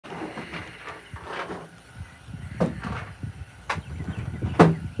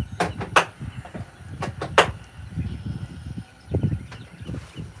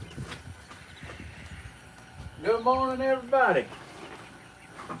Good morning, everybody.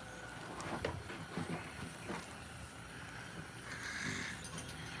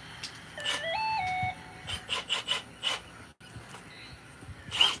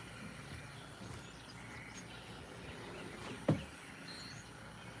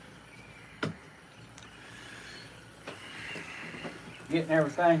 Getting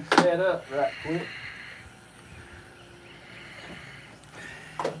everything set up right quick.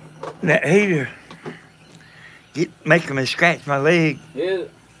 That heater making me scratch my leg. Is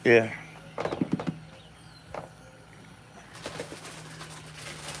it? Yeah.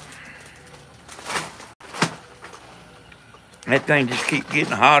 That thing just keeps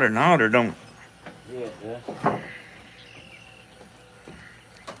getting hotter and hotter, don't it? Yeah, it does.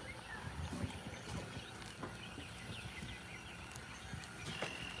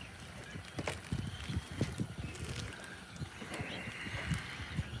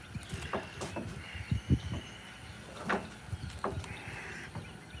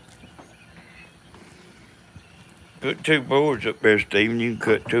 Put 2 boards up there, Stephen. You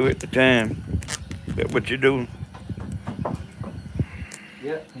can cut 2 at a time. Is that what you're doing?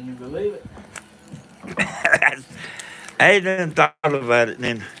 Yep, can you believe it? I hadn't thought about it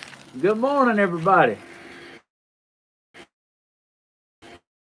then. Good morning, everybody.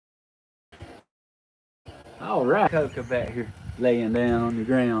 All right, Coca back here laying down on the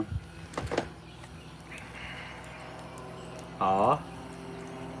ground. Aw.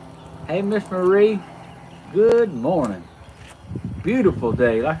 Hey, Miss Marie. Good morning. Beautiful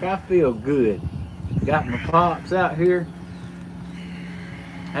day, like I feel good. Got my pops out here.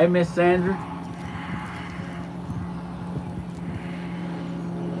 Hey, Miss Sandra.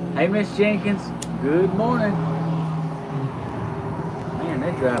 Hey, Miss Jenkins. Good morning. Man,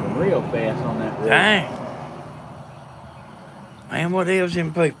 they're driving real fast on that road. Dang. Man, what else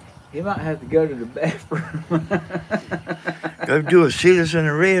in people? You might have to go to the bathroom. Go do a citizen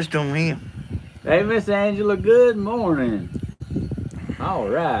arrest on him. Hey, Miss Angela, good morning. All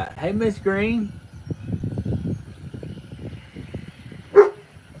right. Hey, Miss Green.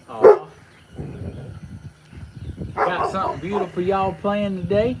 Aw. Got something beautiful for y'all playing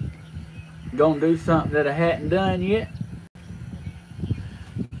today. Gonna do something that I hadn't done yet.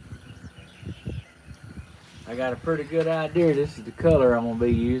 I got a pretty good idea. This is the color I'm gonna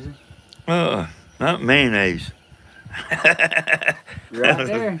be using. Not mayonnaise. Right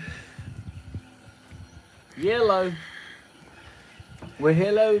there. Yellow. Well,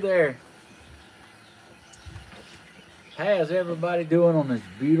 hello there. How's everybody doing on this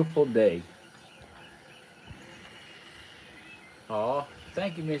beautiful day? Aw,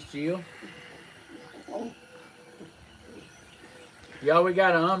 thank you, Miss Jill. Y'all, we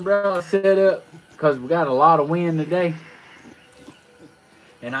got an umbrella set up because we got a lot of wind today.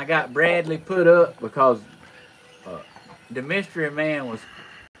 And I got Bradley put up because the mystery man was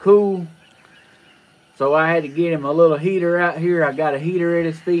cool. So I had to get him a little heater out here. I got a heater at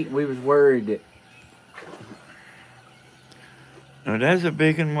his feet. And we was worried that... Oh, that's a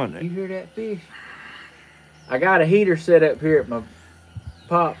big one, wasn't it? You hear that fish? I got a heater set up here at my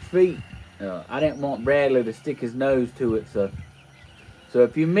pop's feet. I didn't want Bradley to stick his nose to it. So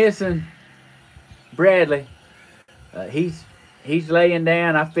if you're missing Bradley, he's laying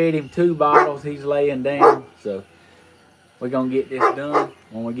down. I fed him 2 bottles. He's laying down. So we're going to get this done.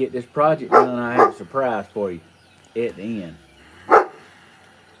 When we get this project done, I have a surprise for you at the end.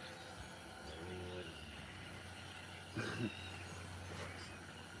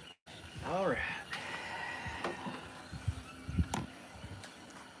 All right.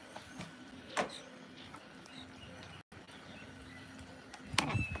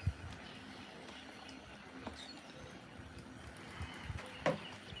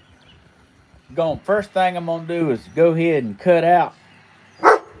 First thing I'm gonna do is go ahead and cut out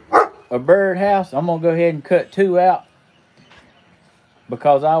a birdhouse. I'm gonna go ahead and cut 2 out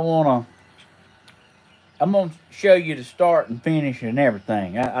because I'm gonna show you the start and finish and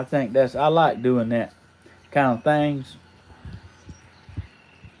everything. I think I like doing that kind of things.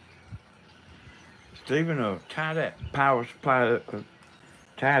 Stephen, tie that power supply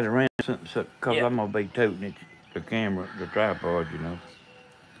tie it around something because Yep. I'm gonna be toting it, the camera, the tripod, you know.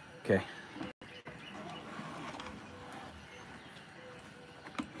 Okay.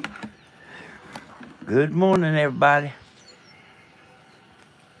 Good morning, everybody.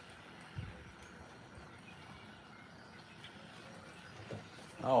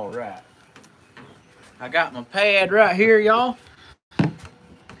 All right. I got my pad right here, y'all.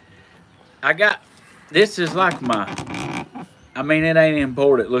 This is like I mean, it ain't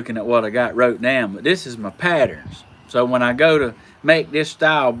important looking at what I got wrote down, but this is my patterns. So when I go to make this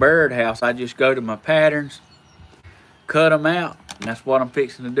style birdhouse, I just go to my patterns cut them out, and that's what I'm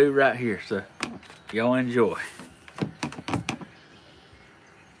fixing to do right here. So y'all enjoy.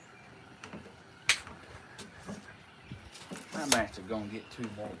 I'm actually gonna get 2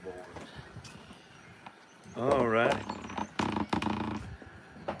 more boards. All right.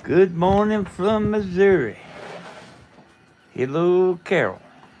 Good morning from Missouri. Hello, Carol.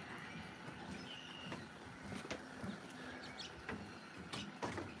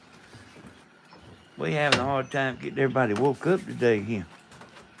 We having a hard time getting everybody woke up today here.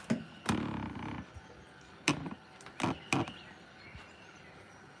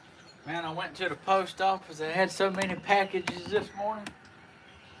 Man, I went to the post office. They had so many packages this morning.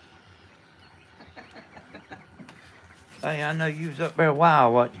 Hey, I know you was up there a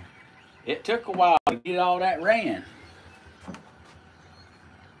while, wasn't you? It took a while to get all that ran.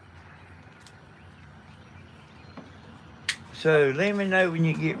 So let me know when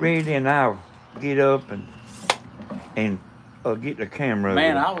you get ready, and I'll get up and get the camera.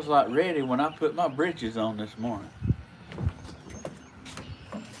 Man, over. I was like ready when I put my britches on this morning.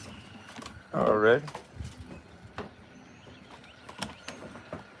 All right.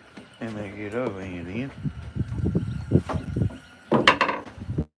 Let me get over here then.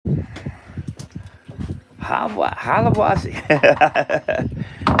 Halawasi.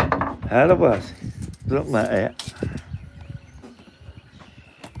 Halawasi. Something like that.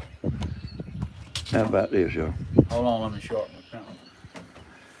 How about this, y'all? Hold on, let me sharpen my pencil.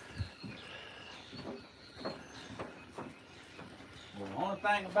 Well, the only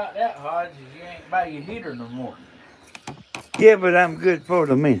thing about that, Hodge, is you ain't by your heater no more. Yeah, but I'm good for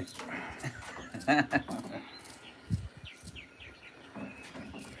the minute.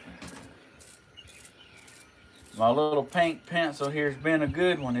 My little pink pencil here's been a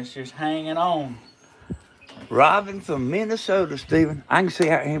good one. It's just hanging on. Robin from Minnesota, Stephen. I can see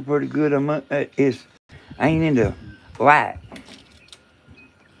out here pretty good. I ain't into light.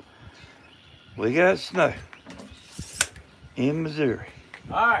 We got snow in Missouri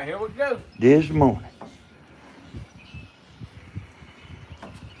All right, here we go. this morning.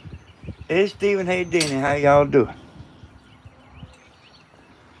 Hey, Stephen. Hey, Denny. How y'all doing?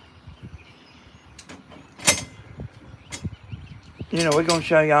 You know, we're going to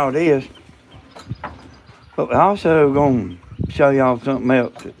show y'all this. But we're also going to show y'all something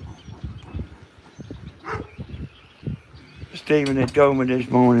else. Stephen had told me this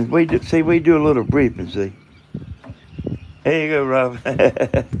morning. We do a little briefing, see. There you go, Robin.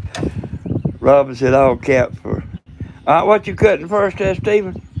 Robin said all cap for. All right, what you cutting first there,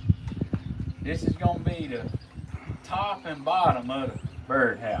 Stephen? This is going to be the top and bottom of the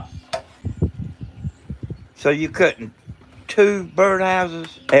birdhouse. So you cutting 2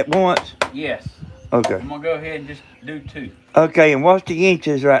 birdhouses at once? Yes. Okay. I'm going to go ahead and just do 2. Okay, and what's the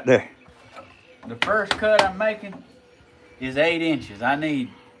inches right there? The first cut I'm making is 8 inches. I need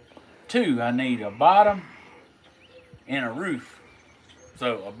 2. I need a bottom and a roof.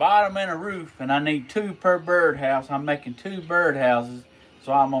 So a bottom and a roof, and I need 2 per birdhouse. I'm making 2 birdhouses,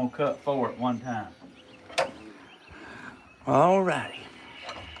 so I'm going to cut 4 at one time. All righty.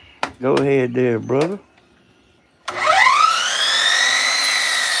 Go ahead there, brother.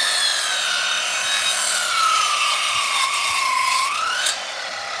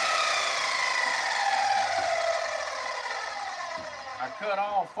 I cut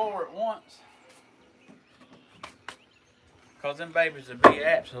all 4 at once, because them babies would be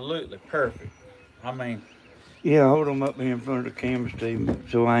absolutely perfect. I mean... Yeah, hold them up here in front of the camera, Stephen,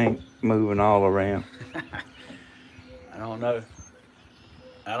 so I ain't moving all around. I don't know.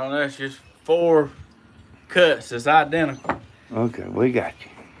 It's just 4 cuts that's identical. Okay, we got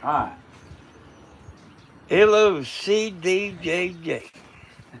you. All right. Hello, CDJJ.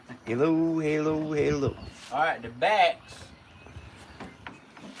 Hello, hello, hello. All right, the backs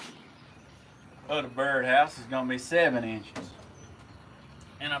of the birdhouse is going to be 7 inches.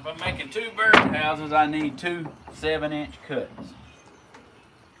 And if I'm making 2 birdhouses, I need 2 7-inch cuts.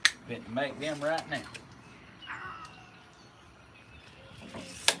 Fit to make them right now.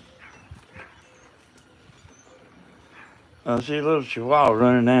 I see a little chihuahua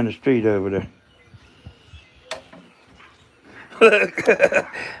running down the street over there. Look,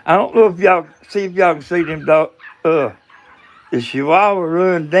 I don't know if y'all can see them dog. The chihuahua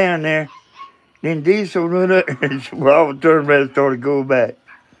run down there, then Diesel run up, and the chihuahua turned around and started going back.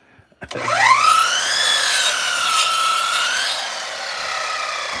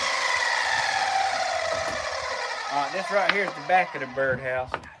 This right here is the back of the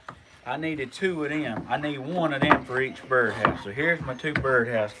birdhouse. I needed 2 of them. I need 1 of them for each birdhouse. So here's my 2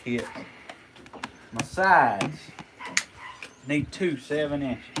 birdhouse kits. My sides need 2 7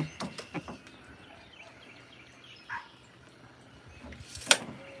 inches.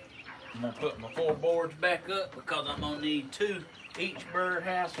 I'm gonna put my 4 boards back up because I'm gonna need 2 each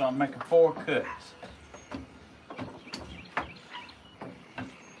birdhouse, so I'm making 4 cuts.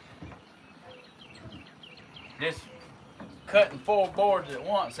 This cutting 4 boards at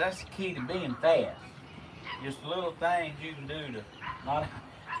once, that's the key to being fast. Just little things you can do to,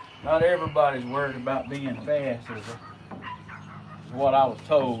 not everybody's worried about being fast is what I was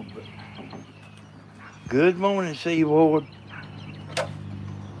told. But. Good morning, Seaboard.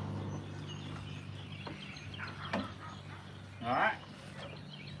 Alright,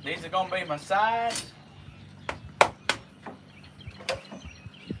 these are gonna be my sides.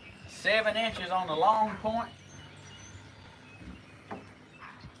 7 inches on the long point.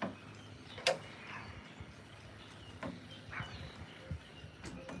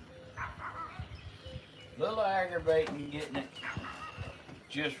 Little aggravating getting it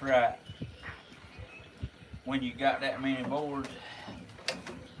just right when you got that many boards.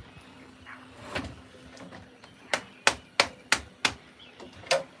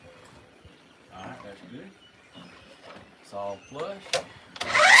 Alright, that's good. It's all flush.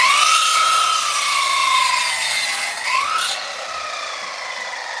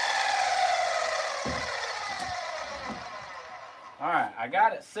 Alright, I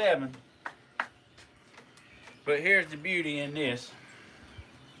got it 7. But here's the beauty in this.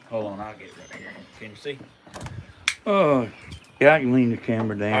 Hold on, I'll get right here. Can you see? Oh, yeah, I can lean the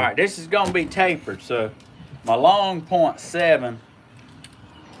camera down. Alright, this is going to be tapered. So my long point's 7.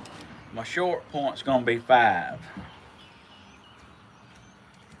 My short point's going to be 5.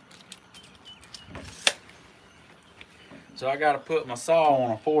 So I got to put my saw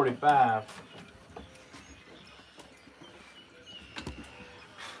on a 45.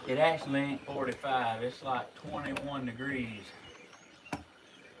 It actually ain't 45, it's like 21 degrees.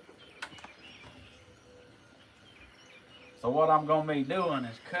 So what I'm going to be doing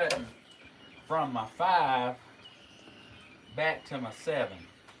is cutting from my 5 back to my 7.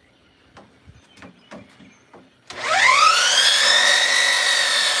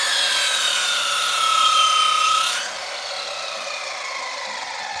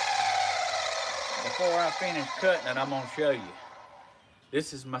 Before I finish cutting it, I'm going to show you.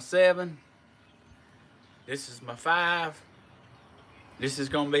 This is my 7. This is my 5. This is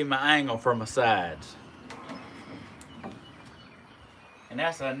going to be my angle for my sides. And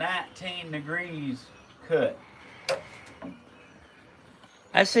that's a 19 degrees cut.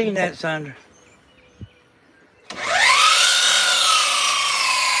 I seen that, Sandra.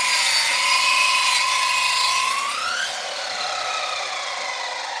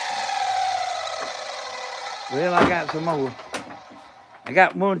 Well, I got some more. I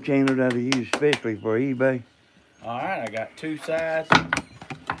got one channel that I use especially for eBay. Alright, I got 2 sides.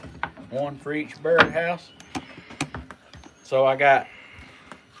 1 for each birdhouse. So I got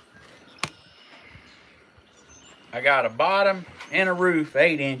a bottom and a roof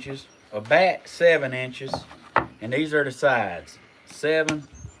 8 inches, a back 7 inches, and these are the sides 7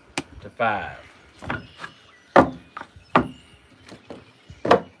 to 5.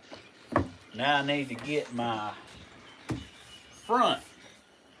 Now I need to get my front,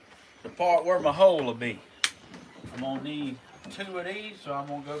 the part where my hole will be. I'm gonna need 2 of these, so I'm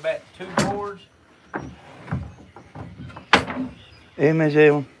gonna go back to 2 boards. Hey, Miss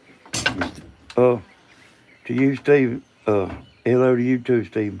Ellen. To you, Steve. Hello to you too,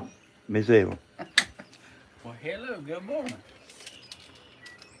 Steve. Miss Ellen. Well, hello, good morning.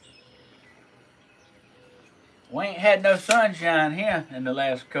 We ain't had no sunshine here in the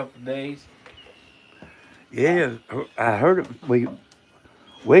last couple of days. Yeah, I heard it. We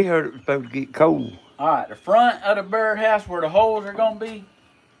heard it was supposed to get cold. All right, the front of the birdhouse where the holes are gonna be,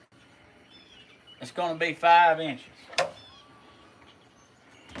 it's gonna be 5 inches.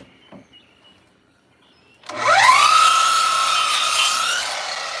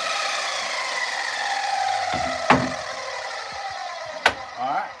 All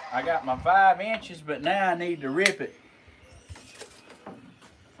right, I got my 5 inches, but now I need to rip it.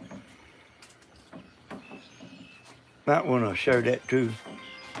 Might want to show that too.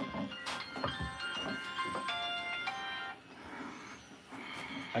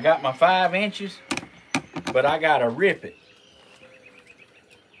 I got my 5 inches, but I gotta rip it.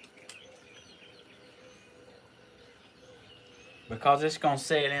 Because it's gonna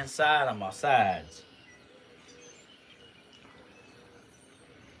sit inside of my sides.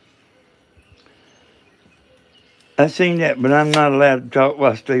 I seen that, but I'm not allowed to talk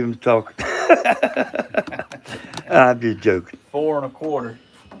while Steven's talking. I'm just joking. 4 1/4.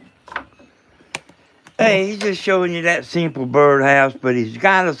 Hey, he's just showing you that simple birdhouse, but he's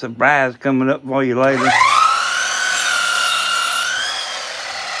got a surprise coming up for you later.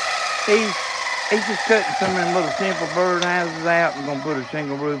 he's just cutting some of them little simple bird houses out and gonna put a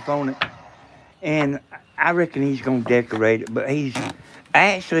shingle roof on it. And I reckon he's gonna decorate it. But he's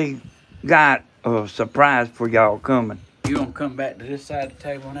actually got a surprise for y'all coming. You gonna come back to this side of the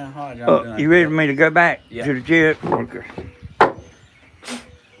table now, Hodge? You ready for me to go back to the chair? Okay.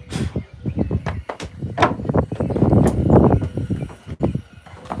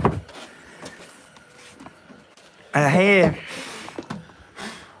 I had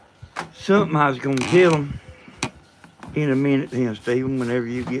something I was going to tell them in a minute then, Stephen, whenever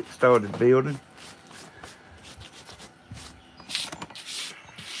you get started building.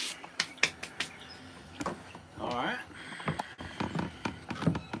 All right.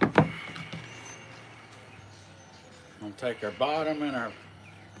 I'm going to take our bottom and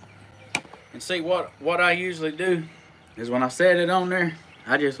see what I usually do is when I set it on there,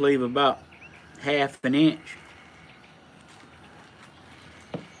 I just leave about half an inch.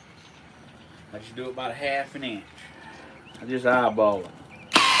 I just do about a half an inch. I just eyeball it.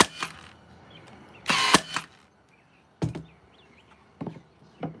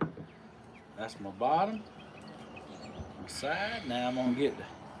 That's my bottom, my side. Now I'm gonna get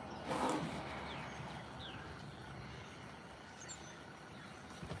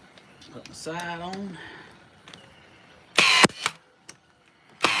put my side on.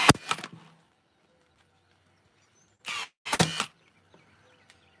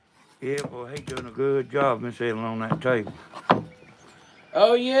 Yeah, well, he's doing a good job, Miss Ellen, on that table.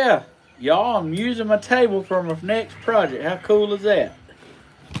 Oh yeah, y'all, I'm using my table for my next project. How cool is that?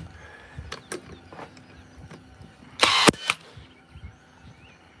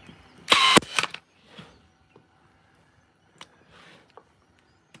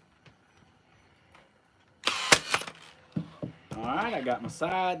 Alright, I got my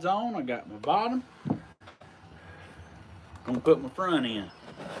sides on, I got my bottom. Gonna put my front in.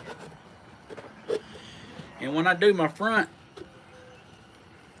 And when I do my front,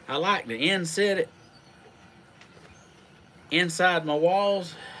 I like to inset it inside my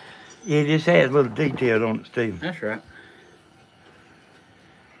walls. Yeah, this has a little detail on it, Steve. That's right.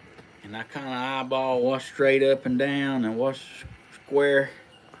 And I kind of eyeball what's straight up and down and what's square.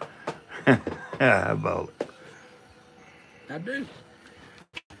 Eyeball it. I do.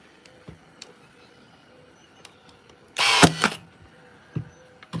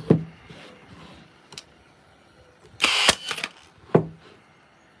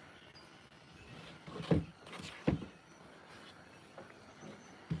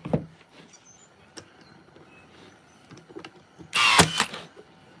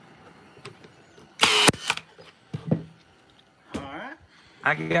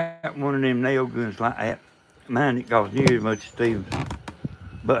 I got one of them nail guns like that. Mine it costs near as much as Steve's.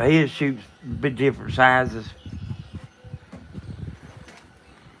 But his shoots bit different sizes.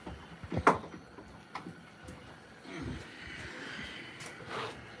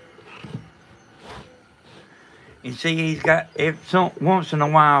 And see, he's got, once in a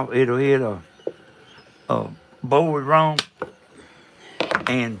while, it'll hit a board wrong.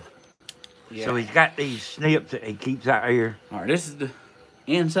 And so he's got these snips that he keeps out here. All right, this is the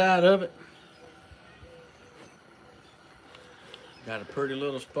inside of it. Got a pretty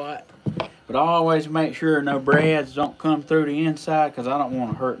little spot. But I always make sure no brads don't come through the inside because I don't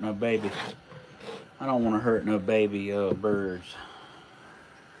want to hurt no baby. I don't want to hurt no baby birds.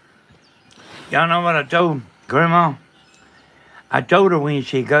 Y'all know what I told Grandma? I told her when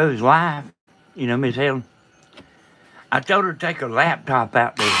she goes live, you know, Miss Helen, I told her to take her laptop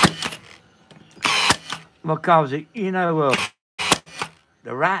out there. Because, you know,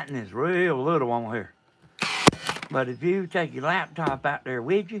 the writing is real little on here. But if you take your laptop out there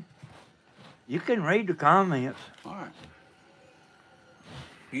with you, you can read the comments. All right.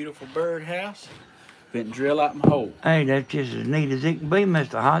 Beautiful bird house. Been drill out my hole. Hey, that's just as neat as it can be,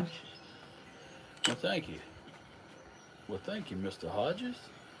 Mr. Hodges. Well, thank you. Well, thank you, Mr. Hodges.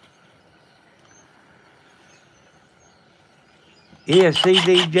 Yeah,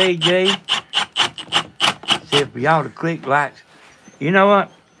 CDJJ. Said for y'all to click likes. You know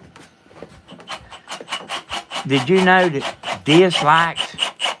what? Did you know that dislikes,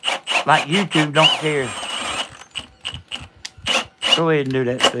 like YouTube don't care? Go ahead and do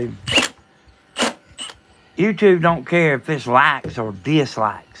that, Steve. YouTube don't care if it's likes or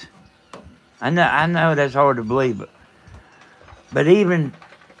dislikes. I know that's hard to believe, but even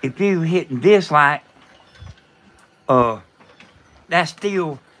if you hitting dislike, that's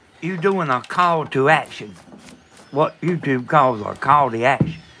still you doing a call to action. What YouTube calls a call to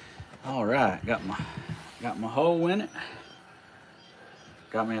action. All right, got my hole in it.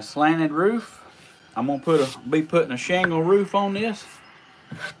 Got me a slanted roof. I'm gonna be putting a shingle roof on this.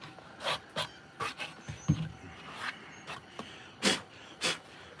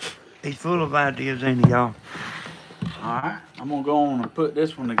 He's full of ideas, ain't he, y'all? Alright, I'm gonna go on and put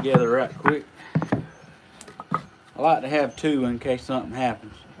this one together right quick. I like to have two in case something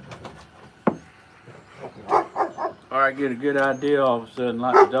happens. Or I get a good idea all of a sudden,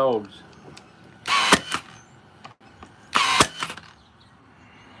 like the dogs.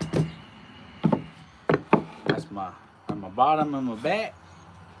 That's my bottom and my back.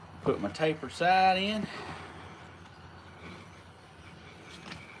 Put my taper side in.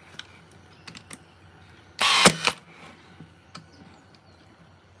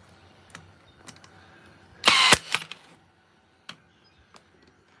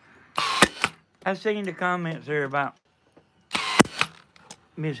 I seen the comments there about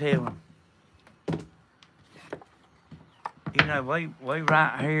Miss Helen. You know, we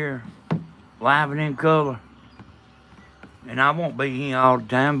right here, live and in color. And I won't be here all the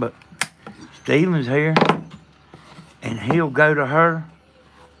time, but Steven's here. And he'll go to her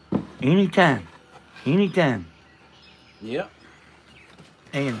anytime. Anytime. Yep.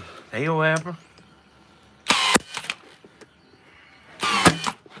 And he'll help her.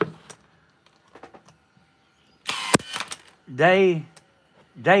 They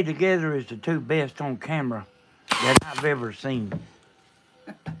together is the two best on camera that I've ever seen.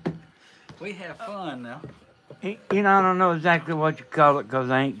 We have fun now. You know, I don't know exactly what you call it because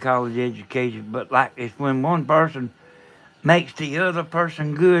I ain't college educated, but like it's when one person makes the other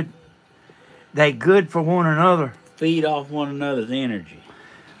person good, they good for one another. Feed off one another's energy.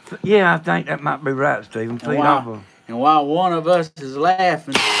 Yeah, I think that might be right, Stephen. Feed off of. And while one of us is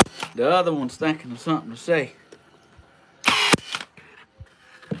laughing, the other one's thinking of something to say.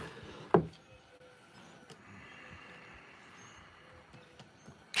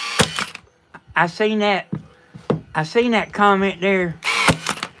 I seen that comment there,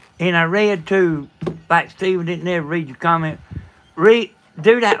 and I read too, like Stephen didn't ever read your comment.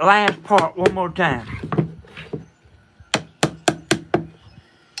 Do that last part one more time.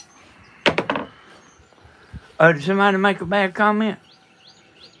 Did somebody make a bad comment?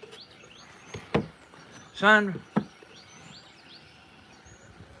 Sandra?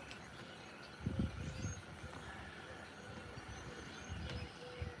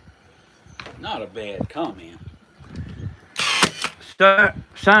 Not a bad comment.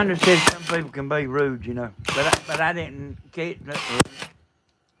 Sandra said some people can be rude, you know, but I didn't get that.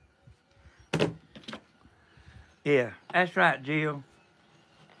 Yeah, that's right, Jill.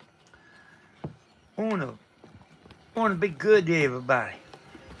 I wanna be good to everybody,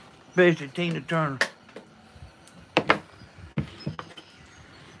 especially Tina Turner.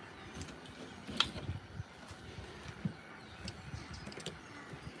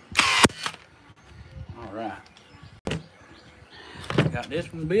 All right, got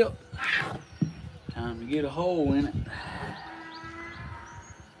this one built. Time to get a hole in it.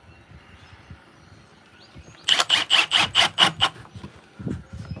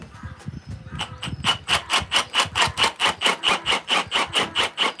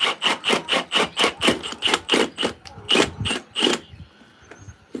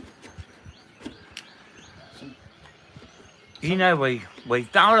 You know, we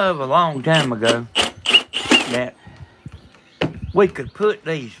thought of a long time ago that we could put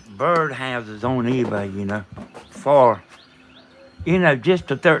these bird houses on eBay, you know, for, you know, just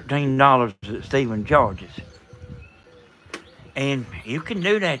the $13 that Stephen charges. And you can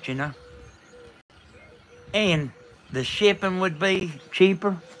do that, you know. And the shipping would be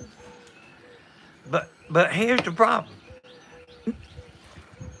cheaper. But here's the problem.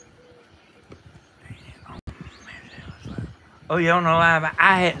 Oh, you're on the live?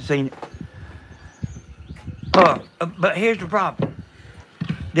 I hadn't seen it. But here's the problem.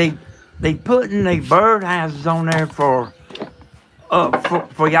 They putting the bird houses on there for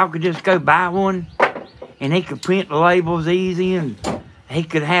y'all could just go buy one, and he could print the labels easy, and he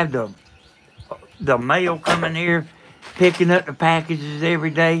could have the mail coming here, picking up the packages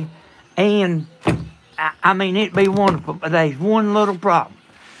every day, and I mean it'd be wonderful. But there's one little problem.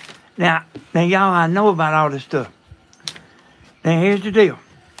 Now y'all, I know about all this stuff. Now, here's the deal.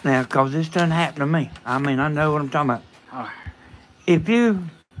 Now, because this doesn't happen to me. I mean, I know what I'm talking about. All right. If you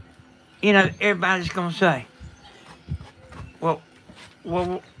know, everybody's going to say, well,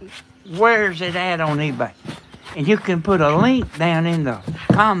 where's it at on eBay? And you can put a link down in the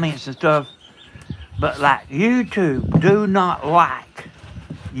comments and stuff, but like YouTube do not like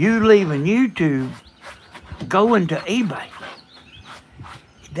you leaving YouTube going to eBay.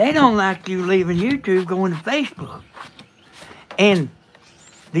 They don't like you leaving YouTube going to Facebook. And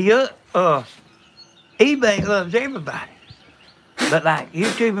the eBay loves everybody, but like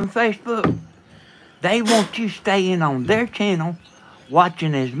YouTube and Facebook, they want you staying on their channel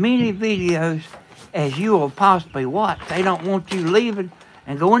watching as many videos as you will possibly watch. They don't want you leaving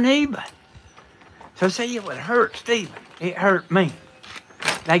and going to eBay. So see, it would hurt Stephen. It hurt me.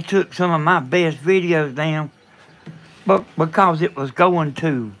 They took some of my best videos down, but because it was going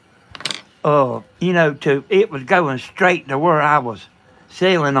to, it was going straight to where I was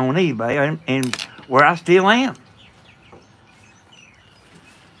selling on eBay and where I still am.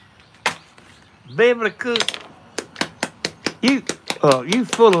 Beverly Cook, you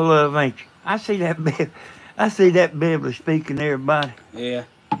full of love, ain't you? I see that Beverly speaking to everybody. Yeah.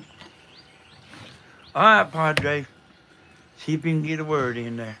 All right, Padre. See if you can get a word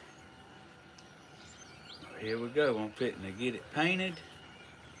in there. Here we go. I'm fitting to get it painted.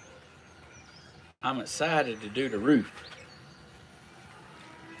 I'm excited to do the roof.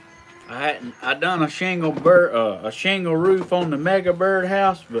 I done a shingle roof on the Mega Bird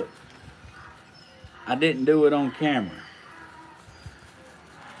house, but I didn't do it on camera.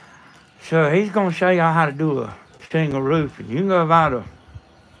 So he's gonna show y'all how to do a shingle roof, and you can go by the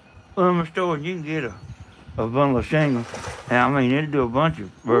lumber store and you can get a bundle of shingles. And I mean, it'll do a bunch of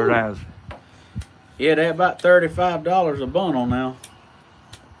birdhouses. Yeah, they're about $35 a bundle now.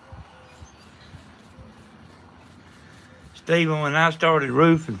 Stephen, when I started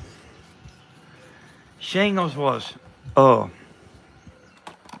roofing, shingles was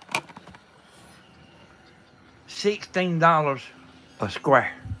 $16 a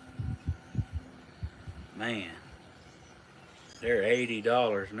square. Man, they're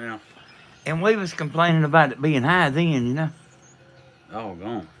 $80 now. And we was complaining about it being high then, you know. Oh,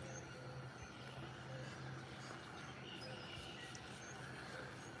 gone.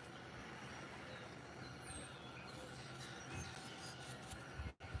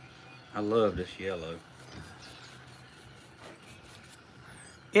 I love this yellow.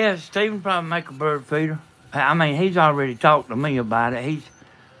 Yeah, Stephen probably make a bird feeder. I mean, he's already talked to me about it.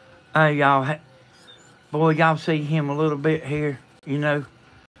 Y'all see him a little bit here, you know,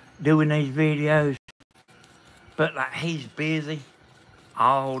 doing these videos. But like, he's busy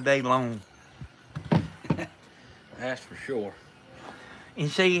all day long. That's for sure. And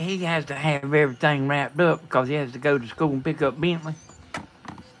see, he has to have everything wrapped up because he has to go to school and pick up Bentley.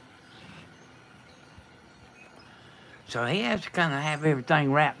 So he has to kind of have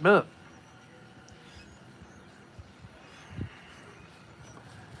everything wrapped up.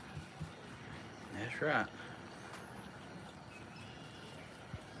 That's right.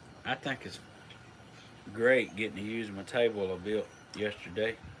 I think it's great getting to use my table I built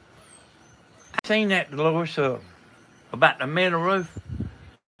yesterday. I seen that, Dolores, about the metal roof.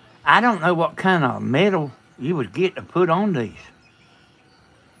 I don't know what kind of metal you would get to put on these.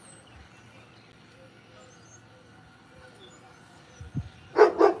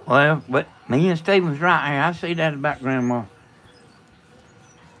 Well, but me and Stephen's right here. I see that about Grandma.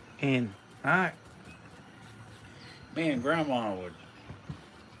 And, all right. Me and Grandma would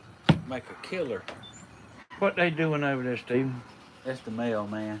make a killer. What they doing over there, Stephen? That's the mail,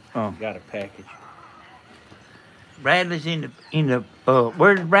 man. Oh. Got a package. Bradley's in the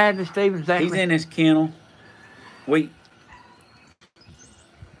where's Bradley, Stephen? Exactly? He's in his kennel.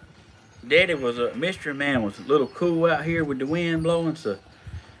 Daddy was a mystery man, was a little cool out here with the wind blowing, so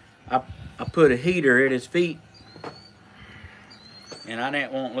I put a heater at his feet, and I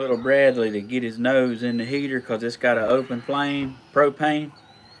didn't want little Bradley to get his nose in the heater because it's got an open flame, propane.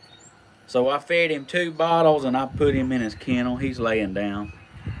 So I fed him 2 bottles and I put him in his kennel. He's laying down.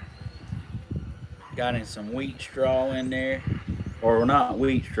 Got him some wheat straw in there, or not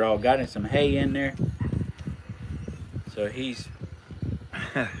wheat straw, got him some hay in there. So he's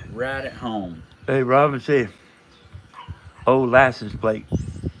right at home. Hey, Robin said, old license plate.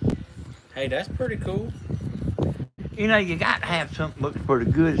 Hey, that's pretty cool. You know, you got to have something that looks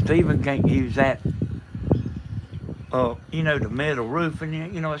pretty good. Stephen can't use that. You know, the metal roof, and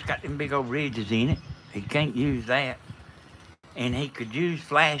you know, it's got them big old ridges in it. He can't use that. And he could use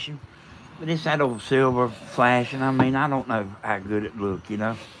flashing, but it's that old silver flashing. I mean, I don't know how good it look, you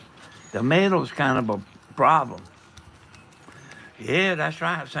know. The metal's kind of a problem. Yeah, that's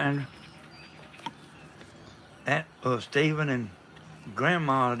right, Sandra. That Stephen and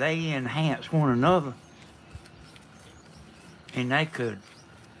Grandma, they enhance one another. And they could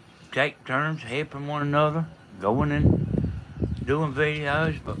take turns helping one another, going and doing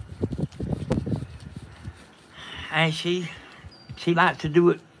videos, but and she likes to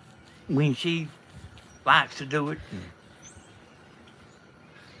do it when she likes to do it.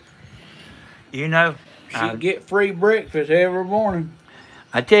 You know, She get free breakfast every morning.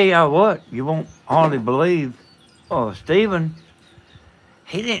 I tell y'all what, you won't hardly believe. Stephen,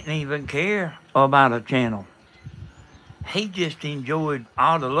 he didn't even care about a channel. he just enjoyed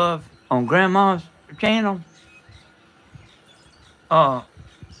all the love on Grandma's channel.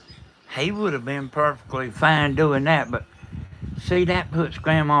 He would have been perfectly fine doing that, but see, that puts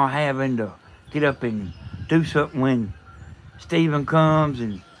Grandma having to get up and do something when Stephen comes,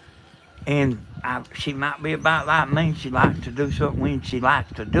 and she might be about like me. She likes to do something when she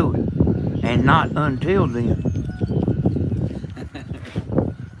likes to do it, and not until then.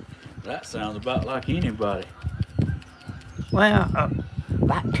 That sounds about like anybody. Well,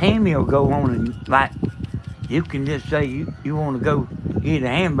 like Tammy will go on and like you can just say you want to go eat a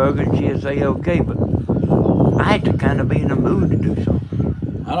hamburger, and she'll say okay, but I have to kind of be in the mood to do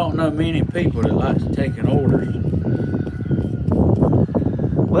something. I don't know many people that likes taking orders.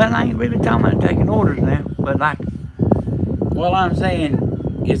 Well, I ain't really talking about taking orders now, but like. Well, I'm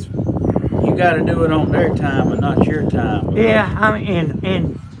saying it's you got to do it on their time and not your time. Yeah, I mean,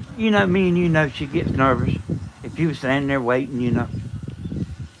 and you know, me and you know she gets nervous if you was standing there waiting, you know.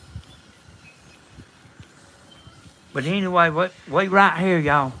 But anyway, wait right here,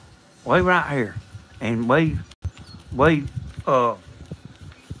 y'all. Wait right here, and we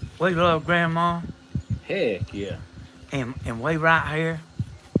love Grandma, Heck yeah. and wait right here.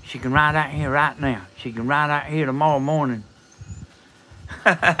 She can ride out here right now. She can ride out here tomorrow morning.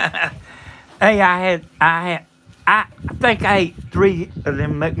 Hey, I think I ate 3 of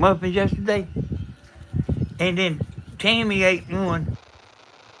them McMuffins yesterday, and then Tammy ate one,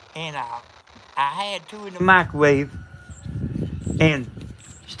 and I had 2 in the microwave, and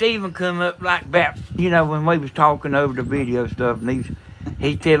Stephen come up like that, you know, when we was talking over the video stuff, and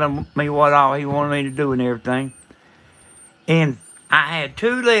he's telling me what all he wanted me to do and everything, and I had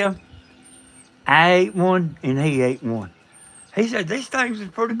 2 left. I ate one, and he ate one. He said, these things is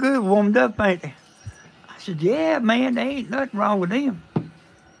pretty good, warmed up, ain't they? I said, yeah, man, there ain't nothing wrong with them. All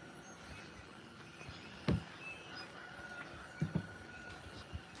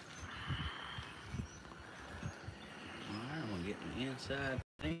right, I'm going to get my inside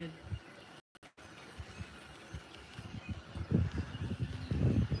in.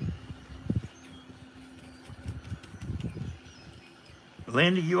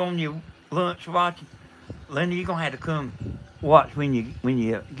 Linda, you on your lunch watching? Linda, you're gonna have to come watch when you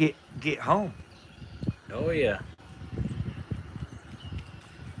get home. Oh yeah.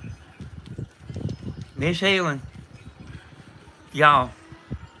 Miss Helen, y'all,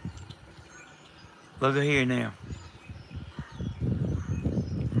 look at here now.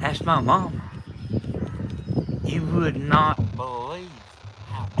 That's my mama. You would not believe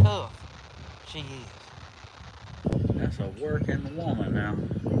how tough she is. That's a working woman now.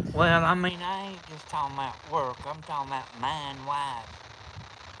 Well, I mean, I ain't just talking about work. I'm talking about mind-wise.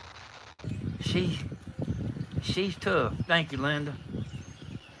 She's tough. Thank you, Linda.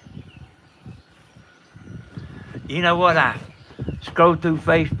 You know what? I scroll through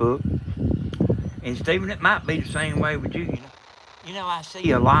Facebook, and Stephen, it might be the same way with you. You know, I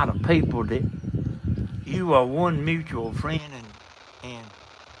see a lot of people that you are one mutual friend, and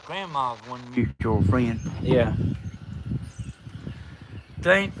Grandma's one mutual friend. Yeah.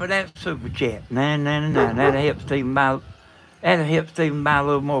 Thanks for that super chat. $9.99. That'll help Stephen buy. That'll help Stephen buy a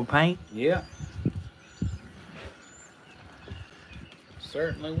little more paint. Yeah.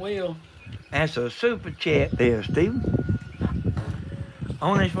 Certainly will. That's a super chat there, Stephen.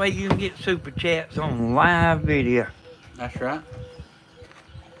 On this way, you can get super chats on live video. That's right.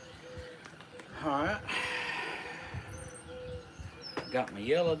 All right. Got my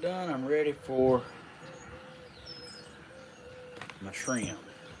yellow done. I'm ready for my trim.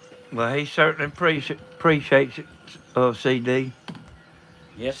 Well, he certainly appreciates it, CD.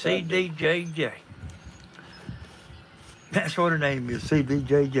 Yes, CDJJ. That's what her name is,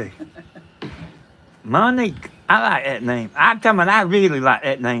 CDJJ. Monique. I like that name. I'm telling you, I really like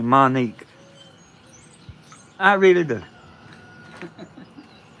that name, Monique. I really do.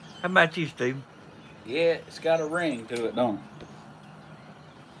 How about you, Steve? Yeah, it's got a ring to it, don't it?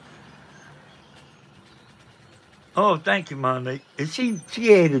 Oh, thank you, Monique. And she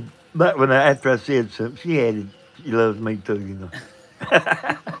added, but after I said something, she added, she loves me too, you know.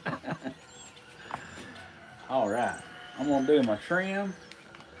 All right. I'm going to do my trim.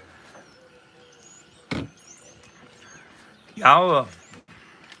 Y'all,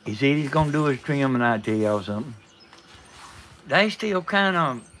 he said he's going to do his trim, and I tell y'all something. They still kind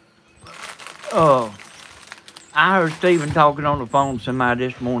of, I heard Stephen talking on the phone to somebody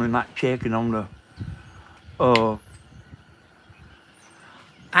this morning, like checking on the,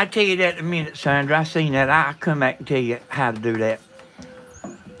 I tell you that in a minute, Sandra. I seen that. I'll come back and tell you how to do that.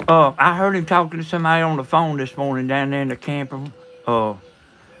 I heard him talking to somebody on the phone this morning down there in the camper.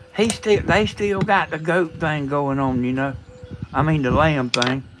 they still got the goat thing going on, you know. I mean the lamb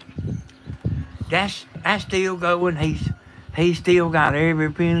thing. That's still going. He's still got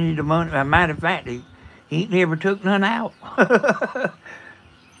every penny of the money. As a matter of fact, he never took none out.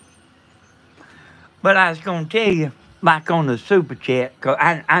 But I was gonna tell you, like on the super chat, 'cause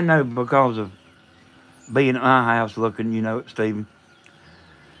I know because of being at my house looking, you know, at Stephen.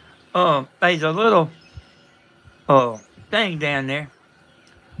 There's a little thing down there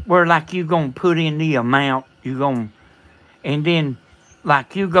where like you gonna put in the amount and then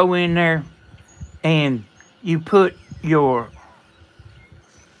like you go in there and you put your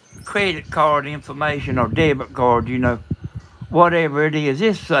credit card information or debit card, you know, whatever it is,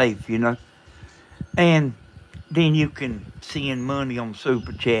 it's safe, you know, and then you can send money on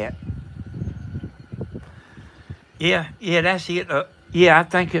super chat. Yeah, that's it. Yeah, I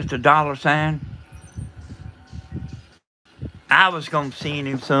think it's the $sign. I was gonna send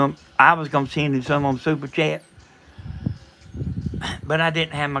him some. I was gonna send him some on super chat, but I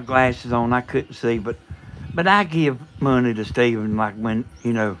didn't have my glasses on. I couldn't see. But I give money to Stephen, like when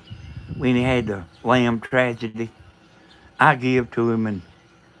you know when he had the lamb tragedy. I give to him, and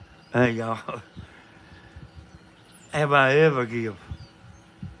hey y'all, have I ever give?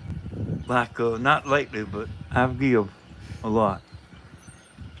 Like not lately, but I've give a lot.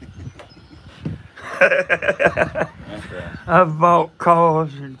 I've bought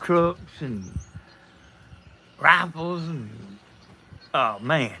cars and trucks and rifles and oh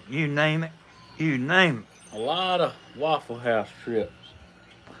man, you name it. A lot of Waffle House trips.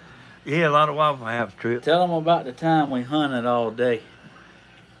 Yeah, a lot of Waffle House trips. Tell them about the time we hunted all day.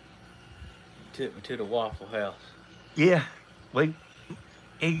 Took me to the Waffle House. Yeah,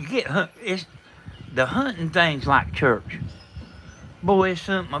 it's the hunting thing's like church. Boy, it's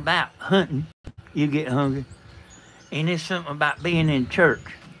something about hunting. You get hungry. And it's something about being in church.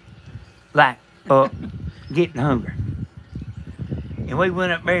 Like, getting hungry. And we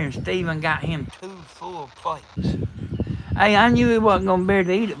went up there and Stephen got him 2 full plates. Hey, I knew he wasn't going to be able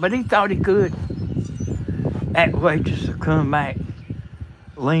to eat it, but he thought he could. That waitress would come back,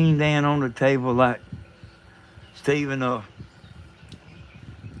 lean down on the table like Stephen,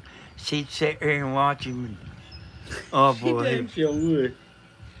 she'd sit there and watch him. And, oh, boy. She damn sure would.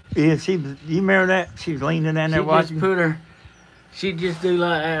 Yeah, you remember that? She was leaning down there watching. She'd just do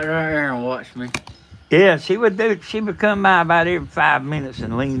like that right there and watch me. Yeah, she would come by about every 5 minutes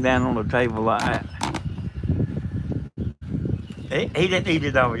and lean down on the table like that. He didn't eat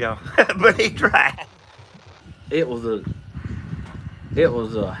it all, y'all, but he tried. It was a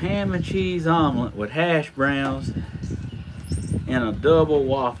ham and cheese omelet with hash browns and a double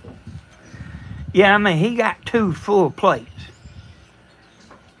waffle. Yeah, I mean, he got 2 full plates.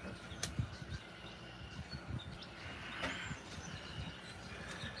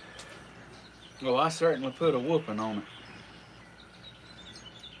 Well, I certainly put a whooping on it.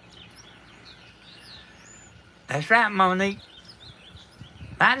 That's right, Monique.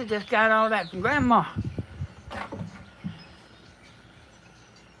 I'd have just got all that from Grandma.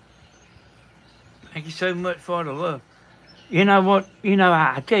 Thank you so much for the love. You know what? You know,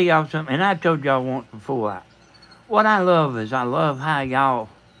 I tell y'all something, and I told y'all once before. What I love is I love how y'all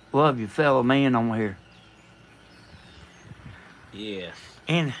love your fellow man on here. Yes.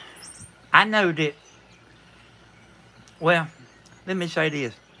 And I know that, well, let me say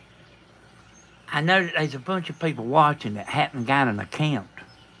this. I know that there's a bunch of people watching that haven't got an account.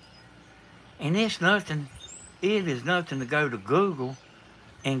 And it is nothing to go to Google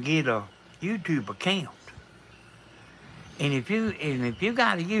and get a YouTube account. And if you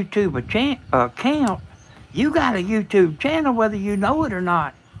got a YouTube account, you got a YouTube channel whether you know it or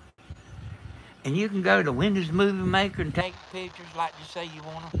not. And you can go to Windows Movie Maker and take pictures like you say you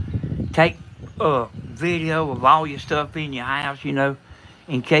want to. Take a video of all your stuff in your house, you know,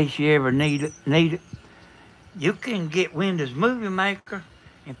 in case you ever need it. You can get Windows Movie Maker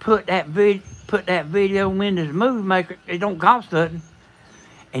and put that video in Windows Movie Maker. It don't cost nothing.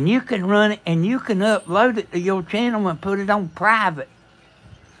 And you can run it and you can upload it to your channel and put it on private.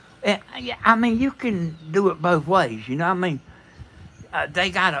 And, I mean, you can do it both ways, you know what I mean? They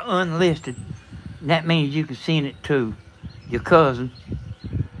got an unlisted, and that means you can send it to your cousin.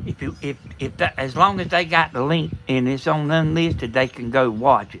 As long as they got the link and it's on unlisted, they can go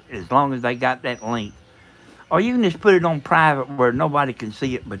watch it, as long as they got that link. Or you can just put it on private where nobody can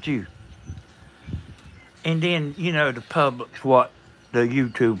see it but you. And then, you know, the public's what the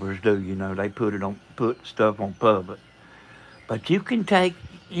YouTubers do, you know, they put stuff on public. But you can take,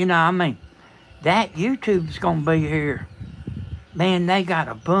 you know, I mean, that YouTube's gonna be here. Man, they got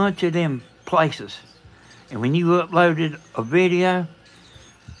a bunch of them places. And when you uploaded a video,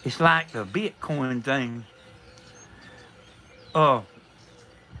 It's like the Bitcoin thing. Uh,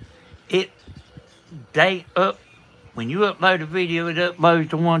 it they up when you upload a video, it uploads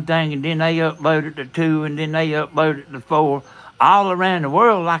to one thing, and then they upload it to two, and then they upload it to four, all around the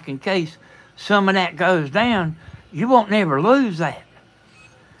world. Like in case some of that goes down, you won't never lose that.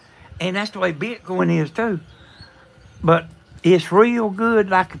 And that's the way Bitcoin is too. But it's real good.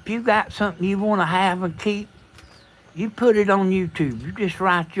 Like if you got something you want to have and keep, you put it on YouTube. You just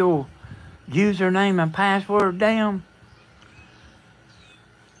write your username and password down.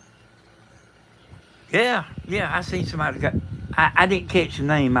 Yeah, I seen somebody got. I didn't catch the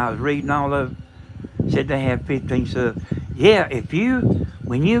name. I was reading all of it. Said they had 15 subs. Yeah,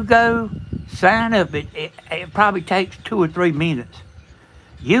 when you go sign up, it probably takes 2 or 3 minutes.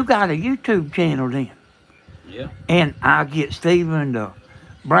 You got a YouTube channel then. Yeah. And I'll get Steven to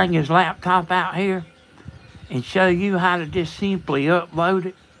bring his laptop out here and show you how to just simply upload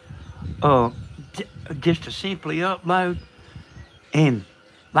it. Just to simply upload. And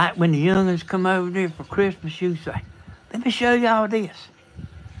like when the youngins come over there for Christmas, you say, let me show y'all this.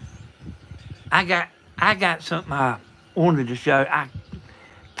 I got something I wanted to show. I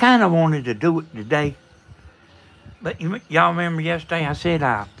kind of wanted to do it today. But y'all remember yesterday I said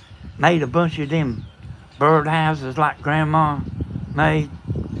I made a bunch of them bird houses like Grandma made.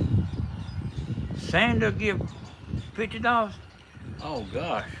 Sandra give $50. Oh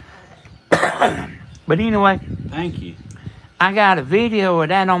gosh. But anyway, Thank you. I got a video of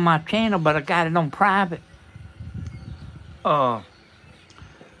that on my channel, but I got it on private. But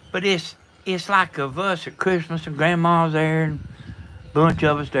it's like of us at Christmas, and Grandma's there, and a bunch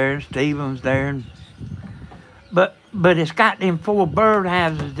of us there, and Stephen's there. But it's got them 4 bird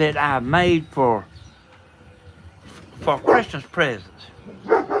houses that I made for Christmas presents.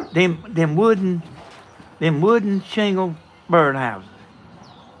 Them wooden shingle bird houses.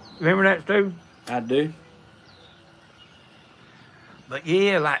 Remember that, Steve? I do. But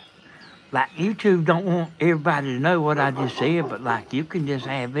yeah, like YouTube don't want everybody to know what I just said, but like you can just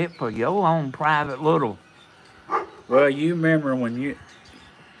have it for your own private little. Well, you remember when you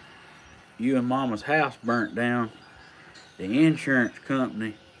and Mama's house burnt down, the insurance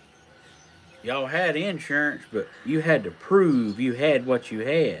company, y'all had insurance, but you had to prove you had what you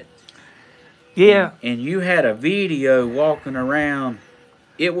had. Yeah. And you had a video walking around.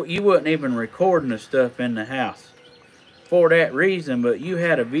 You wasn't even recording the stuff in the house for that reason, but you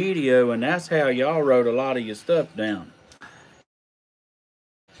had a video, and that's how y'all wrote a lot of your stuff down.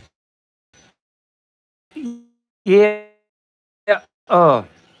 Yeah.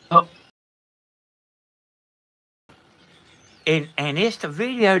 And it's the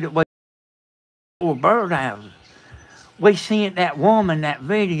video that we for birdhouses. We sent that woman that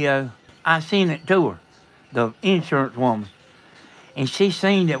video. I sent it to her, the insurance woman, and she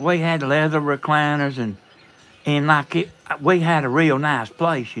seen that we had leather recliners and like we had a real nice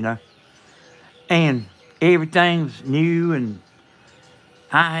place, you know. And everything's new, and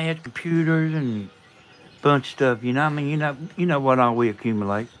I had computers and a bunch of stuff, you know. I mean, you know what all we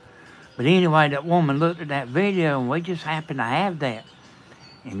accumulate. But anyway, that woman looked at that video, and we just happened to have that.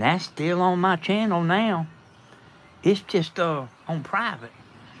 And that's still on my channel now. It's just on private.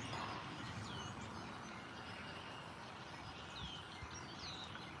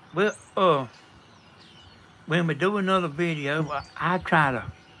 Well, when we do another video, I try to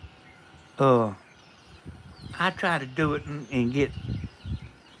do it and get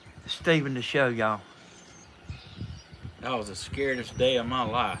Stephen to show y'all. That was the scariest day of my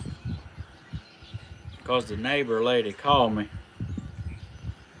life, because the neighbor lady called me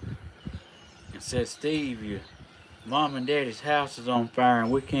and said, Steve, your mom and daddy's house is on fire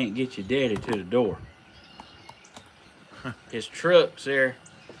and we can't get your daddy to the door. His truck's there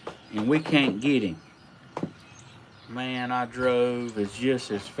and we can't get him. Man, I drove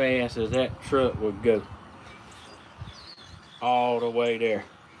just as fast as that truck would go. All the way there.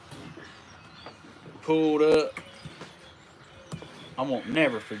 Pulled up. I won't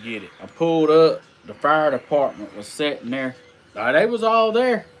never forget it. I pulled up. The fire department was sitting there. They was all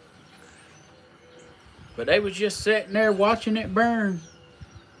there. But they was just sitting there watching it burn.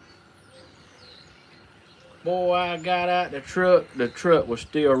 Boy, I got out the truck. The truck was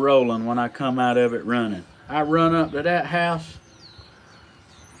still rolling when I come out of it running. I run up to that house.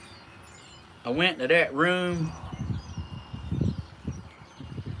 I went to that room.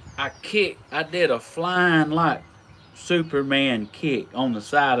 I did a flying like Superman kick on the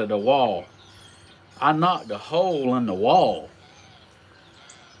side of the wall. I knocked a hole in the wall.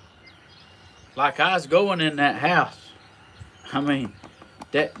 Like I was going in that house. I mean,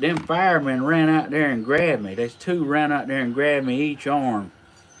 them firemen ran out there and grabbed me. There's 2 ran out there and grabbed me each arm.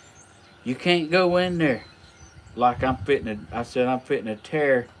 You can't go in there like I'm fitting to, I said, I'm fitting to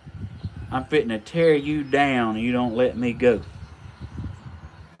tear you down and you don't let me go.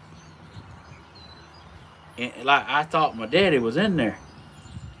 And like I thought my daddy was in there.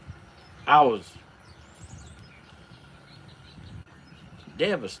 I was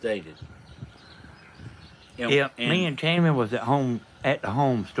devastated. Yeah, me And and Tammy was at home at the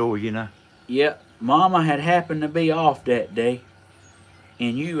home store, you know. yeah, Mama had happened to be off that day,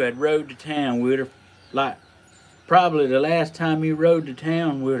 and you had rode to town with her, like probably the last time you rode to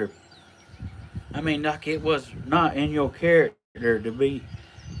town with her. I mean, like it was not in your character to be,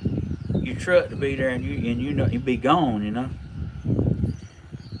 your truck to be there, and you know you'd be gone, you know.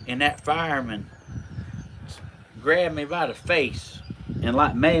 And that fireman grabbed me by the face and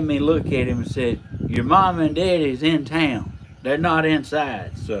like made me look at him and said, "Your mom and daddy's in town. They're not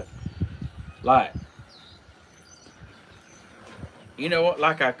inside." So, like, you know what?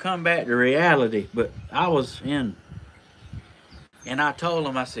 Like I come back to reality, but I was in, and I told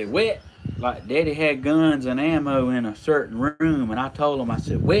him, I said, "Wet." Like Daddy had guns and ammo in a certain room, and I told him, I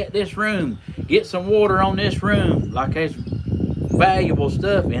said, "Wet this room. Get some water on this room. Like there's valuable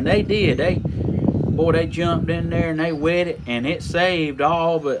stuff." And they did. They jumped in there and they wet it, and it saved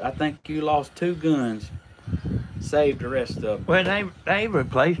all. But I think you lost 2 guns. Saved the rest of them. Well, they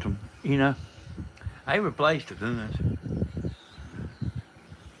replaced them, you know. They replaced the guns.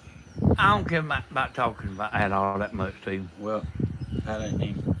 I don't care about talking about that all that much, Steve. Well, that ain't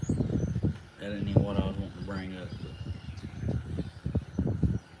even what I was wanting to bring up.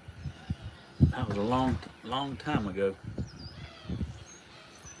 But that was a long time ago.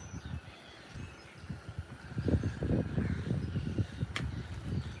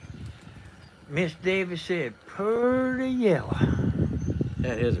 Miss Davis said, pretty yellow.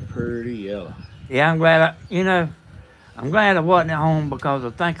 That is a pretty yellow. Yeah, I'm glad I'm glad I wasn't at home because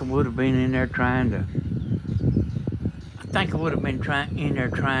I think I would have been in there trying to. I think I would have been in there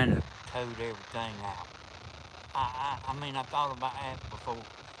trying to toad everything out. I mean, I thought about that before.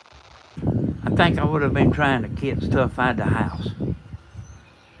 I think I would have been trying to get stuff out of the house.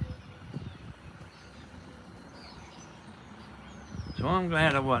 So I'm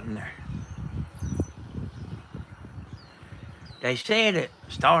glad I wasn't there. They said it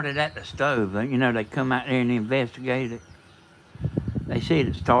started at the stove. You know, they come out there and investigate it. They said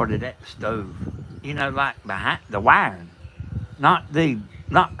it started at the stove. You know, like behind the wiring, not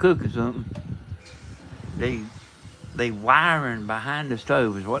cooking something. The wiring behind the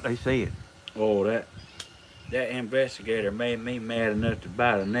stove is what they said. Oh, that investigator made me mad enough to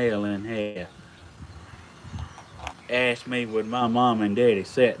bite a nail in half. Asked me would my mom and daddy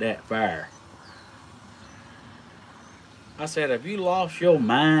set that fire. I said, "Have you lost your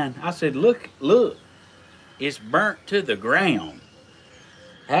mind?" I said, look, it's burnt to the ground.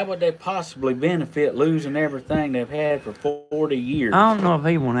 How would they possibly benefit losing everything they've had for 40 years? I don't know if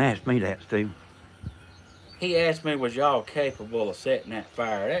he want to ask me that, Steve. He asked me, was y'all capable of setting that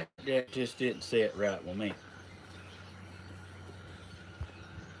fire? That just didn't sit right with me.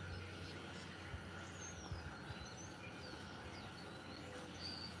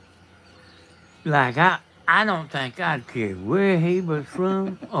 Like, I don't think I'd care where he was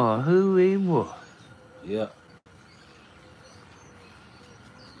from or who he was. Yeah.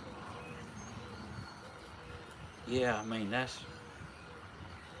 Yeah, I mean, that's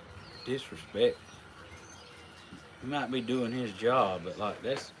disrespect. He might be doing his job, but like,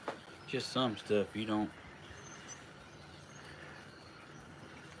 that's just some stuff you don't.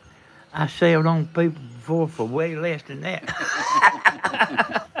 I sailed on people before for way less than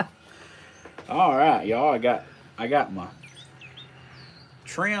that. All right, y'all. I got my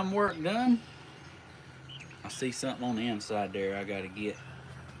trim work done. I see something on the inside there I gotta get.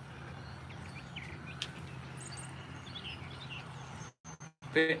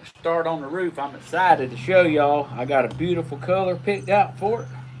 Start on the roof. I'm excited to show y'all. I got a beautiful color picked out for it.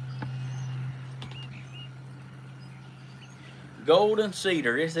 Golden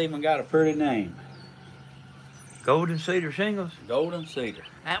Cedar. It's even got a pretty name. Golden Cedar Shingles? Golden Cedar.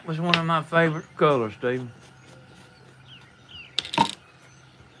 That was one of my favorite colors, Steve.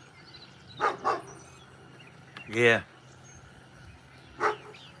 Yeah.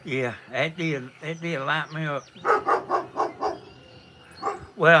 Yeah, that did light me up.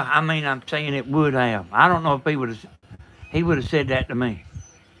 Well, I mean, I'm saying it would have. I don't know if he would have said that to me.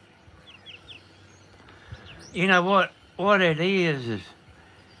 You know what it is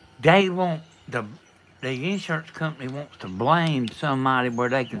they want the insurance company wants to blame somebody where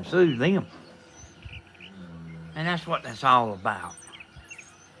they can sue them. And that's what that's all about.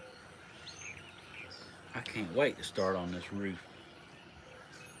 I can't wait to start on this roof.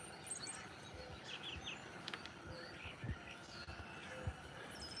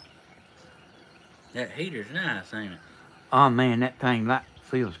 That heater's nice, ain't it? Oh man, that thing like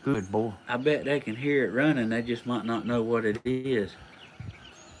feels good, boy. I bet they can hear it running. They just might not know what it is.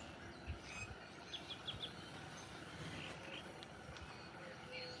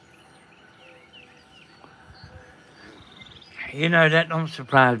 You know, that don't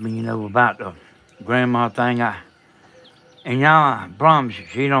surprise me, you know, about the grandma thing. And y'all, I promise you,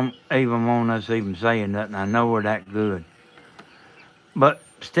 she don't even want us even saying nothing. I know her that good. But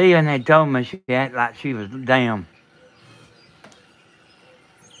Steven had told me she acted like she was damn.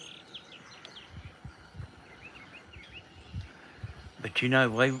 But you know,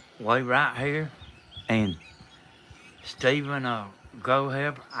 we right here, and Steven go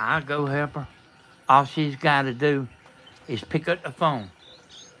help her, I go help her. All she's got to do is pick up the phone.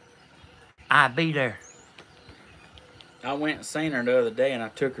 I'll be there. I went and seen her the other day, and I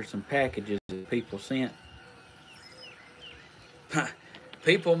took her some packages that people sent.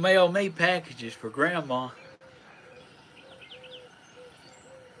 People mail me packages for Grandma.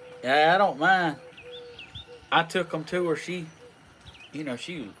 Yeah, I don't mind. I took them to her. She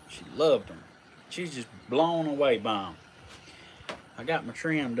loved them. She's just blown away by them. I got my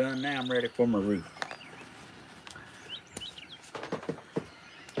trim done. Now I'm ready for my roof.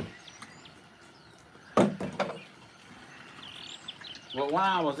 Well, when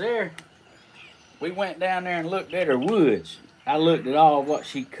I was there, we went down there and looked at her woods. I looked at all what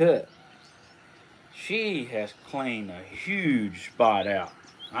she cut. She has cleaned a huge spot out.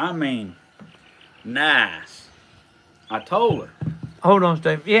 I mean, nice. I told her. Hold on,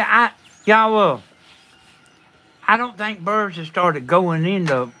 Steve. Yeah, y'all, I don't think birds have started going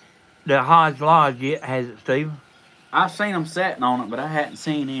into the Hodge Lodge yet, has it, Steve? I've seen them sitting on it, but I hadn't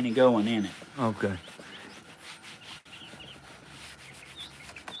seen any going in it. Okay.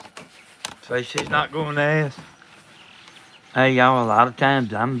 So she's not going to ask. Hey, y'all, a lot of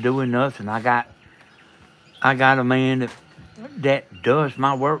times I'm doing nothing. I got a man that does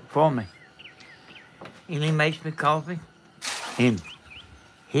my work for me. And he makes me coffee. And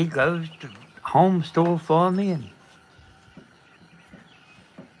he goes to home store for me, and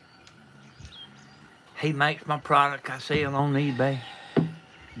he makes my product I sell on eBay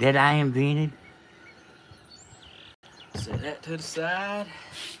that I invented. Set that to the side.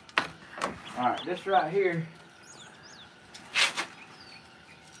 All right, this right here.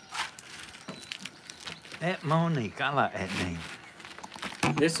 That Monique, I like that name.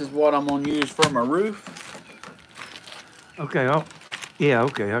 This is what I'm gonna use for my roof. Okay, yeah,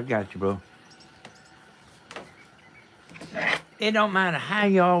 okay, I got you, bro. It don't matter how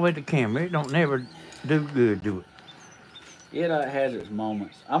you are with the camera. It don't never do good, do it? It has its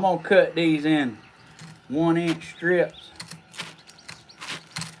moments. I'm gonna cut these in 1-inch strips.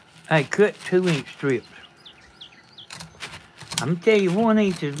 Hey, cut 2-inch strips. I'm gonna tell you, 1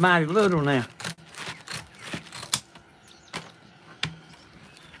 inch is mighty little now.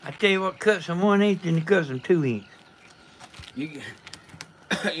 I tell you what, cut some 1 inch and you cut some 2 inch. You get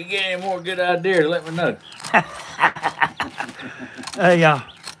any more good ideas, let me know. Hey, y'all.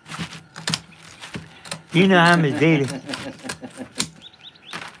 You know I'm his daddy.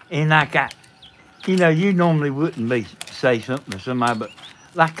 And like you normally wouldn't say something to somebody, but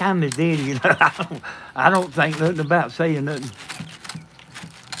like I'm his daddy, you know, I don't think nothing about saying nothing.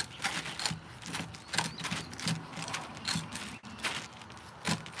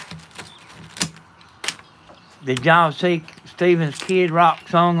 Did y'all see Steven's Kid Rock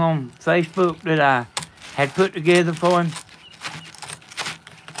song on Facebook that I had put together for him?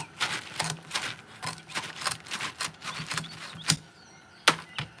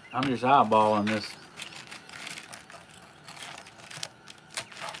 I'm just eyeballing this.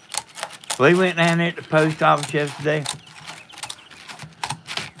 We went down there at the post office yesterday.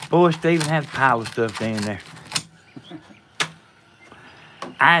 Boy, Steven had a pile of stuff down there.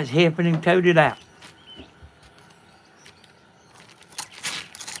 I was helping him tote it out.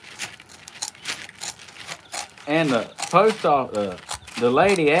 And the post office, the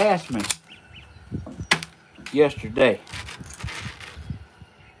lady asked me yesterday.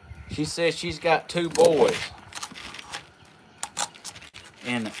 She says she's got 2 boys.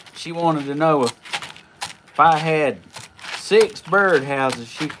 And she wanted to know if I had 6 birdhouses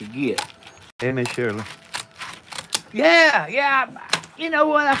she could get. Hey, Miss Shirley. Yeah. You know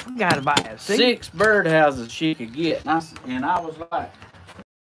what? I forgot about that. See? 6 birdhouses she could get. And I was like,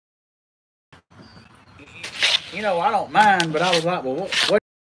 you know, I don't mind, but I was like, well, what?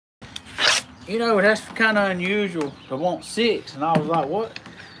 You know, that's kind of unusual to want 6. And I was like, what?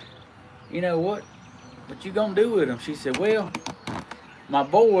 You know what you gonna do with them? She said, well, my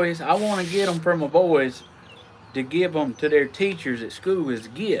boys, I want to get them for my boys to give them to their teachers at school as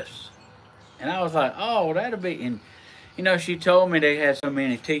gifts. And I was like, oh, that'll be, and you know, she told me they had so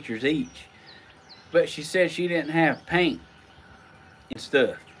many teachers each, but she said she didn't have paint and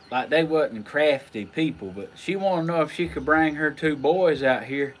stuff. Like they wasn't crafty people, but she wanted to know if she could bring her 2 boys out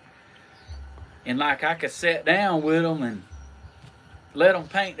here, and like I could sit down with them and let them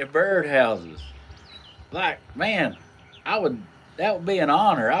paint their birdhouses. Like, man, I would. That would be an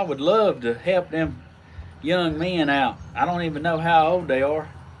honor. I would love to help them young men out. I don't even know how old they are.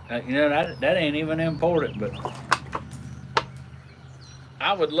 You know, that ain't even important, but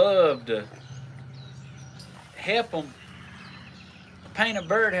I would love to help them paint a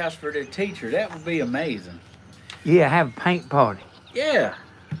birdhouse for their teacher. That would be amazing. Yeah, have a paint party. Yeah.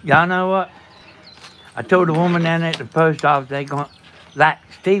 Y'all know what? I told the woman down at the post office they going like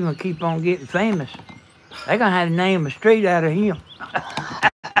Stephen keep on getting famous. They gonna have to name a street out of him.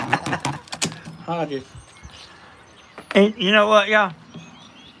 Hodges. And you know what, y'all?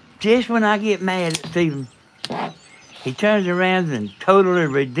 Just when I get mad at Stephen, he turns around and totally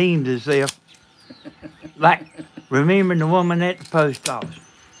redeems himself. Like remembering the woman at the post office.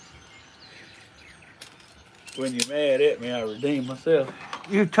 When you're mad at me, I redeem myself.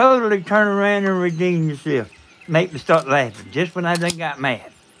 You totally turn around and redeem yourself. Make me start laughing just when I done got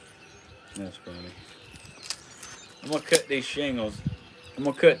mad. That's funny. I'm going to cut these shingles. I'm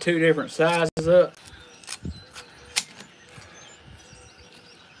going to cut 2 different sizes up.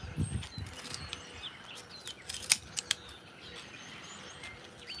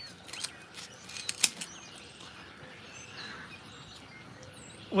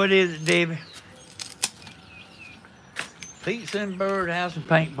 What is it, Debbie? Pizza and birdhouse and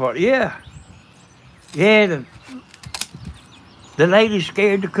paint party. Yeah. Yeah, the lady's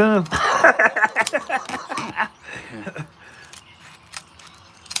scared to come.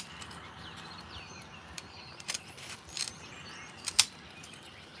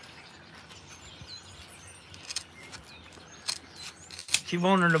 She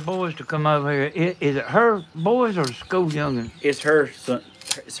wanted the boys to come over here. Is it her boys or the school young'uns? It's her son.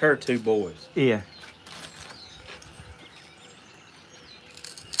 It's her 2 boys. Yeah.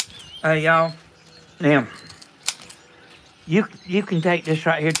 Hey, y'all. Now, you can take this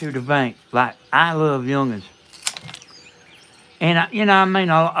right here to the bank. Like, I love young'uns. And, you know, I mean,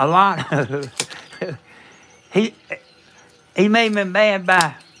 a lot of... he made me mad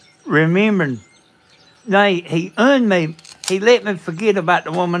by remembering... No, he unmade... He let me forget about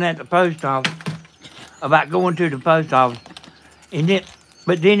the woman at the post office. About going to the post office.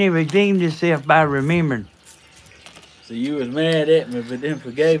 But then he redeemed himself by remembering. So you was mad at me, but then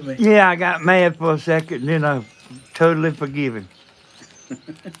forgave me? Yeah, I got mad for a second, and then I totally forgive him.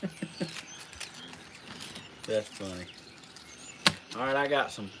 That's funny. All right, I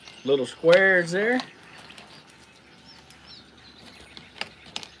got some little squares there.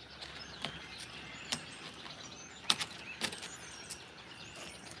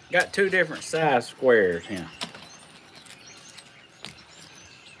 Got 2 different size squares here.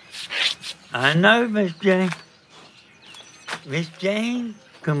 I know, Miss Jane. Miss Jane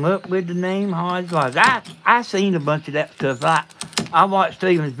come up with the name Hodges. I seen a bunch of that stuff. I watch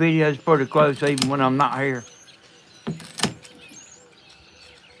Stephen's videos pretty close even when I'm not here.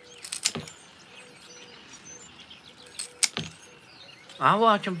 I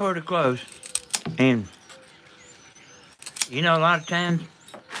watch him pretty close. And, you know, a lot of times,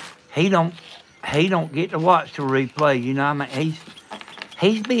 he don't get to watch the replay, you know what I mean?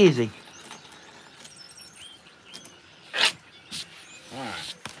 He's busy.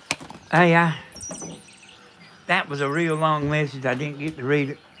 Hey, that was a real long message. I didn't get to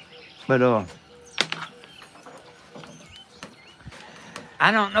read it. But,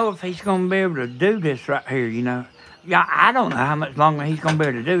 I don't know if he's going to be able to do this right here, you know. Yeah, I don't know how much longer he's going to be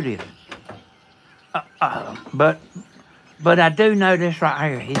able to do this. But I do know this right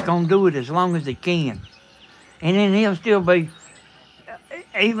here. He's going to do it as long as he can. And then he'll still be,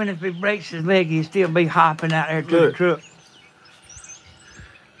 even if he breaks his leg, he'll still be hopping out there to the truck.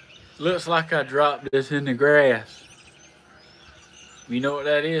 Looks like I dropped this in the grass. You know what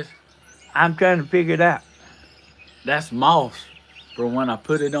that is? I'm trying to figure it out. That's moss from when I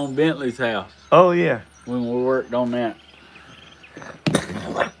put it on Bentley's house. Oh, yeah. When we worked on that.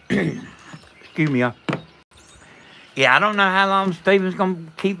 Excuse me, y'all. Yeah, I don't know how long Stephen's going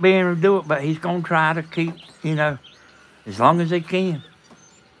to keep being able to do it, but he's going to try to keep, you know, as long as he can.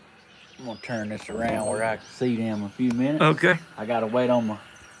 I'm going to turn this around where I can see them a few minutes. Okay. I got to wait on my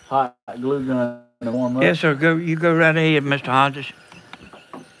hot glue gun to warm up. Yes, sir. You go right ahead, Mr. Hodges.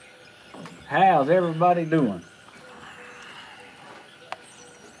 How's everybody doing?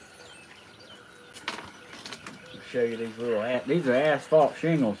 I'll show you these little, these are asphalt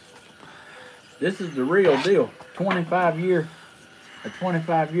shingles. This is the real deal. A 25-year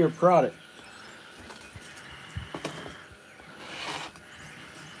product.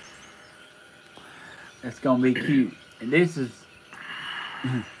 That's gonna be cute. And this is,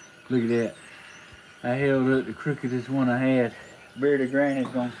 look at that. I held up the crookedest one I had. Bearded Granny's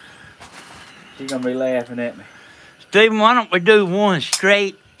she's gonna be laughing at me. Stephen, why don't we do one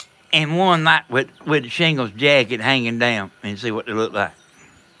straight and one like with the shingles jacket hanging down and see what they look like?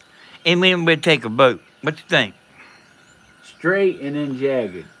 And then we'll take a boat. What you think? Straight and then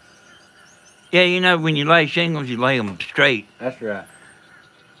jagged. Yeah, you know, when you lay shingles, you lay them straight. That's right.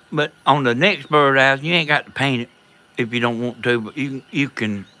 But on the next birdhouse, you ain't got to paint it if you don't want to, but you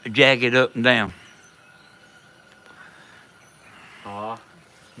can jag it up and down. Aw,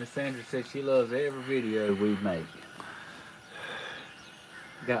 Miss Sandra said she loves every video we make.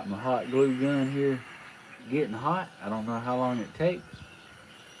 Got my hot glue gun here getting hot. I don't know how long it takes.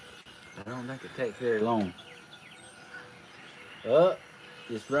 I don't think it takes very long. Oh,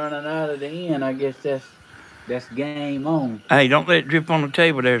 just running out of the end. I guess that's game on. Hey, don't let it drip on the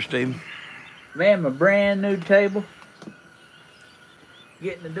table there, Stephen. Man, my brand new table.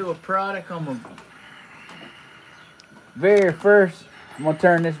 Getting to do a product on my very first. I'm gonna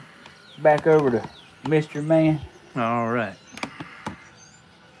turn this back over to Mr. Man. All right.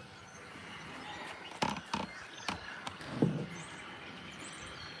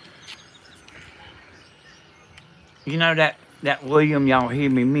 You know that William y'all hear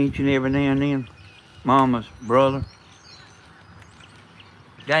me mention every now and then? Mama's brother.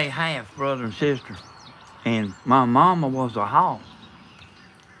 They half brother and sister. And my mama was a hawk.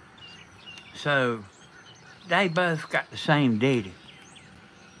 So they both got the same daddy.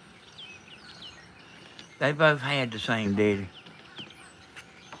 They both had the same daddy.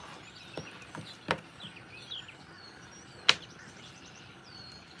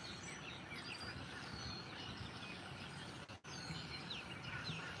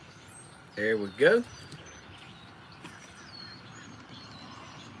 There we go.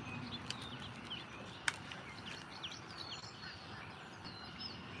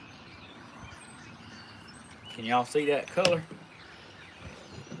 Can y'all see that color?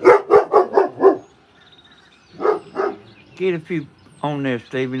 Get a few on there,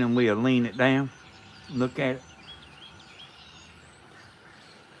 Stephen, and we'll lean it down. Look at it.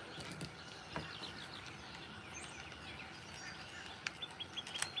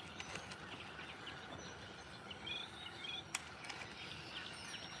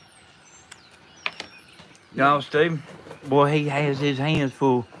 Y'all, Stephen, boy, he has his hands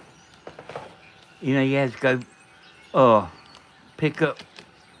full. You know, he has to go pick up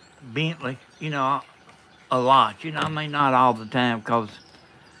Bentley, you know, a lot. You know, I mean, not all the time, because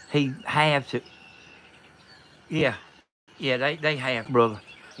he halves it. Yeah, they half brother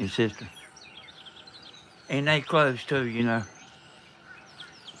and sister. And they close too, you know.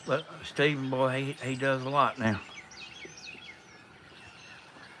 But Stephen, boy, he does a lot now.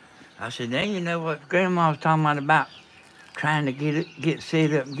 I said, now you know what Grandma was talking about trying to get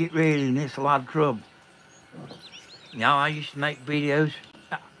set up and get ready, and it's a lot of trouble. Y'all, I used to make videos,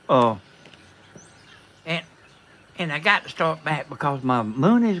 and I got to start back because my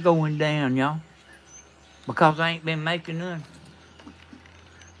money's going down, y'all, because I ain't been making none.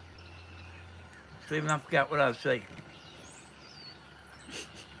 Stephen, I forgot what I was saying.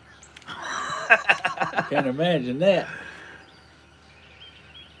 Can't imagine that.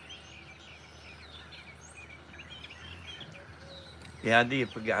 Yeah, I did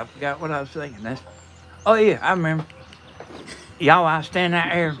forget. I forgot what I was saying. Oh yeah, I remember. Y'all, I stand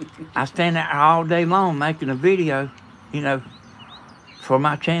out there all day long making a video, you know, for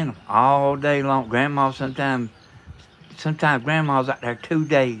my channel all day long. Grandma sometimes Grandma's out there 2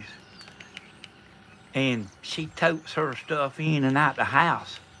 days, and she totes her stuff in and out the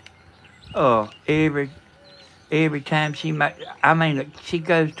house. Every time she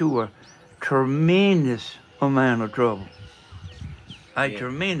goes to a tremendous amount of trouble.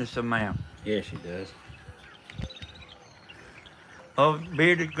 Tremendous amount. Yeah, she does. Oh,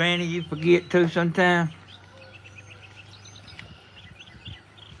 bearded granny, you forget too sometimes?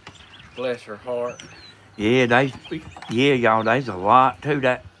 Bless her heart. Yeah, y'all, there's a lot too.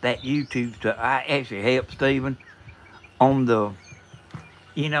 That YouTube stuff. I actually helped Stephen on the,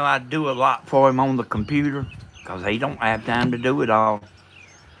 you know, I do a lot for him on the computer because he don't have time to do it all.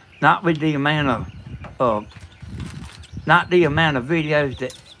 Not with the amount of videos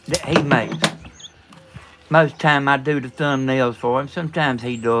that he makes. Most time I do the thumbnails for him. Sometimes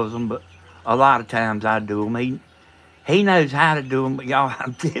he does them, but a lot of times I do them. He knows how to do them, but y'all,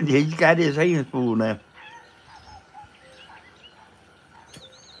 I'm telling you, he's got his hands full now.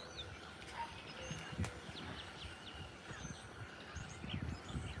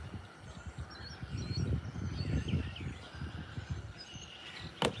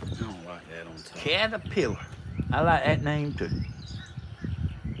 that on top. Caterpillar. I like that name too.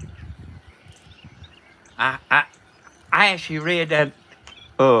 I actually read that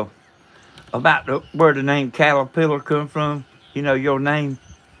about where the name Caterpillar come from. You know your name.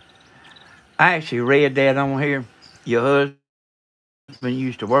 I actually read that on here. Your husband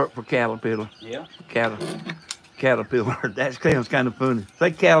used to work for Caterpillar. Yeah. Caterpillar. That sounds kind of funny.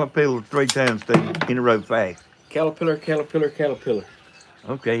 Say Caterpillar 3 times, Steve, in a row fast. Caterpillar, caterpillar, caterpillar.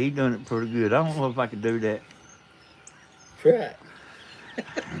 Okay, he done it pretty good. I don't know if I could do that. Try it.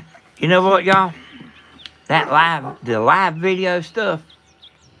 You know what, y'all? The live video stuff,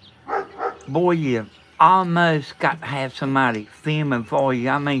 boy, you almost got to have somebody filming for you.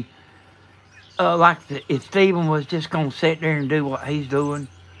 I mean, if Steven was just gonna sit there and do what he's doing,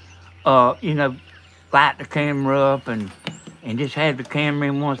 you know, light the camera up and just have the camera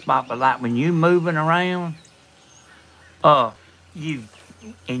in one spot. But like when you moving around, you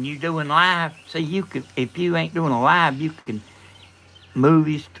doing live, see, you could, if you ain't doing a live, you can move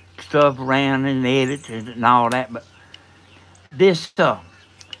your stuff around and edit and all that. But this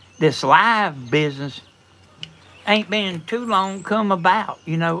live business ain't been too long come about,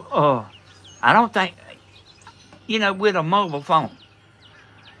 you know. I don't think, you know, with a mobile phone.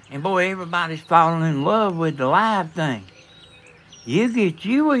 And boy, everybody's falling in love with the live thing. You get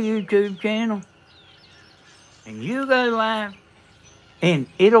you a YouTube channel and you go live and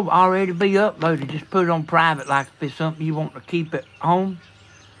it'll already be uploaded. Just put it on private, like if it's something you want to keep at home,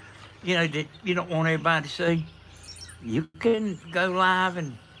 you know, that you don't want everybody to see. You can go live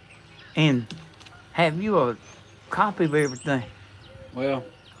and have you a copy of everything. Well,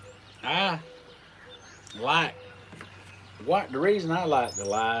 the reason I like the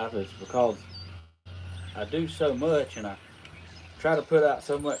live is because I do so much and I try to put out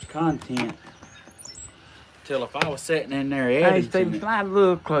so much content till if I was sitting in there editing. Hey, Steve, slide a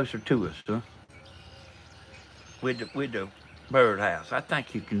little closer to us, huh? With the birdhouse. I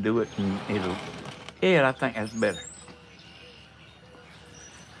think you can do it and yeah, I think that's better.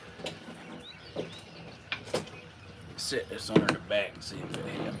 Set this under the back and see if it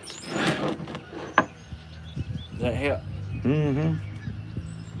helps. Does that help? Mm-hmm.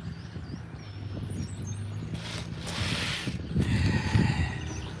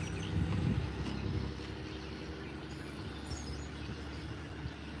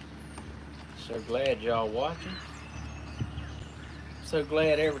 So glad y'all watching. So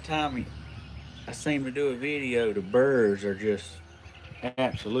glad every time I seem to do a video, the birds are just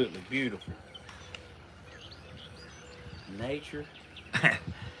absolutely beautiful. Nature.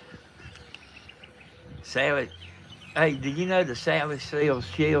 Sally, hey, did you know the Sally sells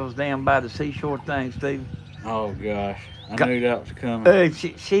shells down by the seashore thing, Steve? Oh gosh, I knew that was coming.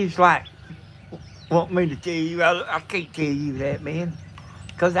 She's like, want me to tell you? I can't tell you that, man,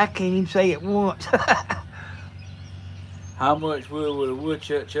 because I can't even say it once. How much wood would a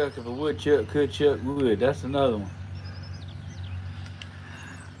woodchuck chuck if a woodchuck could chuck wood? That's another one.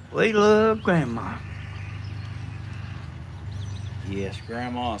 We love Grandma. Yes,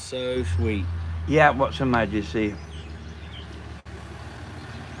 Grandma's so sweet. Yeah, what somebody just said.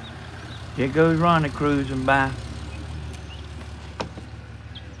 There goes Ronnie cruising by.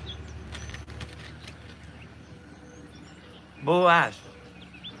 Boy,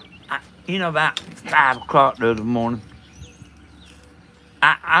 you know, about 5 o'clock the other morning,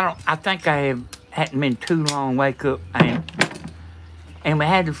 I think I hadn't been too long wake up and we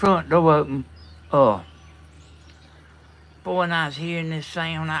had the front door open. Boy, and I was hearing this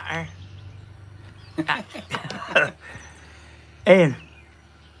sound out there. And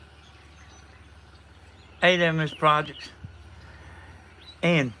hey there, Miss Projects.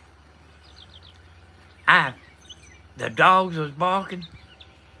 And the dogs was barking,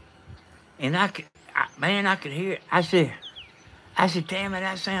 and I could hear it. I said, damn it,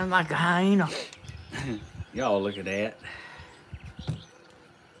 that sounds like a hyena. Y'all look at that.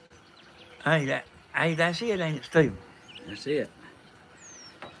 Hey, that's it, ain't it, Steve? That's it.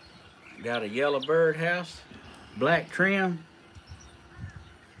 Got a yellow birdhouse, black trim,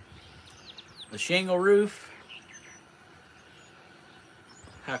 the shingle roof.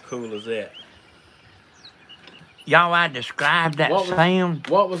 How cool is that? Y'all, I described that sound.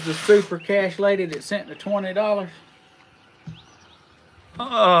 What was the super cash lady that sent the $20?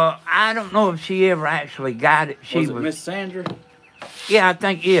 I don't know if she ever actually got it. Was it Miss Sandra? Yeah, I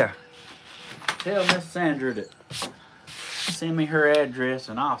think, yeah. Tell Miss Sandra to send me her address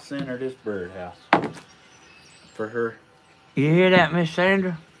and I'll send her this birdhouse. For her. You hear that, Miss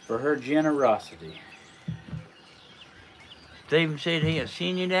Sandra? For her generosity. Steven said he'll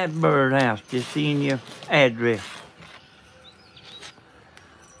send you that birdhouse. Just send your address.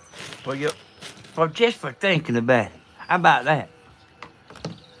 for just for thinking about it. How about that?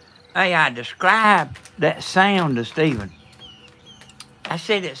 Hey, I described that sound to Stephen. I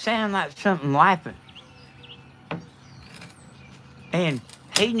said it sounded like something laughing. And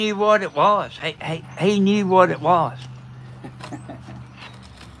he knew what it was. He knew what it was.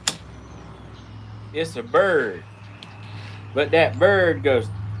 It's a bird. But that bird goes,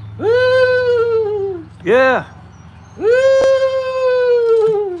 woo! Yeah. Woo!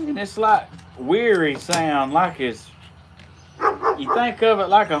 And it's like weary sound, like it's, you think of it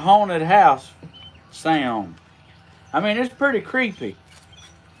like a haunted house sound. I mean, it's pretty creepy.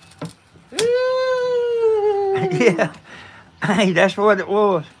 Yeah. Hey, that's what it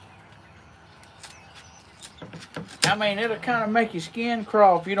was. I mean, it'll kind of make your skin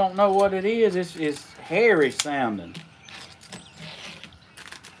crawl if you don't know what it is. It's hairy sounding.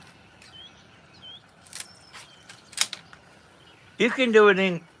 You can do it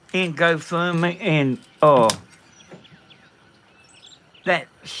in GoFundMe and that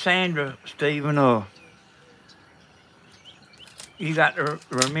Sandra, Stephen, you got to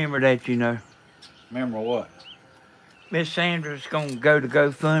remember that, you know. Remember what? Miss Sandra's gonna go to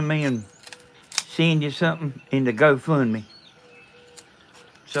GoFundMe and send you something in the GoFundMe.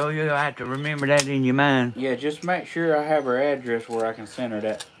 So you'll have to remember that in your mind. Yeah, just make sure I have her address where I can send her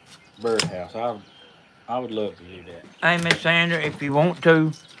that birdhouse. I would love to do that. Hey, Miss Sandra, if you want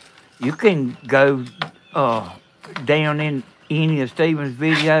to, you can go down in any of Stephen's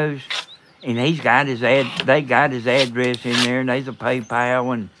videos, and they got his address in there, and there's a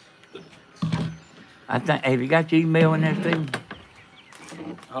PayPal, and I think, have you got your email in there, Stephen?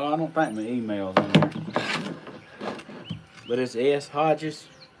 Oh, I don't think my email's in there. But it's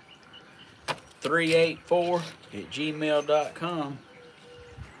shodges384@gmail.com.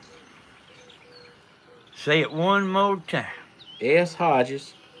 Say it one more time.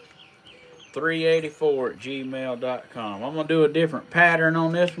 shodges384@gmail.com. I'm going to do a different pattern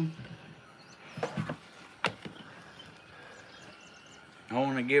on this one. I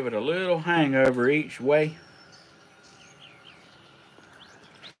want to give it a little hangover each way.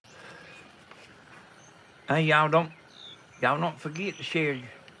 Hey, y'all don't forget to share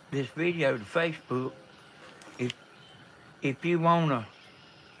this video to Facebook. If you want a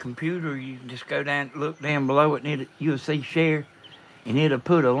computer, you can just go down, look down below it, and you'll see share, and it'll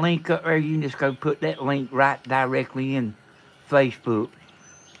put a link up there. You can just go put that link right directly in Facebook.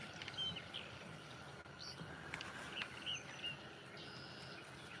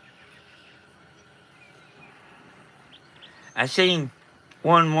 I seen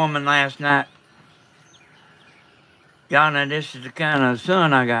one woman last night. Y'all know this is the kind of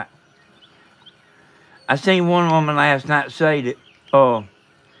son I got. I seen one woman last night say that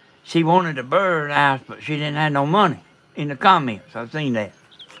she wanted a birdhouse, but she didn't have no money. In the comments, I've seen that.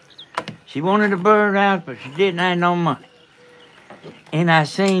 She wanted a birdhouse, but she didn't have no money. And I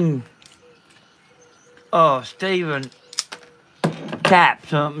seen Stephen type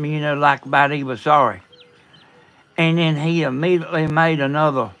something, you know, like about he was sorry. And then he immediately made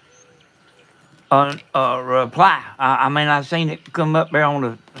another reply. I mean, I seen it come up there on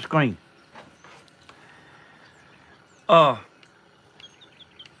the screen.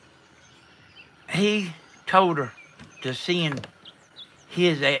 He told her to send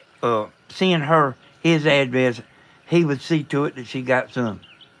her his address. He would see to it that she got some.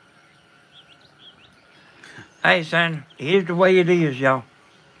 Hey, son, here's the way it is, y'all.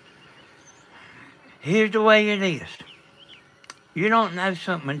 Here's the way it is. You don't know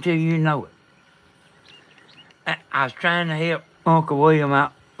something until you know it. I was trying to help Uncle William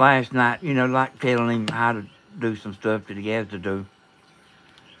out last night, you know, like telling him how to do some stuff that he has to do.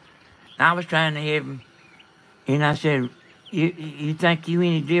 And I was trying to help him, and I said, you think you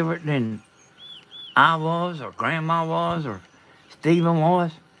any different than I was, or Grandma was, or Stephen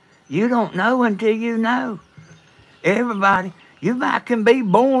was? You don't know until you know. Everybody, you might can be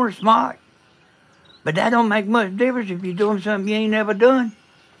born smart, but that don't make much difference if you're doing something you ain't never done.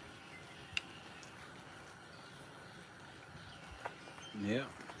 Yeah.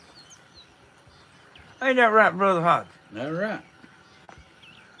 Ain't that right, Brother Hodges? That's right.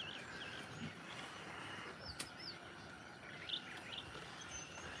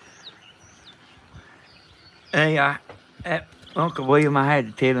 Hey, at Uncle William, I had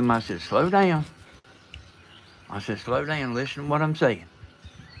to tell him, I said, slow down. I said, slow down, listen to what I'm saying.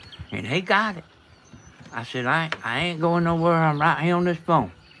 And he got it. I said, I ain't going nowhere, I'm right here on this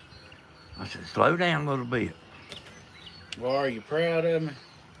phone. I said, slow down a little bit. Well, are you proud of me?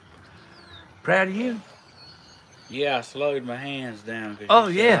 Proud of you? Yeah, I slowed my hands down. Oh,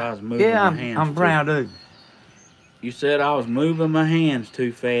 yeah. I was moving my hands I'm proud of you. You said I was moving my hands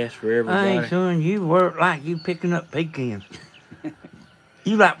too fast for everybody. Hey, son, you work like you picking up pecans.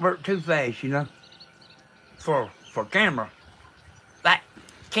 You like work too fast, you know, for camera. Like,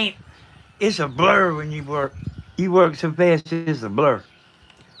 can't, it's a blur when you work. You work so fast, it's a blur.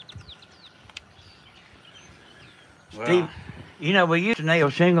 Wow. Steve, you know, we used to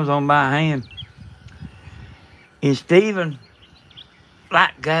nail shingles on by hand. And Stephen,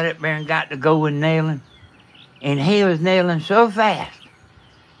 like, got up there and got to go with nailing. And he was nailing so fast,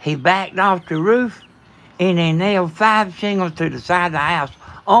 he backed off the roof and they nailed 5 shingles to the side of the house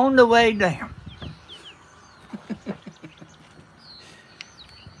on the way down.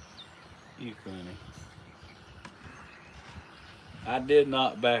 You funny. I did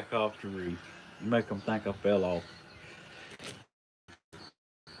not back off the roof. Make them think I fell off.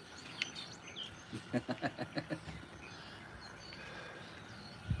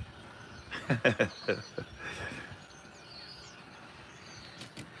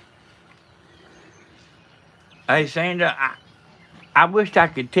 Hey, Sandra, I wished I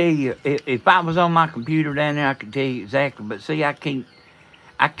could tell you. If I was on my computer down there, I could tell you exactly. But see, I can't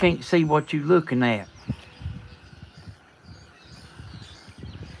see what you're looking at.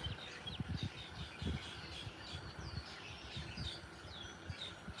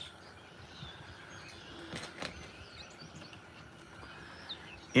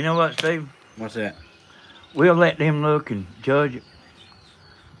 You know what, Steve? What's that? We'll let them look and judge it.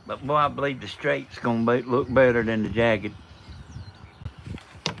 But boy, I believe the straight's gonna look better than the jagged.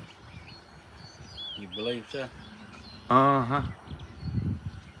 You believe so? Uh-huh.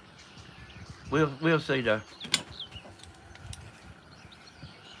 We'll see though.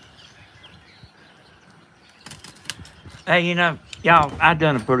 Hey, you know, y'all, I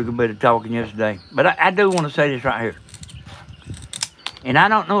done a pretty good bit of talking yesterday, but I do want to say this right here. And I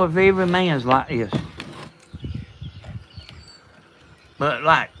don't know if every man's like this, but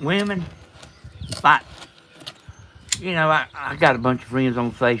like women, like, you know, I got a bunch of friends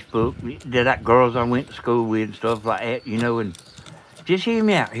on Facebook that got girls I went to school with and stuff like that, you know, and just hear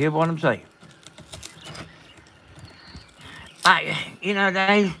me out, hear what I'm saying. Like, you know,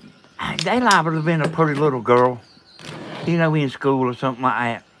 they liable to have been a pretty little girl, you know, in school or something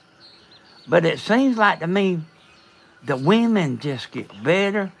like that. But it seems like to me, the women just get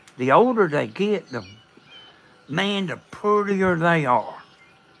better. The older they get, the prettier they are.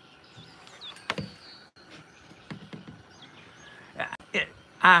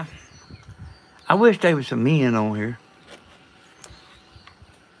 I wish there was some men on here.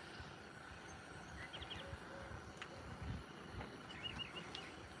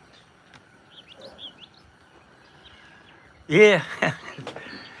 Yeah.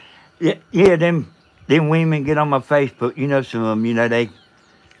 yeah, them women get on my Facebook, you know, some of them, you know, they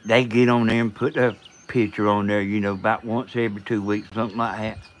get on there and put a picture on there, you know, about once every 2 weeks, something like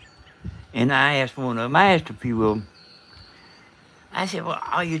that. And I asked one of them, I asked a few of them, I said, well,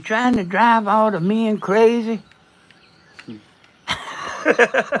 are you trying to drive all the men crazy?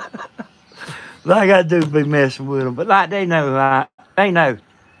 Like I do be messing with them, but like they know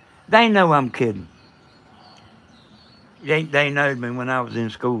I'm kidding. They know me when I was in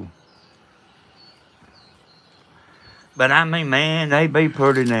school. But I mean, man, they be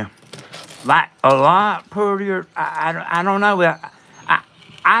pretty now. Like a lot prettier. I don't know.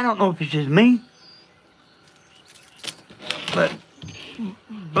 I don't know if it's just me.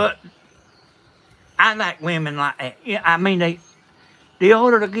 But I like women like that. Yeah, I mean, the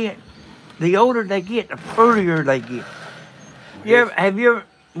older they get, the prettier they get. Have you ever,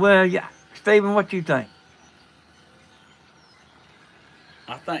 well, yeah, Stephen, what you think?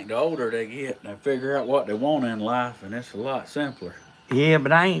 I think the older they get, they figure out what they want in life, and it's a lot simpler. Yeah,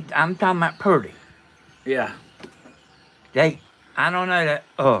 but I'm talking about pretty. Yeah. I don't know that,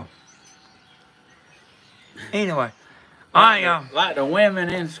 anyway. All right, y'all. Like the women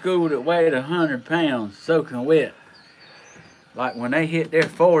in school that weighed 100 pounds soaking wet. Like when they hit their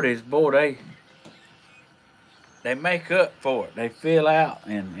 40s, boy, they make up for it. They fill out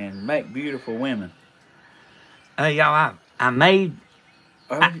and make beautiful women. Hey, y'all, I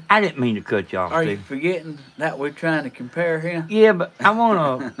didn't mean to cut you off, Are Steve. you forgetting that we're trying to compare here? Yeah, but I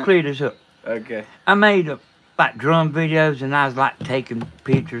want to clear this up. Okay. I made like drum videos, and I was like taking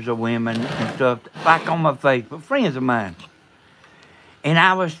pictures of women and stuff, like on my Facebook, friends of mine. And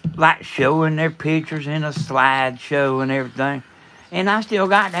I was like showing their pictures in a slideshow and everything. And I still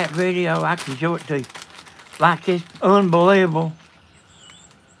got that video. I can show it to you. Like this unbelievable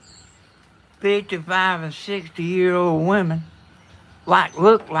 55 and 60-year-old women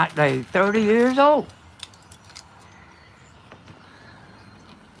look like they 30 years old.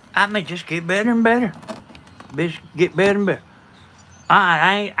 I mean, just get better and better. Bitch, get better and better.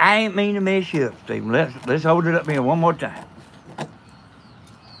 I ain't mean to mess you up, Stephen. Let's hold it up here one more time.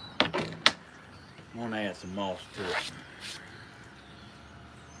 I'm gonna add some moss to it.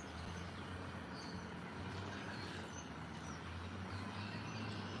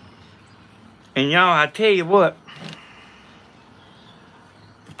 And y'all, I tell you what,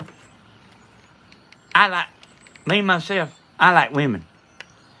 I like women.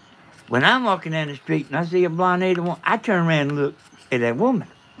 When I'm walking down the street and I see a blonde-headed woman, I turn around and look at that woman.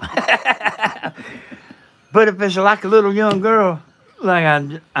 But if it's like a little young girl, like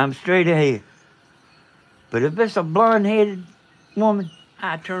I'm straight ahead. But if it's a blonde-headed woman,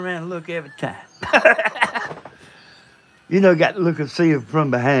 I turn around and look every time. You know, got to look and see her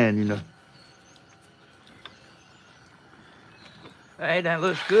from behind, you know. Hey, that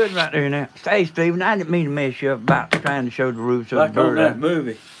looks good right there now. Say, Stephen, I didn't mean to mess you up about trying to show the roofs of Like the bird. on that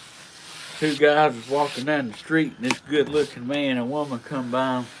movie, two guys was walking down the street and this good-looking man and woman come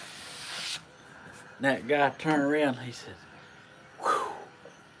by him. And that guy turned around and he said, "Whew,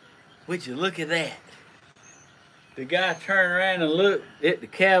 would you look at that?" The guy turned around and looked at the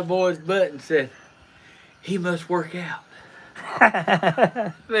cowboy's butt and said, "He must work out."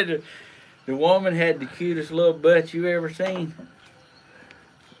 But the woman had the cutest little butt you ever seen.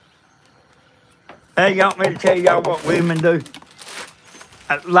 Hey, you want me to tell y'all what women do?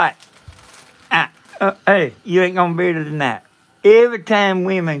 Hey, you ain't gonna be able to deny it. Every time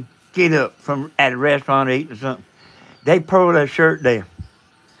women get up from at a restaurant or eating something, they pull their shirt down.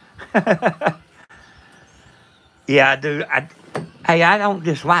 Yeah, I do. I don't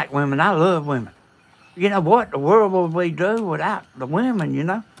dislike women. I love women. You know what? The world would we do without the women, you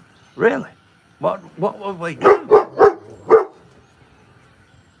know? Really. What would we do?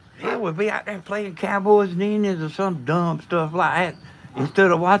 Yeah, we'd be out there playing cowboys and Indians or some dumb stuff like that instead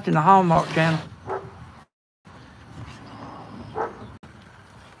of watching the Hallmark Channel.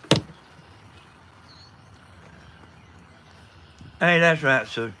 Hey, that's right,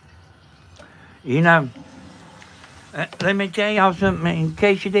 Sue. You know, let me tell y'all something in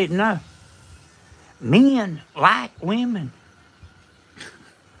case you didn't know. Men like women.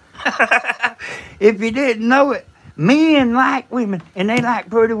 If you didn't know it, men like women, and they like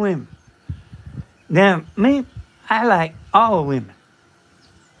pretty women. Now, me, I like all women.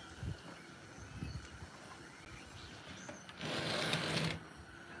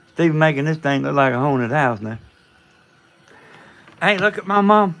 Steve making this thing look like a haunted house now. Hey, look at my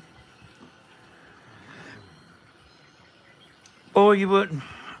mom. Boy, you wouldn't.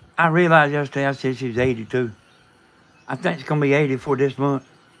 I realized yesterday I said she was 82. I think it's going to be 84 this month.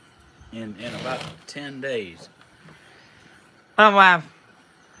 In about 10 days. My wife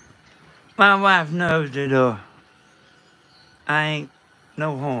knows that I ain't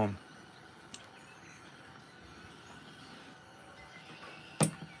no harm.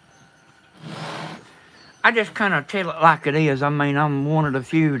 I just kind of tell it like it is. I mean, I'm one of the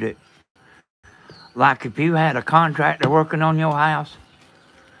few that, like if you had a contractor working on your house,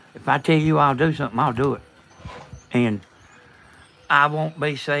 if I tell you I'll do something, I'll do it. And I won't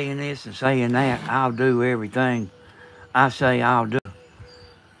be saying this and saying that. I'll do everything I say I'll do.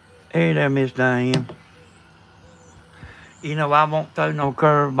 Hey there, Miss Diane. You know, I won't throw no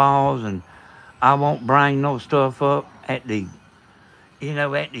curveballs and I won't bring no stuff up at the end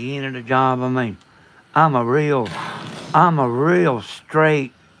of the job. I mean, I'm a real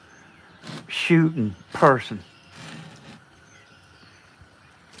straight shooting person.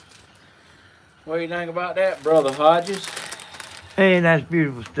 What do you think about that, Brother Hodges? Hey, that's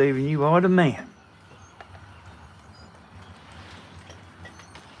beautiful, Stephen. You are the man.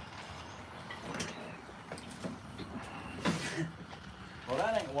 Well,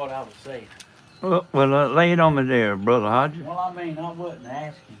 that ain't what I was saying. Well, lay it on me there, Brother Hodges. Well, I mean, I wasn't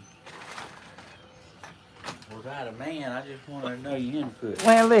asking. Was I a man? I just wanted to know your input.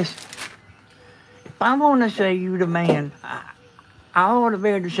 Well, listen. If I want to say you the man, I ought to be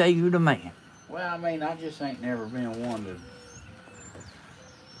able to say you the man. Well, I mean, I just ain't never been one to...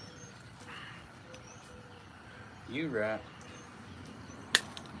 You right.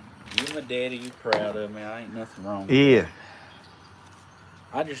 You my daddy, you proud of me. I ain't nothing wrong with Yeah. that.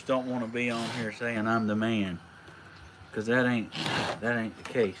 I just don't want to be on here saying I'm the man. Because that ain't the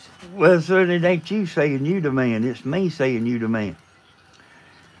case. Well, sir, it ain't you saying you the man. It's me saying you the man.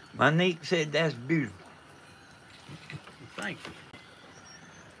 My niece said that's beautiful. Thank you.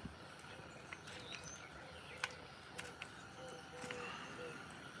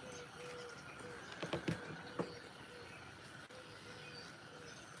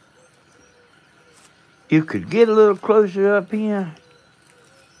 You could get a little closer up here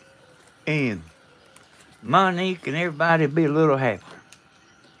and Monique and everybody be a little happier.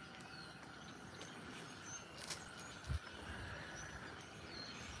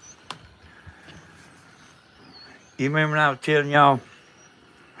 You remember when I was telling y'all,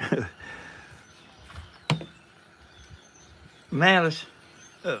 Malice,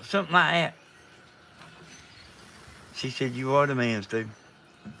 something like that. She said, you are the man, Steve.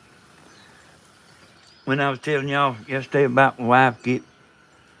 When I was telling y'all yesterday about my wife get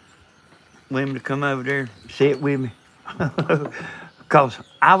women to come over there and sit with me. Because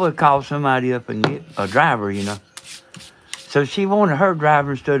I would call somebody up and get a driver, you know. So she wanted her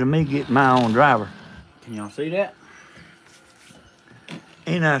driver instead of me getting my own driver. Can y'all see that?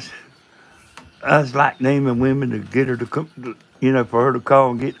 And I was like naming women to get her to come, you know, for her to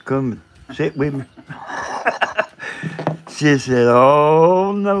call and get to come and sit with me. She said,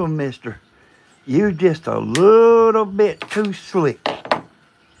 oh, no, mister. You just a little bit too slick.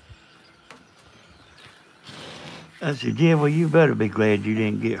 I said, yeah, well, you better be glad you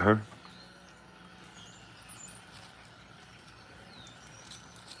didn't get her.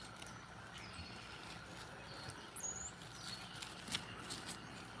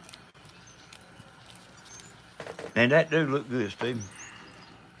 And that do look good, Stephen.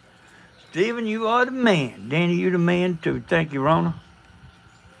 Stephen, you are the man. Danny, you the man too. Thank you, Rona.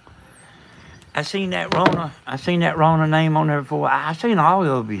 I seen that Rona name on there before. I seen all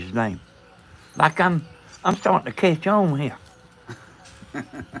of his name. Like I'm starting to catch on here.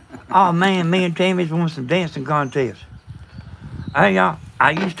 Oh man, me and Tammy's won some dancing contests. Hey y'all,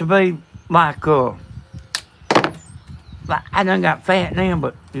 I used to be like I done got fat now,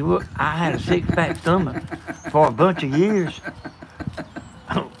 but look, I had a 6-pack stomach for a bunch of years.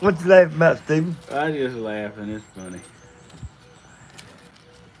 What you laughing about, Stephen? I just laughing. It's funny.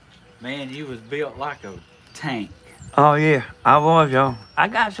 Man, you was built like a tank. Oh yeah, I was, y'all. I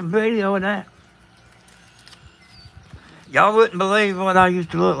got some video of that. Y'all wouldn't believe what I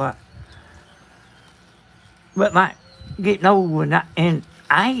used to look like. But like getting old and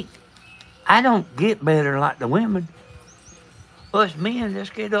I don't get better like the women. Us men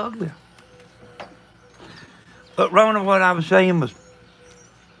just get uglier. But Rona, what I was saying was,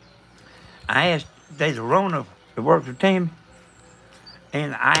 I asked, there's a Rona that works with Tammy,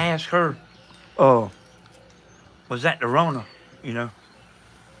 and I asked her, was that the Rona, you know?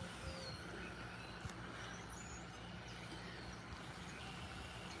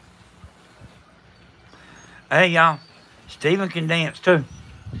 Hey, y'all, Stephen can dance too.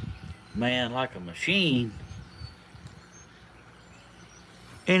 Man, like a machine.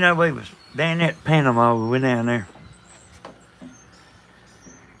 You know, we was down at Panama, we went down there.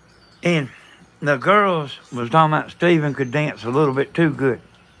 And the girls was talking about Stephen could dance a little bit too good.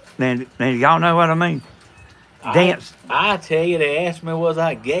 Now y'all know what I mean? Dance. I tell you, they asked me, was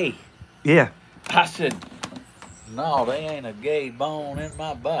I gay? Yeah. I said, no, they ain't a gay bone in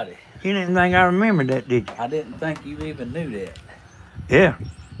my body. You didn't think I remembered that, did you? I didn't think you even knew that. Yeah.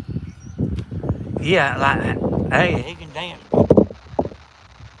 Yeah, like, hey, he can dance.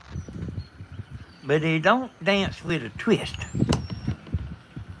 But he don't dance with a twist.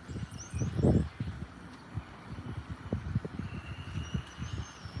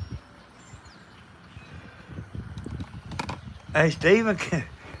 Hey, Stephen,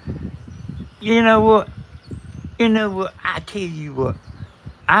 you know what? I tell you what.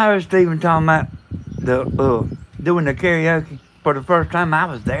 I heard Stephen talking about doing the karaoke for the first time. I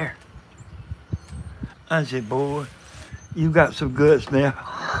was there. I said, boy, you got some guts now.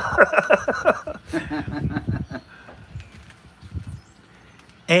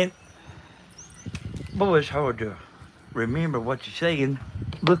 And, boy, it's hard to remember what you're saying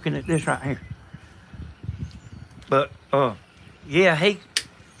looking at this right here. But, yeah, he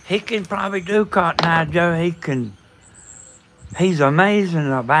can probably do Cotton Eye Joe. He's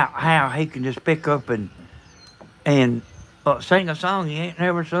amazing about how he can just pick up and sing a song he ain't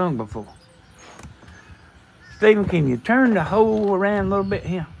never sung before. Stephen, can you turn the hole around a little bit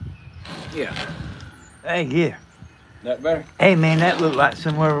here? Yeah. Hey, yeah. That better? Hey, man, that looked like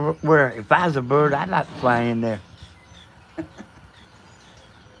somewhere where if I was a bird, I'd like to fly in there.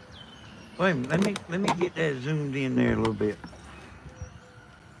 Wait a minute, let me get that zoomed in there a little bit.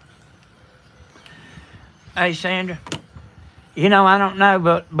 Hey, Sandra, you know, I don't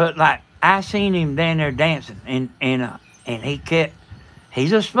know, but like, I seen him down there dancing, and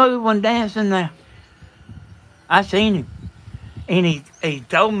he's a smooth one dancing there. I seen him, and he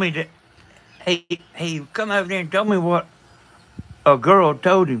told me that he come over there and told me what a girl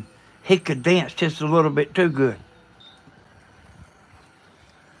told him. He could dance just a little bit too good.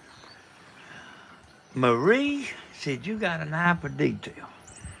 Marie said, you got an eye for detail.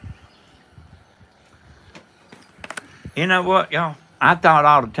 You know what, y'all? I thought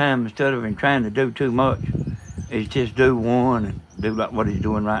all the time, instead of him trying to do too much, is just do one and do like what he's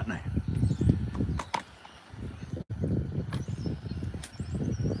doing right now.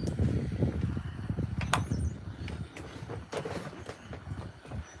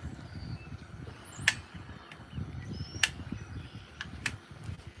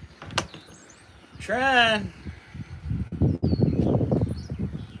 Trying.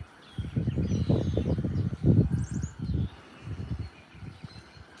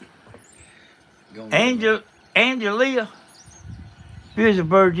 Angelia, here's a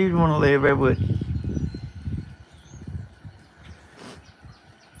bird you'd want to live there with.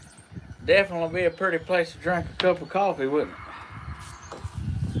 Definitely be a pretty place to drink a cup of coffee, wouldn't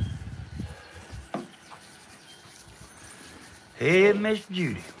it? Hey, Miss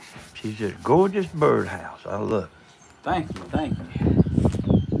Judy. She's a gorgeous birdhouse. I love it. Thank you, thank you.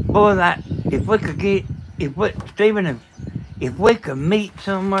 Boy, if we could get, Stephen, if we could meet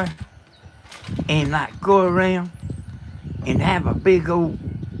somewhere and like go around and have a big old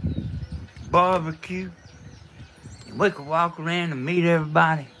barbecue, and we could walk around and meet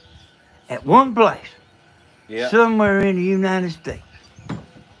everybody at one place, somewhere in the United States.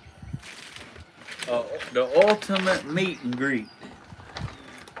 The ultimate meet and greet.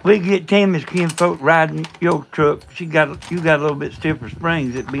 We get Tammy's kinfolk riding your truck. You got a little bit stiffer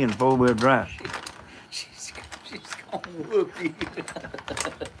springs at being 4-wheel drive. She's gonna whoop you.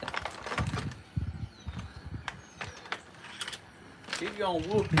 She's gonna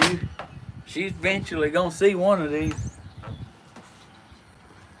whoop you. She's eventually gonna see one of these.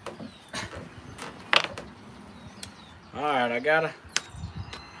 All right, I gotta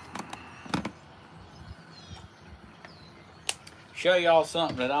show y'all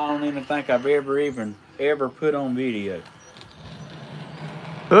something that I don't even think I've ever put on video.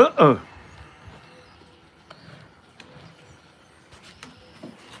 Uh-oh.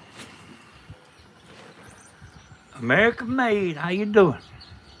 American made. How you doing?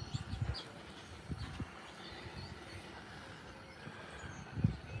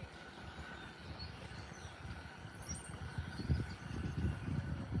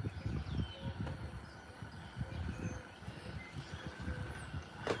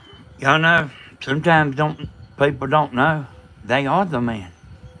 Y'all know, sometimes people don't know they are the man.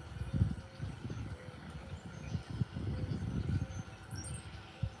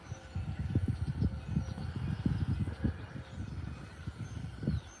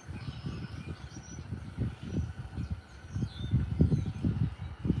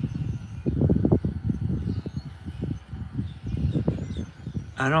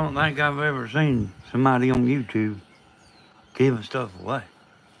 I don't think I've ever seen somebody on YouTube giving stuff away.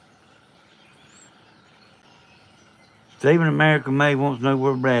 Stephen American Made wants to know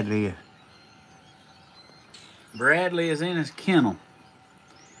where Bradley is. Bradley is in his kennel.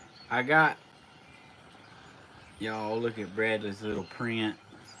 Y'all look at Bradley's little print.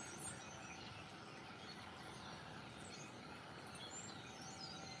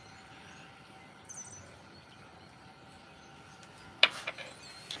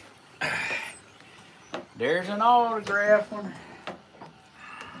 There's an autograph one.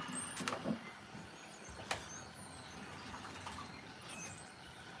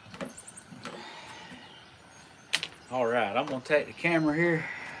 All right, I'm gonna take the camera here.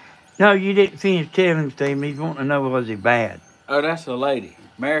 No, you didn't finish telling him, Stephen. He's wanting to know, was he bad? Oh, that's a lady.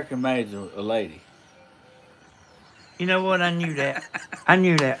 American Made's a lady. You know what? I knew that. I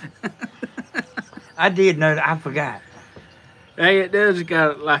knew that. I did know that. I forgot. Hey, it does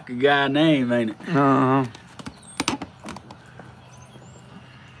got like a guy name, ain't it? Uh-huh.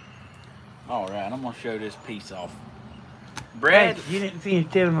 All right, I'm gonna show this piece off. Brad, hey, you didn't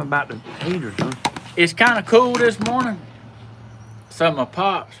finish telling him about the heaters, huh? It's kind of cool this morning. So my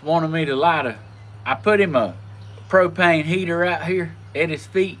pops wanted me to I put him a propane heater out here at his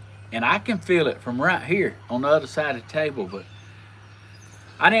feet, and I can feel it from right here on the other side of the table, but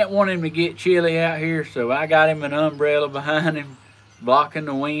I didn't want him to get chilly out here, so I got him an umbrella behind him, blocking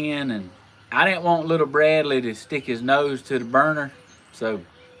the wind, and I didn't want little Bradley to stick his nose to the burner, so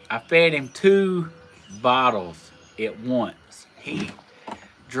I fed him 2 bottles at once. He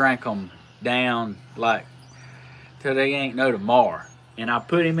drank them down like till they ain't no tomorrow. And I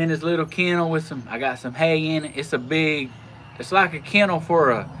put him in his little kennel with I got some hay in it. It's like a kennel for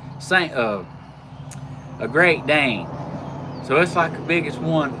a Great Dane. So it's like the biggest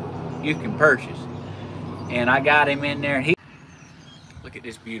one you can purchase. And I got him in there, and look at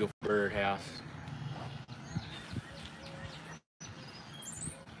this beautiful birdhouse.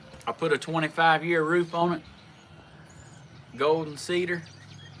 I put a 25-year roof on it, golden cedar.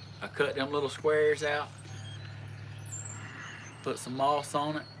 I cut them little squares out. Put some moss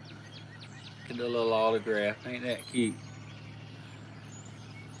on it. Get a little autograph. Ain't that cute?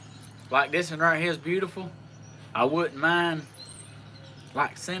 Like this one right here is beautiful. I wouldn't mind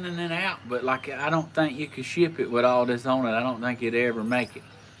like sending it out, but like I don't think you could ship it with all this on it. I don't think it'd ever make it.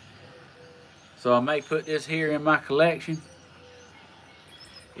 So I may put this here in my collection.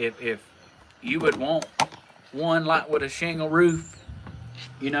 If you would want one like with a shingle roof,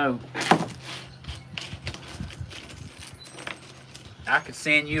 you know, I could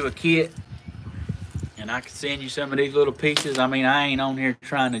send you a kit and I could send you some of these little pieces. I mean, I ain't on here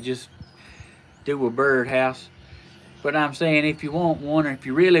trying to just do a birdhouse, but I'm saying if you want one, or if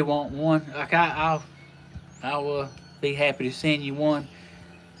you really want one, like I'll be happy to send you one.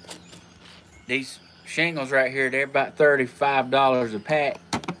 These shingles right here, they're about $35 a pack,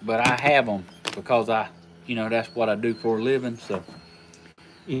 but I have them because you know, that's what I do for a living. So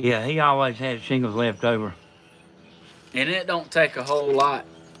yeah, he always had shingles left over. And it don't take a whole lot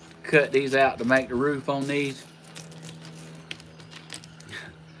to cut these out to make the roof on these.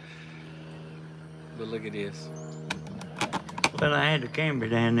 But look at this. Well, I had the camera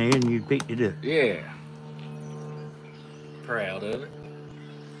down there and you picked it up. Yeah. Proud of it.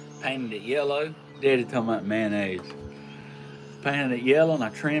 Painted it yellow. Daddy talking about mayonnaise. Painted it yellow and I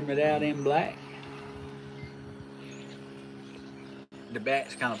trimmed it out in black. The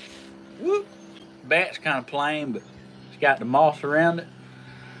back's kind of plain, but it's got the moss around it.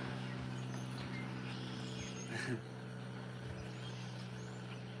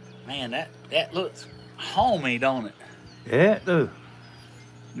 Man, that looks homey, don't it? Yeah, it do.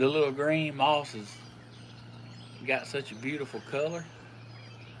 The little green mosses got such a beautiful color.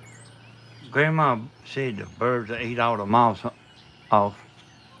 Grandma said the birds that eat all the moss off.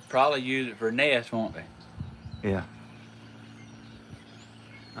 Probably use it for nests, won't they? Yeah.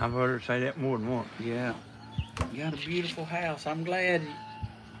 I've heard her say that more than once. Yeah. You got a beautiful house. I'm glad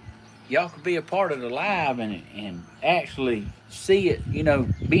y'all could be a part of the live and actually see it, you know,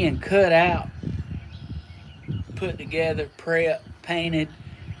 being cut out, put together, prepped, painted,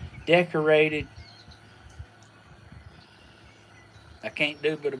 decorated. I can't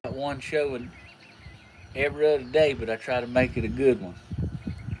do but about one show every other day, but I try to make it a good one.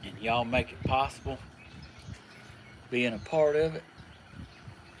 And y'all make it possible, being a part of it.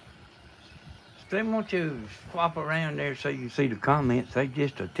 They want you to swap around there so you can see the comments. They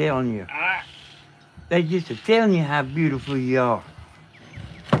just are telling you. They just are telling you how beautiful you are.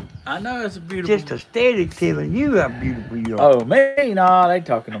 I know it's a beautiful. Just aesthetic telling you how beautiful you are. Oh, me? No, they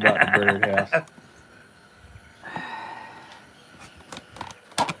talking about the birdhouse.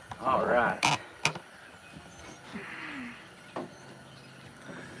 All right.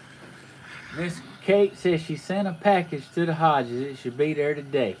 Miss Kate says she sent a package to the Hodges. It should be there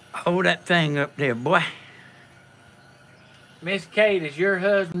today. Hold that thing up there, boy. Miss Kate, is your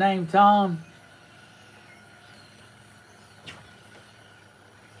husband named Tom?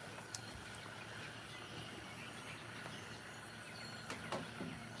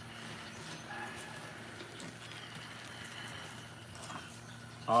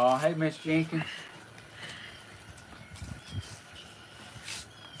 Oh, hey, Miss Jenkins.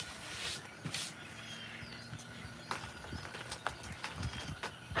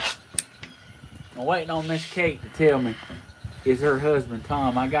 I'm waiting on Miss Kate to tell me, is her husband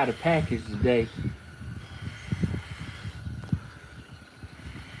Tom? I got a package today.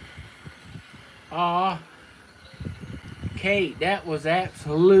 Aw, Kate, that was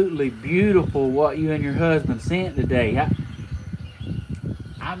absolutely beautiful what you and your husband sent today.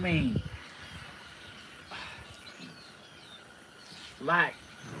 I mean, like,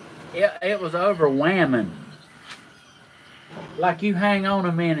 it was overwhelming. Like, you hang on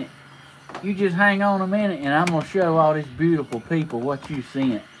a minute. You just hang on a minute and I'm going to show all these beautiful people what you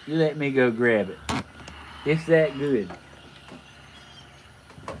sent. You let me go grab it. It's that good.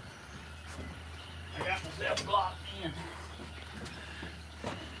 I got myself locked in.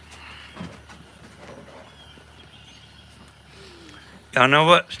 Y'all know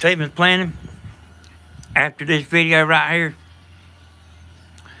what Stephen's planning? After this video right here,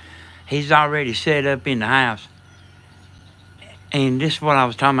 he's already set up in the house. And this is what I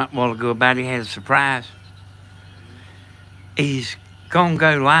was talking about a while ago about he had a surprise. He's going to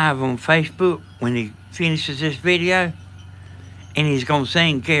go live on Facebook when he finishes this video. And he's going to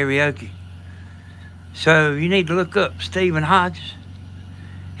sing karaoke. So you need to look up Stephen Hodges.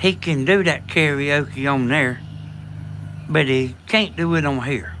 He can do that karaoke on there. But he can't do it on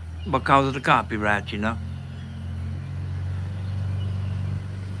here because of the copyright, you know.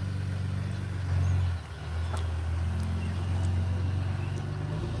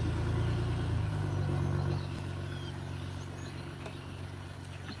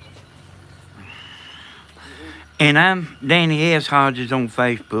 And I'm Danny S. Hodges on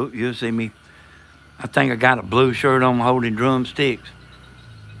Facebook. You'll see me. I think I got a blue shirt on holding drumsticks.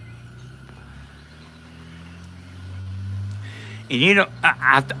 And you know,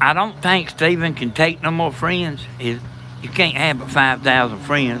 I don't think Stephen can take no more friends. You can't have but 5,000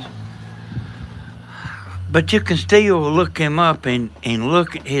 friends. But you can still look him up and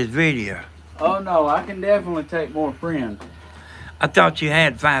look at his video. Oh, no, I can definitely take more friends. I thought you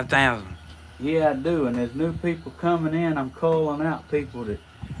had 5,000. Yeah, I do, and there's new people coming in. I'm calling out people that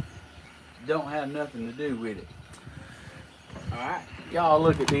don't have nothing to do with it. All right, y'all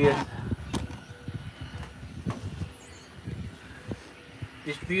look at this.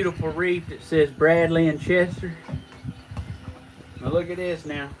 This beautiful reef that says Bradley and Chester. Now look at this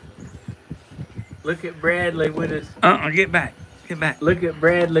now. Look at Bradley with his... Get back. Get back. Look at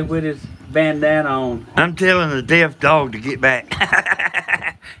Bradley with his bandana on. I'm telling the deaf dog to get back.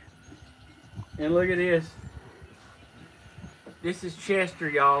 And look at this. This is Chester,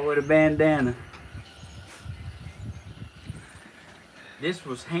 y'all, with a bandana. This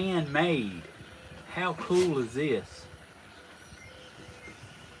was handmade. How cool is this?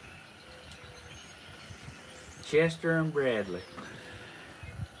 Chester and Bradley.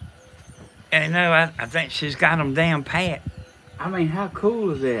 And no, I think she's got them down pat. I mean, how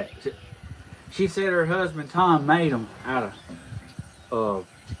cool is that? She said her husband Tom made them out of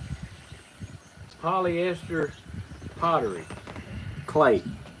polyester pottery, clay.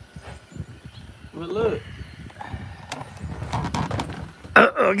 But look.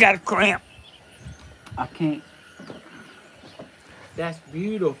 I got a cramp. I can't. That's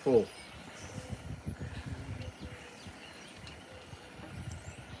beautiful.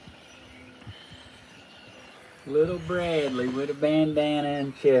 Little Bradley with a bandana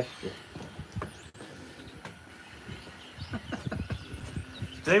and Chester.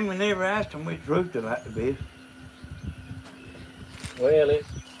 Stephen never asked him which roof they like the best. Well, it's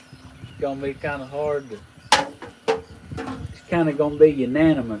gonna be kind of hard to. It's kind of gonna be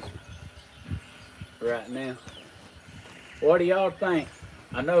unanimous right now. What do y'all think?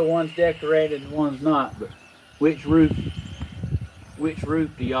 I know one's decorated and one's not, but which roof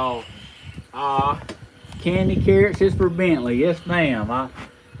do y'all? Candy carrots is for Bentley. Yes, ma'am. I'm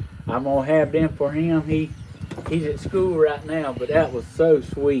gonna have them for him. He's at school right now, but that was so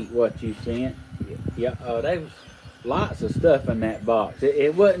sweet what you sent. Yeah, there was lots of stuff in that box.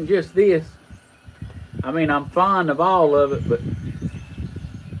 It wasn't just this. I mean, I'm fond of all of it, but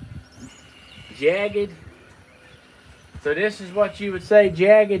jagged. So this is what you would say,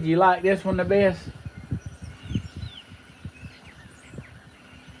 jagged. You like this one the best?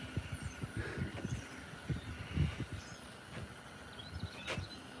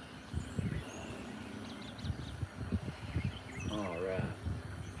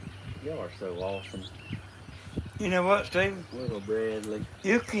 Y'all are so awesome. You know what, Stephen? Little Bradley.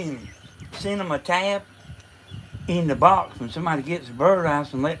 You can send them a tab in the box when somebody gets a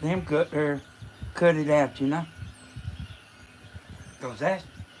birdhouse and let them cut it out, you know? Because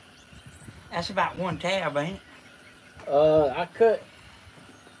that's about one tab, ain't it? I cut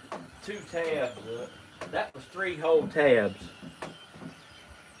 2 tabs up. That was 3 whole tabs.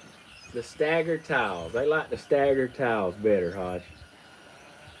 The staggered tiles. They like the staggered tiles better, Hodge.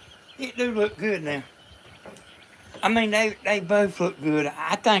 It do look good now. I mean, they both look good.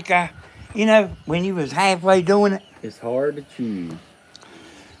 I think you know, when you was halfway doing it. It's hard to choose.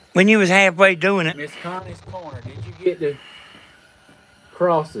 When you was halfway doing it. Miss Connie's Corner, did you get the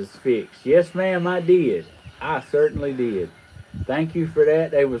crosses fixed? Yes, ma'am, I did. I certainly did. Thank you for that.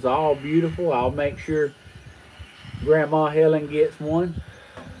 They was all beautiful. I'll make sure Grandma Helen gets one.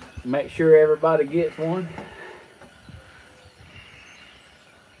 Make sure everybody gets one.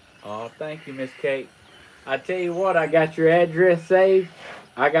 Oh, thank you, Miss Kate. I tell you what, I got your address saved.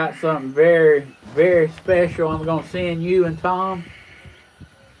 I got something very, very special I'm going to send you and Tom.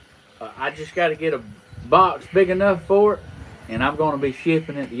 I just got to get a box big enough for it, and I'm going to be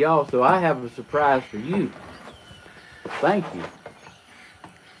shipping it to y'all, so I have a surprise for you. Thank you.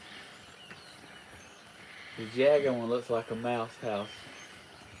 The jagged one looks like a mouse house.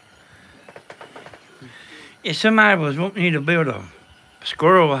 If somebody was wanting you to build a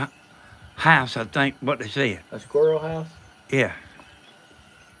squirrel house, I think what they said. A squirrel house? Yeah.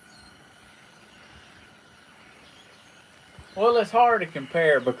 Well, it's hard to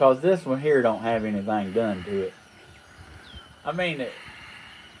compare because this one here don't have anything done to it. I mean,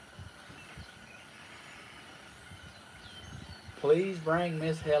 please bring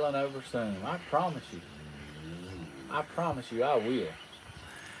Miss Helen over soon. I promise you. I promise you I will.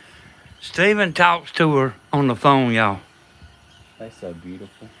 Stephen talks to her on the phone, y'all. That's so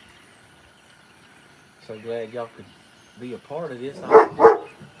beautiful. So glad y'all could be a part of this.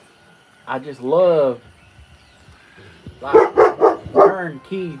 I just love like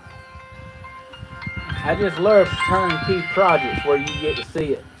turnkey. I just love turnkey projects where you get to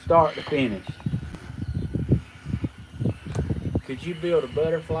see it start to finish. Could you build a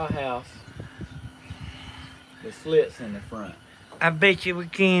butterfly house with slits in the front? I bet you we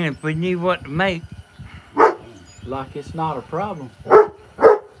can if we knew what to make. Like it's not a problem.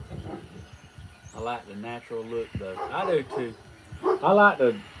 I like the natural look though. I do too. I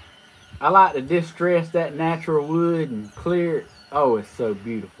like to distress that natural wood and clear it. Oh, it's so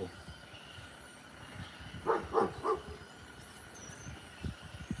beautiful.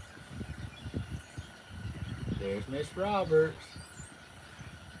 There's Miss Roberts.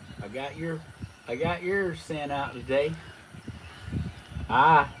 I got yours sent out today.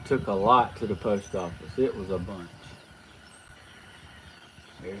 I took a lot to the post office. It was a bunch.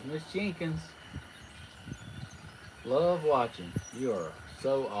 There's Miss Jenkins. Love watching. You are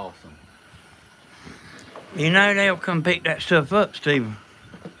so awesome. You know they'll come pick that stuff up, Stephen.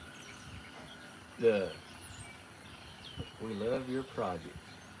 We love your project.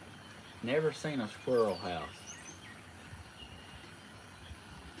 Never seen a squirrel house.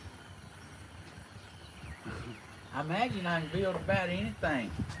 I imagine I can build about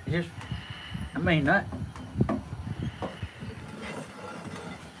anything. Just, I mean, that.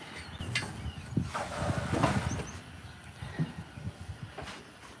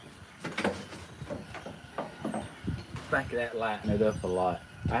 Think of that lighting it up a lot.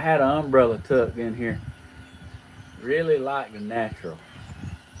 I had an umbrella tucked in here. Really like the natural.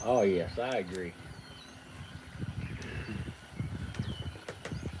 Oh yes, I agree.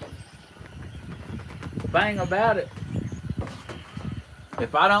 Thing about it,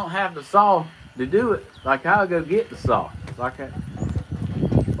 if I don't have the saw to do it, like I'll go get the saw. Like that.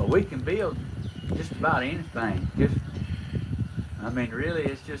 But we can build just about anything. Just, I mean, really,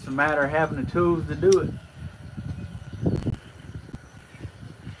 it's just a matter of having the tools to do it.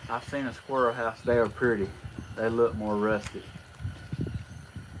 I've seen a squirrel house. They are pretty. They look more rustic.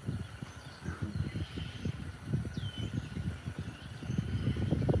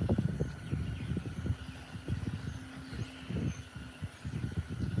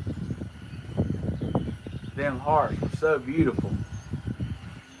 Them hearts were so beautiful.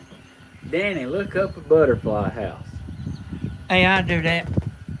 Danny, look up a butterfly house. Hey, I'll do that.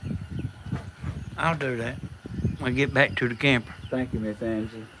 I'll do that when I get back to the camper. Thank you, Miss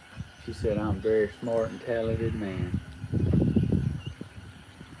Angela. She said I'm a very smart and talented man.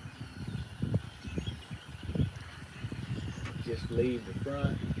 Just leave the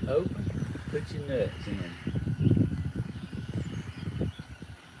front open, put your nuts in.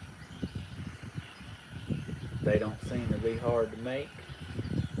 They don't seem to be hard to make.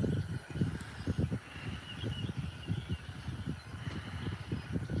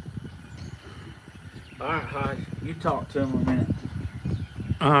 All right, Hodge, you talk to him a minute.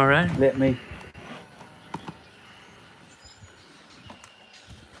 All right. Let me.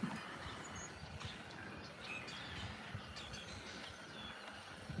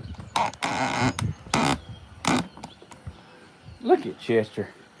 Look at Chester.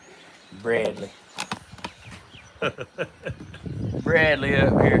 Bradley. Bradley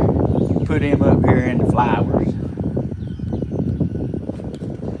up here. Put him up here in the flowers.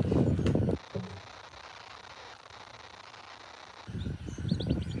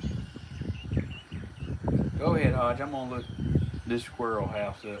 Go ahead, Hodge. I'm gonna look this squirrel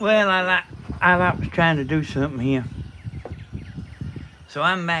house up. Well, I was trying to do something here. So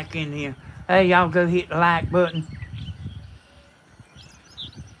I'm back in here. Hey, y'all go hit the like button.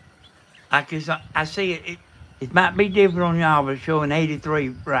 Like I see it, it might be different on y'all, but it's showing 83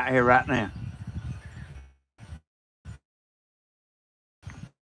 right here, right now.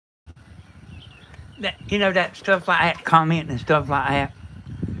 That, you know, that stuff like that, commenting and stuff like that,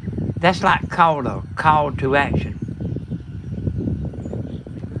 that's like call to action.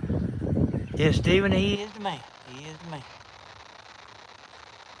 Yeah, Stephen, he is the man. He is the man.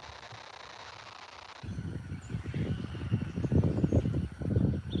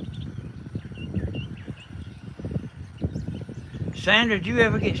 Sandra, did you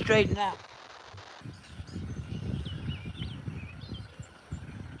ever get straightened out?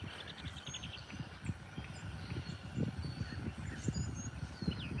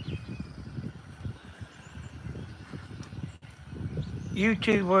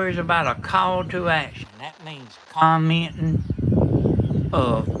 YouTube words about a call to action. That means commenting,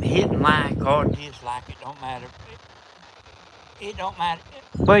 hitting like or dislike. It don't matter. It don't matter.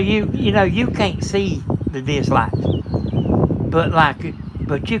 Well, you know you can't see the dislikes,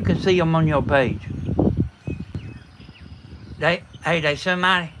 but you can see them on your page. They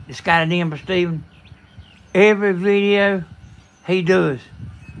somebody that's got it in for Steven. Every video he does,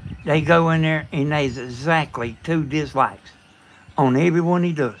 they go in there and there's exactly 2 dislikes on every one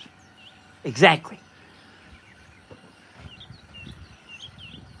he does. Exactly.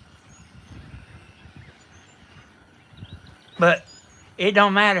 But it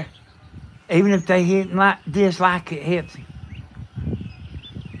don't matter. Even if they hit dislike, it helps him.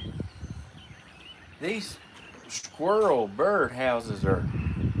 These squirrel bird houses are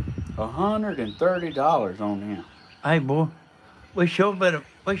 $130 on them. Hey boy, we sure better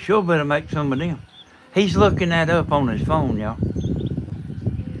make some of them. He's looking that up on his phone, y'all.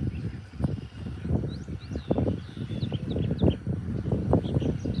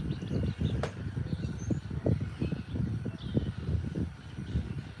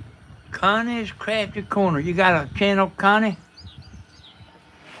 Connie's Crafty Corner. You got a channel, Connie?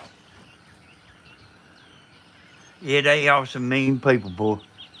 Yeah, they are some mean people, boy.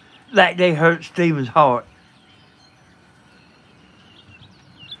 Like they hurt Steven's heart.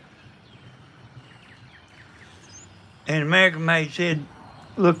 And American Made said,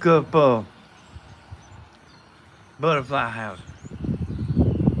 look up Butterfly House.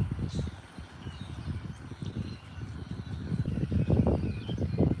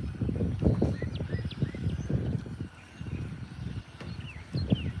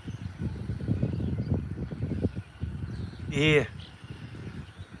 Yeah.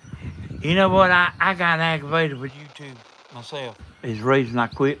 You know what? I got aggravated with YouTube myself. Is the reason I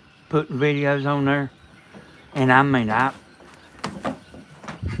quit putting videos on there. And I mean, I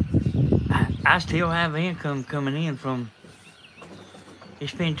still have income coming in from,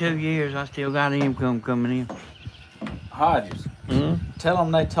 it's been 2 years, I still got income coming in. Hodges, tell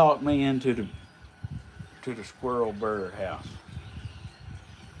them they talked me into the squirrel bird house.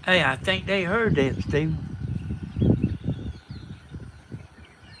 Hey, I think they heard that, Steve.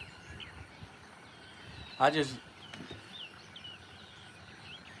 I just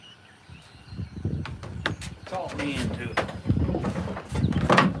talked me into it.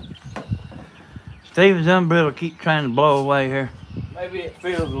 Steven's umbrella keeps trying to blow away here. Maybe it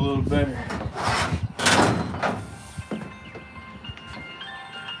feels a little better.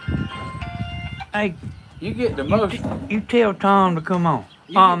 Hey, you get the most. You tell Tom to come on.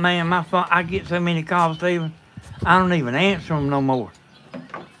 Oh man, my phone, I get so many calls, Steven. I don't even answer them no more.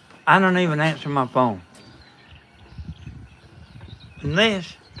 I don't even answer my phone.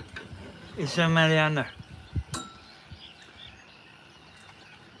 Unless it's somebody I know.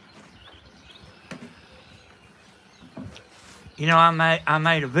 You know, I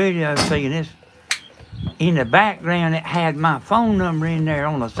made a video saying this. In the background, it had my phone number in there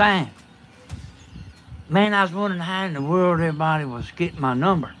on the sign. Man, I was wondering how in the world everybody was getting my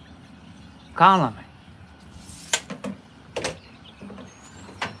number, calling me.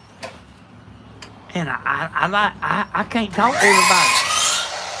 And I can't talk to everybody.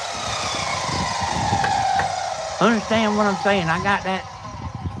 Understand what I'm saying? I got that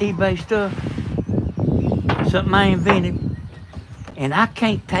eBay stuff, something I invented, and I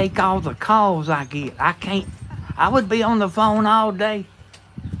can't take all the calls I get. I would be on the phone all day.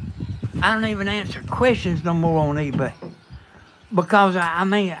 I don't even answer questions no more on eBay. Because I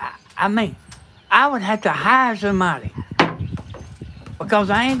mean, I would have to hire somebody. Because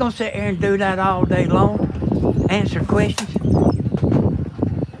I ain't gonna sit here and do that all day long. Answer questions.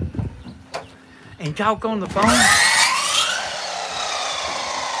 And talk on the phone.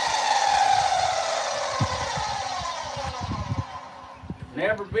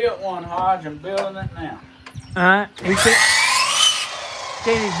 Never built one, Hodge. I'm building it now. Alright, he said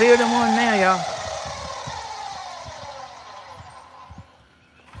he's building one now, y'all.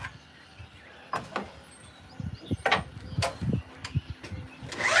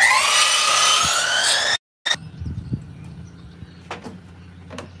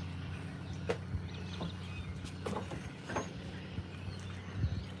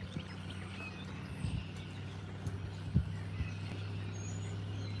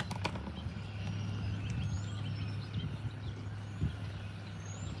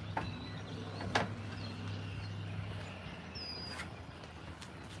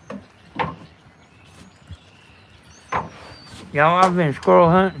 Y'all, I've been squirrel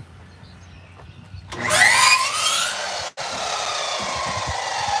hunting.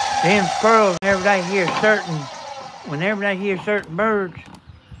 Them squirrels, whenever they hear certain birds,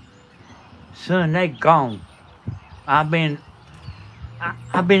 son, they gone. I've been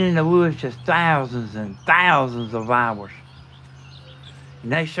in the woods just thousands and thousands of hours.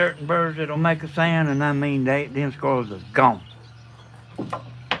 And there's certain birds that'll make a sound, and I mean, them squirrels is gone.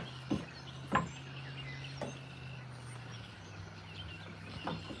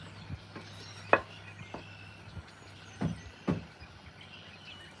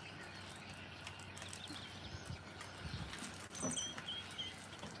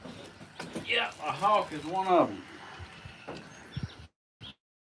 Yeah, a hawk is one of them.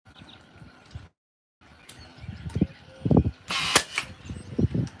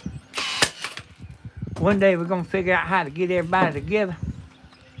 One day we're gonna figure out how to get everybody together.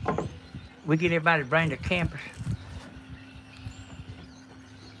 We get everybody to bring their campers.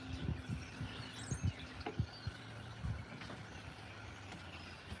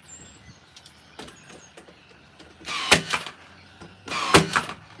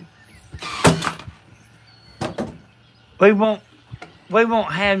 We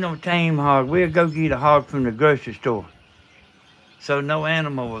won't have no tame hog. We'll go get a hog from the grocery store. So no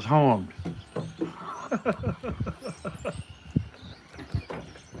animal was harmed.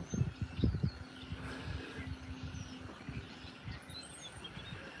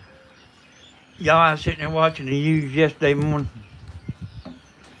 Y'all, I was sitting there watching the news yesterday morning,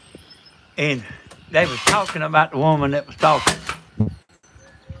 and they was talking about the woman that was talking.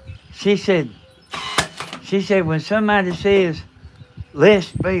 She said when somebody says, let's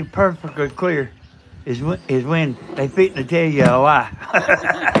be perfectly clear, is when they fitting to tell you a lie.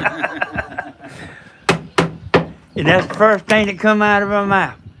 And that's the first thing that come out of her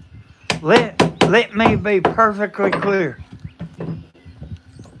mouth. Let me be perfectly clear.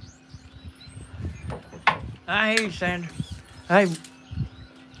 I hear you, Sandra. Hey,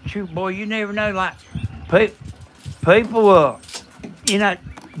 shoot, boy, you never know. Like, people, you know,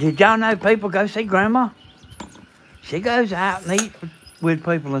 did y'all know people go see Grandma? She goes out and eats with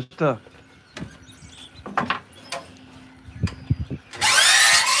people and stuff.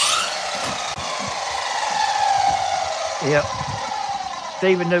 Yep.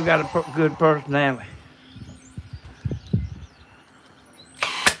 Stephen do got a good personality.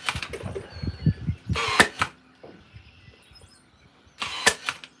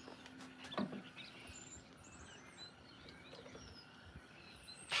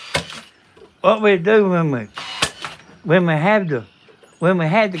 What we do when we had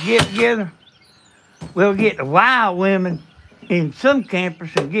to get together, we'll get the wild women in some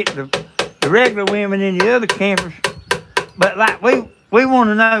campers and get the regular women in the other campers. But like we want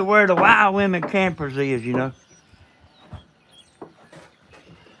to know where the wild women campers is, you know.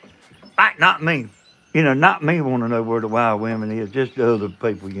 Like not me. You know, not me want to know where the wild women is, just the other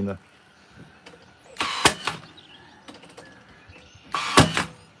people, you know.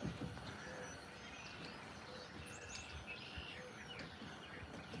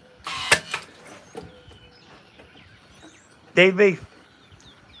 They be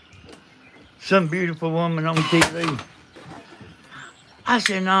some beautiful woman on TV. I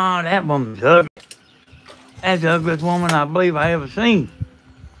said, no, that woman's ugly. That's the ugliest woman I believe I ever seen.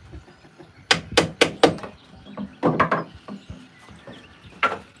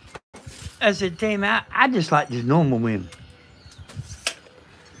 I said, Tim, I just like just normal women.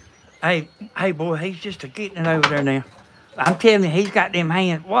 Hey, boy, he's just a getting it over there now. I'm telling you, he's got them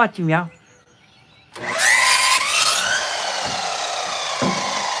hands. Watch him, y'all.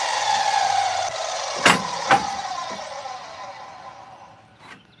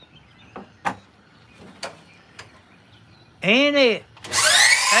 Ain't it?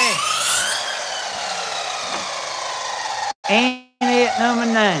 Hey. Ain't it number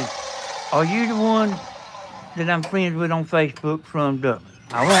 9? Are you the one that I'm friends with on Facebook from Dublin?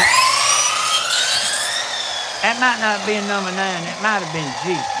 I won't. That might not have been number 9. That might have been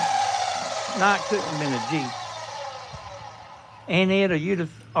G. No, it couldn't have been a G. Ain't it?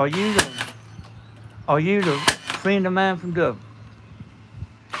 Are you the friend of mine from Dublin?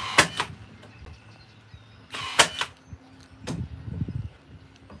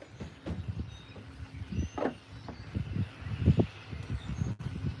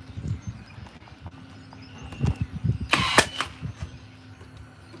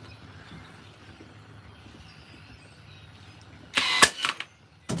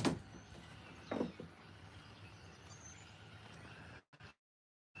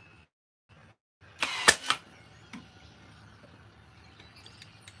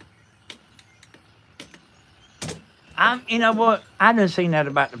 You know what? I done seen that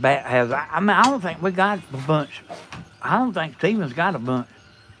about the bat house. I mean, I don't think we got a bunch. I don't think Stevens got a bunch.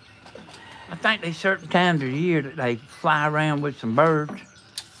 I think there's certain times of the year that they fly around with some birds.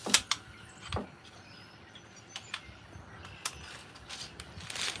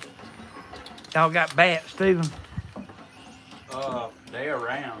 Y'all got bats, Stephen? They're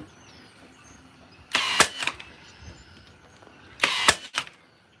around.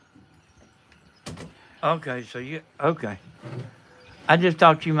 Okay, so okay. I just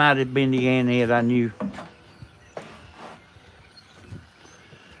thought you might have been the Annette I knew.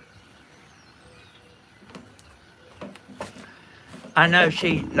 I know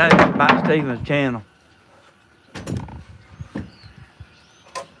she knows about Stephen's channel.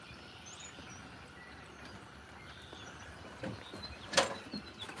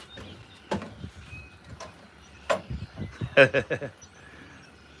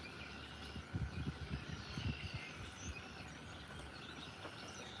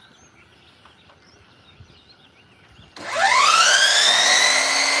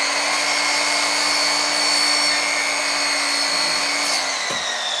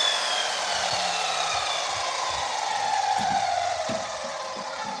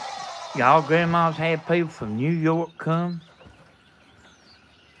 Y'all grandmas had people from New York come?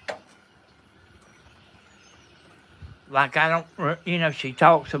 Like I don't, you know, she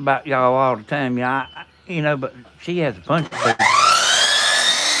talks about y'all all the time, yeah, you know, but she has a bunch of people.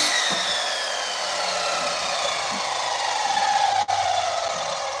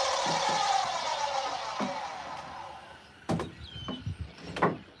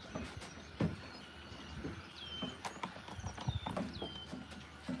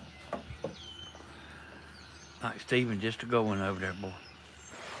 Like Stephen just a going over there, boy.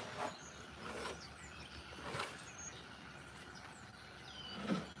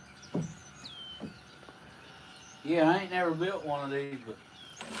 Yeah, I ain't never built one of these, but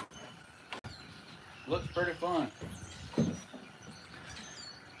looks pretty fun.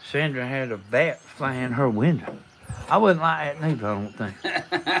 Sandra had a bat flying her window. I wouldn't like that neither, I don't think.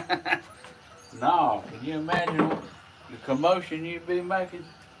 No, can you imagine the commotion you'd be making?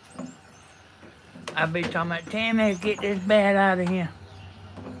 I'd be talking about, Tammy, get this bat out of here.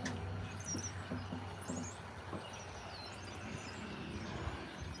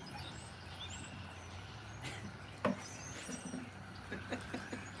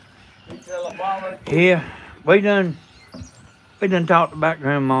 Yeah, we done talked about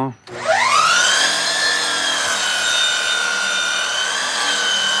Grandma.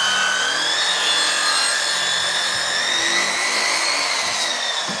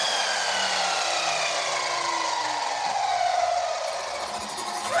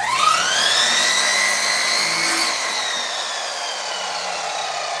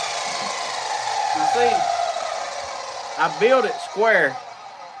 Now see, I built it square.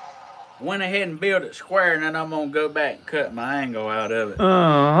 Went ahead and built it square, and then I'm gonna go back and cut my angle out of it.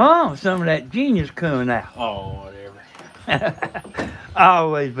 Some of that genius coming out. Oh, whatever. I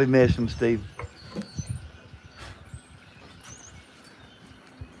always be messing with Steve.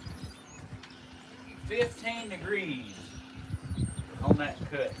 $15 on that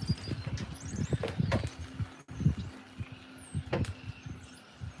cut.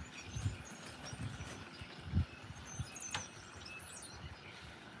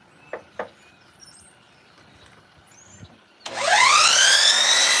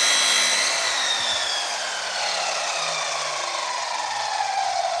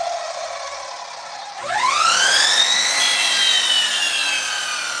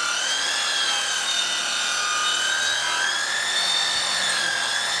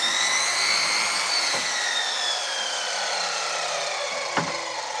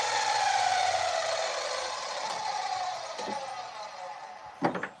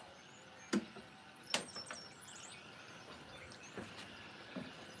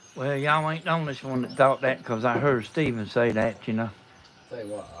 Well, y'all ain't the only one that thought that, because I heard Stephen say that, you know. Say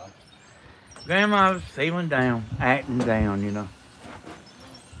what? Grandma was feeling down, acting down, you know.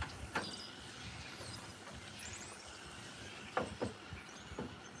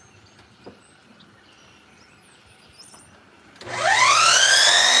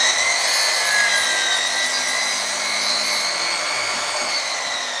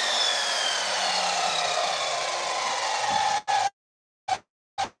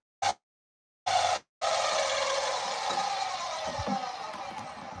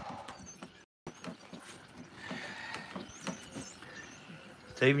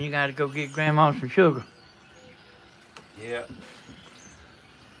 Stephen, you got to go get Grandma some sugar. Yeah.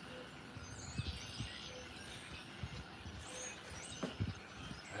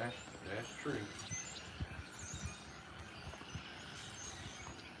 That's true.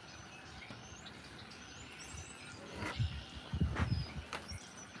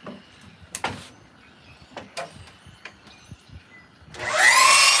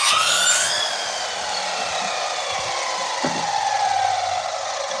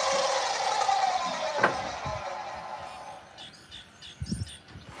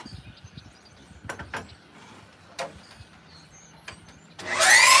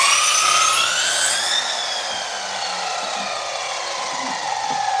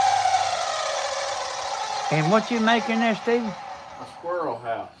 And what you making there, Stephen? A squirrel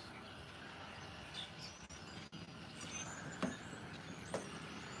house.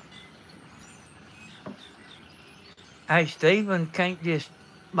 Hey, Stephen can't just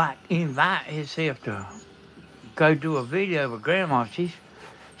like invite himself to go do a video with Grandma.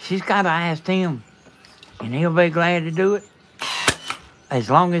 She's got to ask him, and he'll be glad to do it as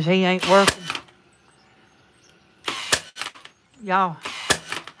long as he ain't working. Y'all,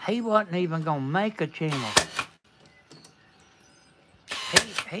 he wasn't even gonna make a channel.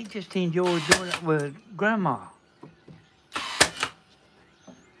 He just enjoyed doing it with Grandma.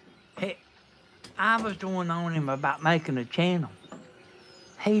 I was the one on him about making a channel.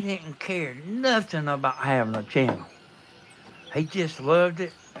 He didn't care nothing about having a channel. He just loved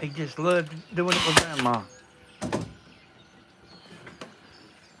it. He just loved doing it with Grandma.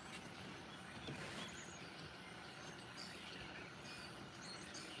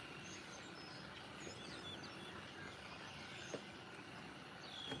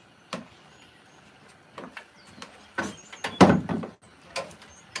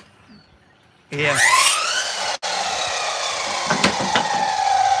 Yeah.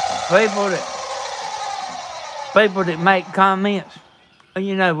 People that make comments,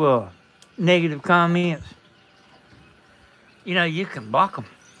 you know, negative comments, you know, you can block them.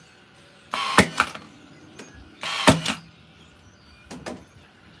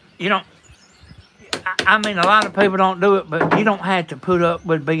 You don't, I mean, a lot of people don't do it, but you don't have to put up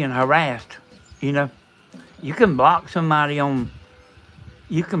with being harassed, you know. You can block somebody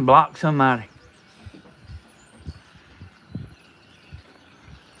you can block somebody.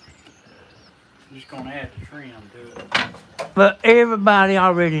 Just gonna add the trim to it. But everybody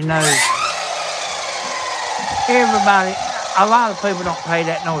already knows. A lot of people don't pay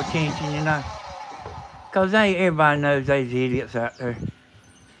that no attention, you know. Because everybody knows there's idiots out there.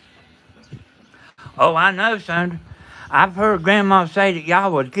 Oh, I know, son. I've heard Grandma say that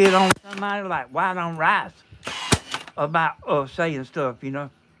y'all would get on somebody like white on rice about saying stuff, you know.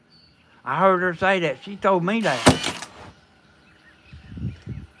 I heard her say that. She told me that.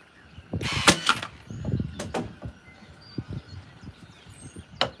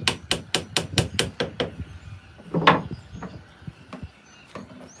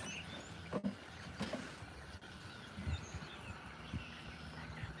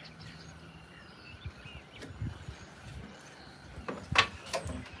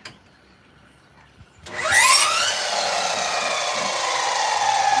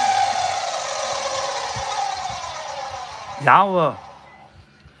 Y'all,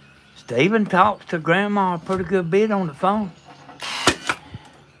 Stephen talks to Grandma a pretty good bit on the phone.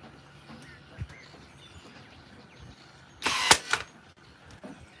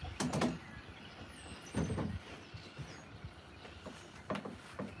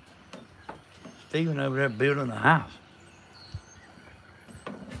 Stephen over there building a house.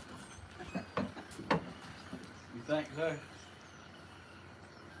 You think so?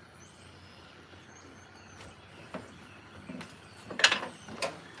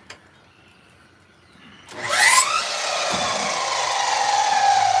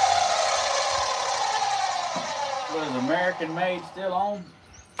 American Made still on?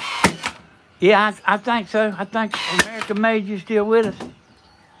 Yeah, I think so. I think American Made you still with us.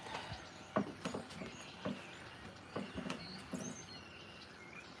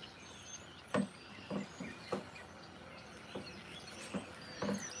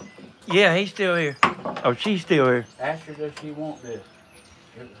 Yeah, he's still here. Oh, she's still here. Ask her, does she want this?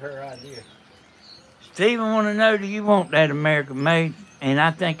 It was her idea. Stephen want to know, do you want that American Made? And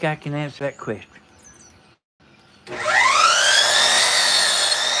I think I can answer that question.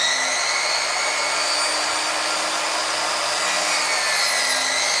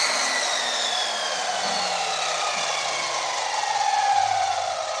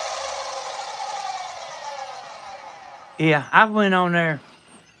 Yeah, I went on there.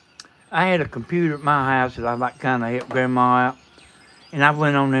 I had a computer at my house that I like kind of help Grandma out. And I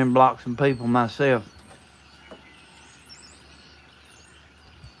went on there and blocked some people myself.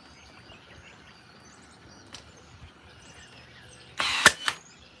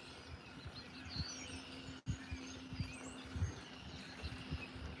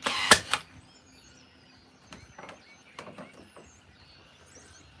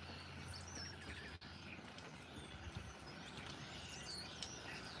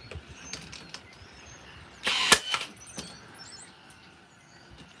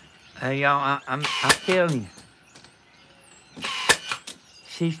 Hey, y'all, I'm telling you,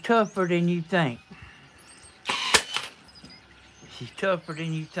 she's tougher than you think. She's tougher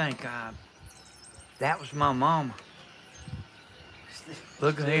than you think. That was my mama.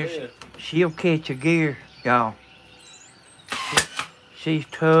 Look at her. She'll catch a gear, y'all. She's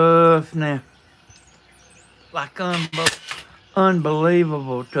tough now. Like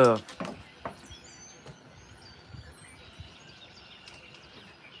unbelievable tough.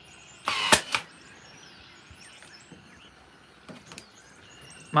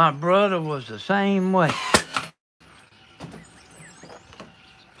 My brother was the same way.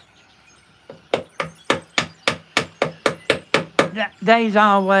 They's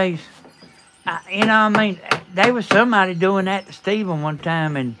always, you know, I mean, there was somebody doing that to Stephen one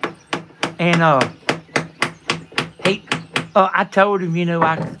time, and he, I told him, you know,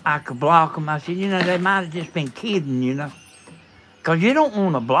 I could block him. I said, you know, they might have just been kidding, you know, because you don't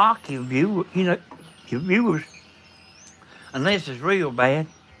want to block your viewers, unless it's real bad.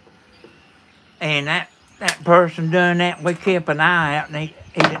 And that person done that, and we kept an eye out, and he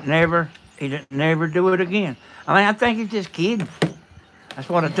didn't never do it again. I mean, I think he's just kidding. That's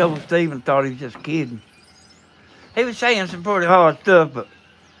what I told Stephen, thought he was just kidding. He was saying some pretty hard stuff, but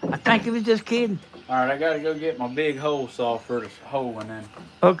I think he was just kidding. All right, I got to go get my big hole saw for this hole in then.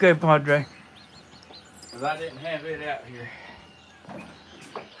 Okay, Padre. Because I didn't have it out here.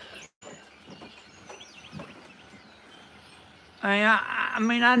 I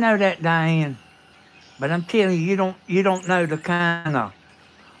mean, I know that, Diane, but I'm telling you, you don't know the kind of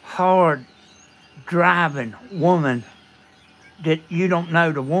hard driving woman that you don't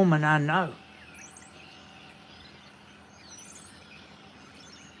know the woman I know.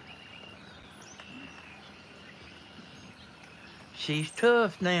 She's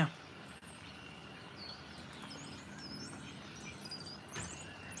tough now.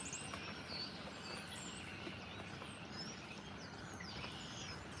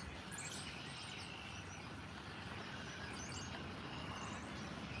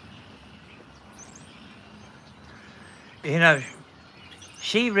 You know,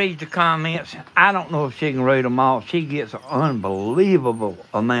 she reads the comments. I don't know if she can read them all. She gets an unbelievable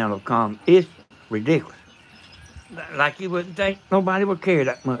amount of comments. It's ridiculous. Like you wouldn't think nobody would care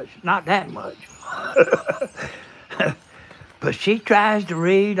that much. Not that much. But she tries to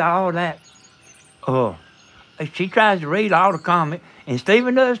read all that. She tries to read all the comments, and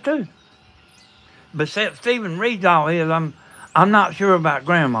Stephen does too. But since Stephen reads all his, I'm not sure about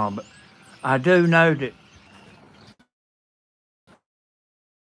Grandma, but I do know that.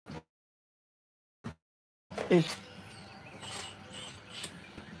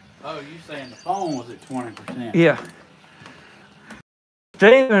 Oh, you saying the phone was at 20%? Yeah.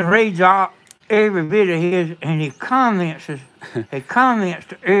 Stephen reads out every bit of his, and he comments to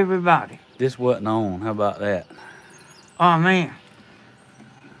everybody. This wasn't on. How about that? Oh, man.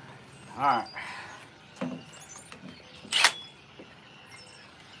 All right.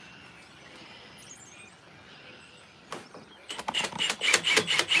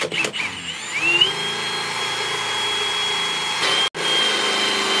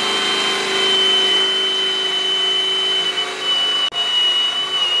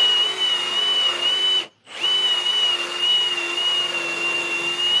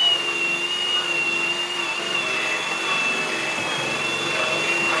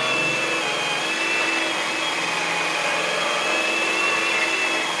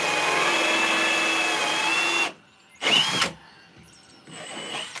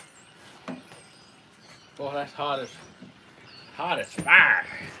 Boy, that's hot as fire.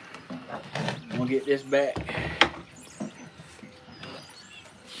 I'm gonna get this back.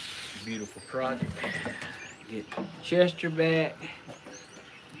 Beautiful project. Get Chester back.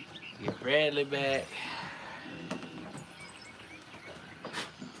 Get Bradley back.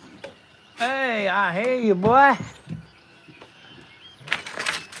 Hey, I hear you, boy.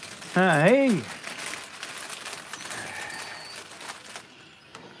 I hear you.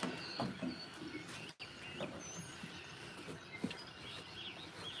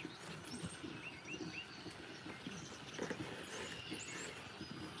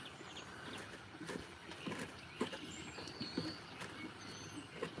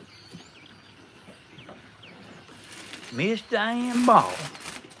 Miss Diane Ball.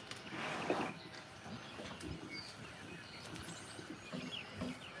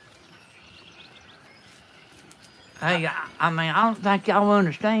 Hey, I mean, I don't think y'all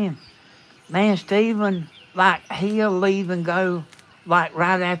understand. Man, Stephen, like, he'll leave and go, like,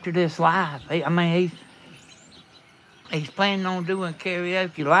 right after this live. He's planning on doing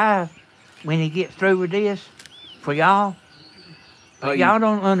karaoke live when he gets through with this for y'all. But y'all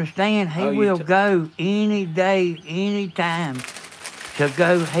don't understand. He will go any day, any time to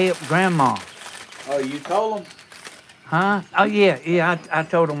go help Grandma. Oh, you told him? Huh? Oh, yeah. I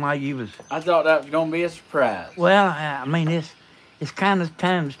told him while you was. I thought that was gonna be a surprise. Well, I mean, it's kind of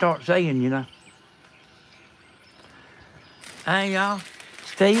time to start saying, you know. Hey, y'all.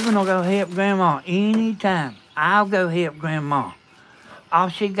 Stephen will go help Grandma anytime. I'll go help Grandma. All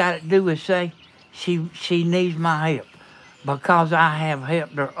she got to do is say she needs my help. Because I have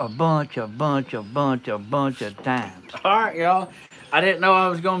helped her a bunch of times. All right, y'all. I didn't know I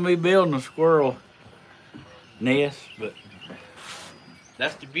was gonna be building a squirrel nest, but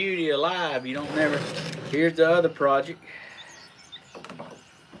that's the beauty of live. You don't never. Here's the other project.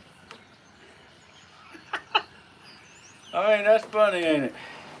 I mean, that's funny, ain't it?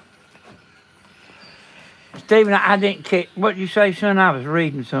 Stephen, I didn't catch. What you say, son? I was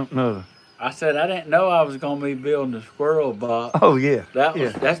reading something other. I said I didn't know I was gonna be building a squirrel box. Oh, yeah.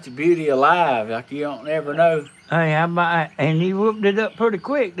 That's the beauty of live. Like, you don't never know. Hey, how about, and you whooped it up pretty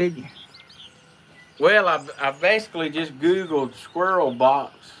quick, did you? Well, I basically just Googled squirrel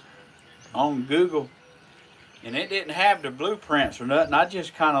box on Google, and it didn't have the blueprints or nothing. I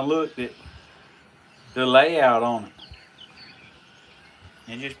just kind of looked at the layout on it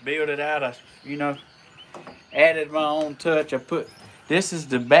and just built it out. I, added my own touch. This is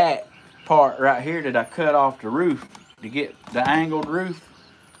the back part right here that I cut off the roof to get the angled roof,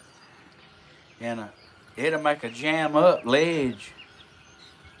 and it'll make a jam up ledge,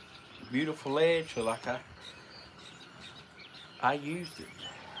 beautiful ledge. So like I used it.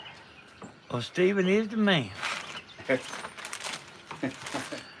 Well, Stephen is the man.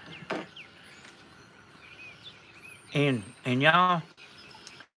 and y'all,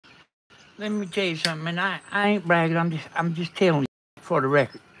 let me tell you something. And I ain't bragging. I'm just telling you for the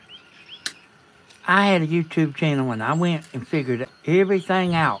record. I had a YouTube channel and I went and figured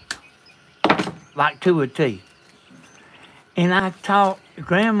everything out, like to a T. And I taught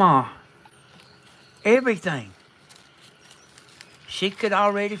Grandma everything. She could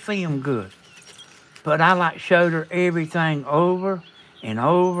already film good, but I showed her everything over and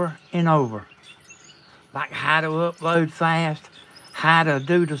over and over. Like how to upload fast, how to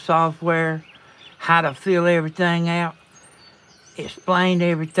do the software, how to fill everything out, explained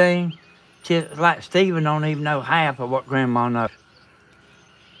everything. Just like Stephen don't even know half of what Grandma knows.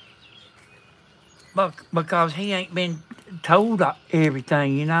 But because he ain't been told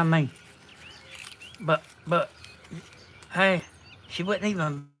everything, you know what I mean? But hey, she wouldn't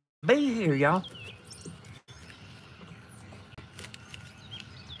even be here, y'all.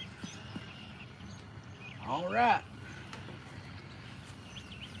 All right.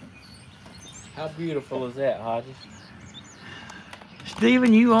 How beautiful is that, Hodges?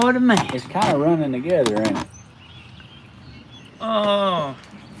 Stephen, you are the man. It's kind of running together, ain't it? Oh.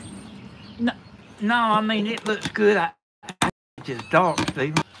 No, I mean, it looks good. It's just dark,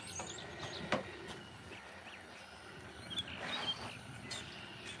 Stephen.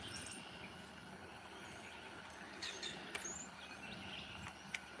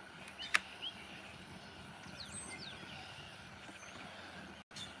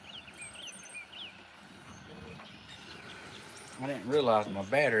 I didn't realize my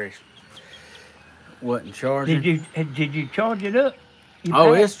batteries wasn't charging. Did you charge it up?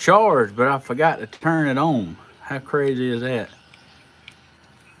 It's charged, but I forgot to turn it on. How crazy is that?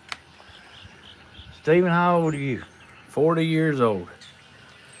 Stephen, how old are you? 40 years old.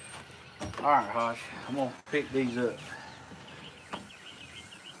 All right, Hodge, I'm gonna pick these up.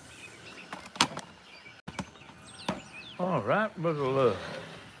 All right, brother love.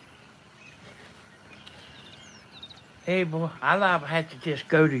 Hey, boy, I liable have to just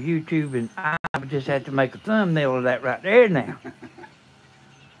go to YouTube and I would just have to make a thumbnail of that right there now.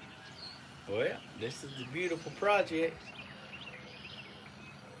 Well, this is the beautiful project.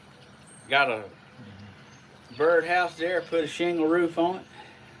 Got a birdhouse there, put a shingle roof on it.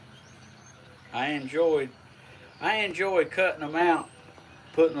 I enjoy cutting them out,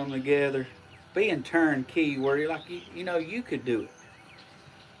 putting them together, being turnkey where you're like, you could do it.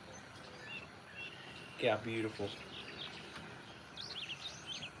 Look how beautiful.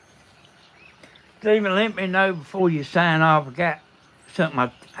 Stephen, let me know before you sign off. I got something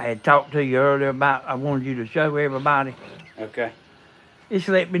I had talked to you earlier about. I wanted you to show everybody. Okay. Just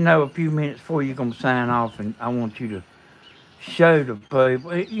let me know a few minutes before you're going to sign off, and I want you to show the people.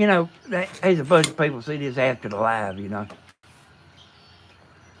 There's a bunch of people see this after the live,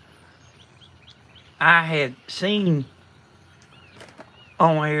 I had seen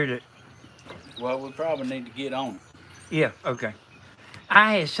on here that... Well, we probably need to get on it. Yeah, okay.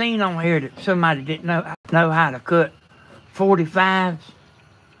 I had seen on here that somebody didn't know how to cut 45s.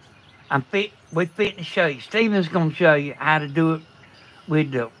 We're fitting to show you. Stephen's gonna show you how to do it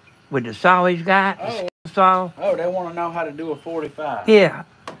with the saw he's got. The saw. Oh, they want to know how to do a 45. Yeah,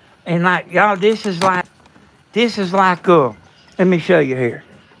 and like y'all, this is like let me show you here.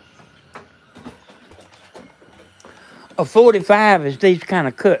 A 45 is these kind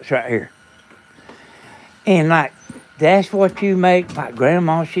of cuts right here, and like. That's what you make. Like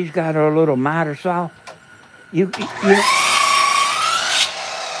Grandma, she's got her little miter saw. You don't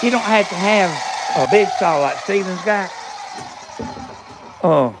have to have a big saw like Stephen's got.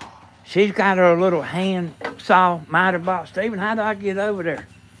 she's got her little hand saw miter box. Stephen, how do I get over there?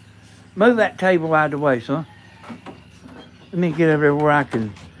 Move that table out of the way, son. Let me get over there where I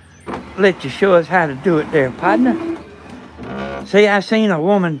can let you show us how to do it there, partner. See, I seen a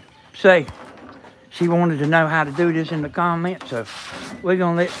woman say she wanted to know how to do this in the comments, so we're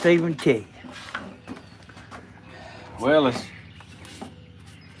gonna let Stephen tell you. Well,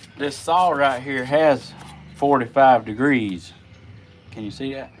 this saw right here has 45 degrees. Can you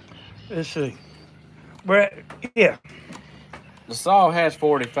see that? Let's see. Yeah. The saw has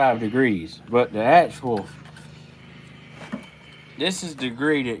 45 degrees, but the actual, this is the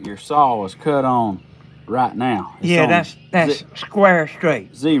degree that your saw is cut on right now. It's yeah, that's square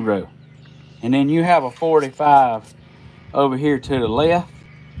straight. 0. And then you have a 45 over here to the left,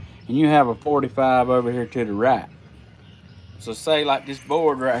 and you have a 45 over here to the right. So say like this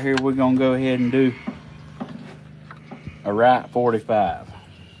board right here, we're gonna go ahead and do a right 45.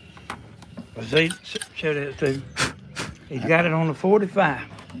 See, show that too. He's got it on the 45.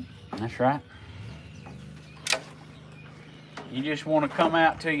 That's right. You just want to come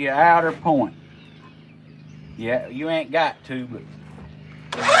out to your outer point. Yeah, you ain't got to, but.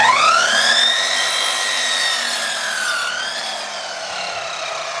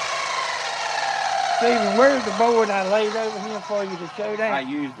 Stephen, where's the board I laid over here for you to show that? I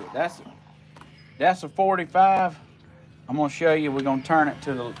used it. That's a 45. I'm gonna show you. We're gonna turn it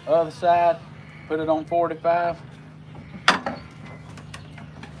to the other side. Put it on 45.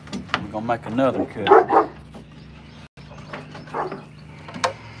 We're gonna make another cut.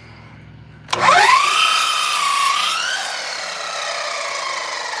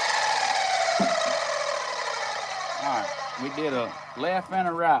 Alright, we did a left and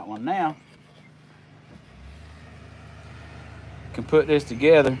a right one. Now, can put this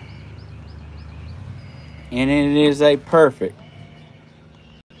together, and it is a perfect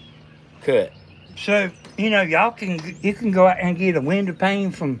cut. So, you know, you can go out and get a window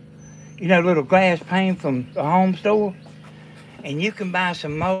pane from, you know, little glass pane from the home store, and you can buy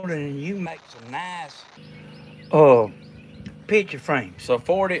some molding and you make some nice picture frames. So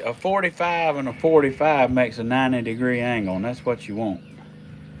a 45 and a 45 makes a 90-degree angle, and that's what you want.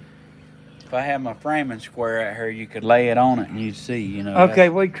 If I had my framing square out here, you could lay it on it and you'd see, you know. Okay,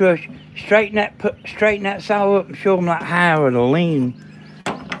 we trust you. Straighten that saw up and show them like how it'll lean.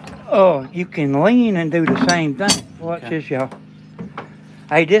 You can lean and do the same thing. Watch this, y'all.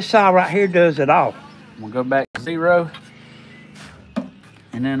 Hey, this saw right here does it all. I'm gonna go back to 0.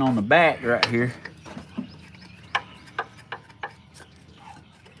 And then on the back right here,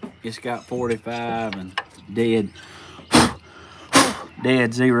 it's got 45 and dead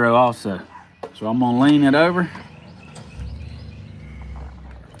 0 also. So I'm gonna lean it over.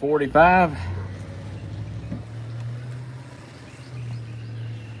 45.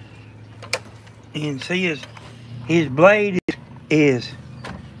 And see his blade is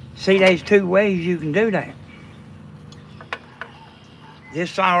see, there's 2 ways you can do that. This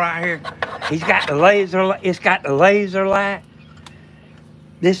saw right here, it's got the laser light.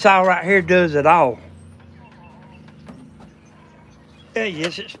 This saw right here does it all. Yeah,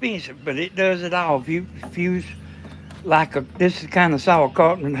 it's expensive, but it does it all. If you use like this is the kind of saw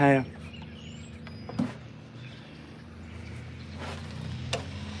Carlton would have.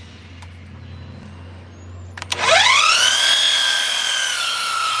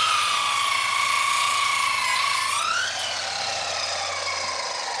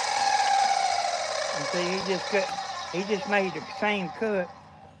 And see, he just made the same cut,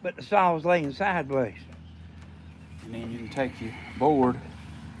 but the saw was laying sideways. And then you can take your board,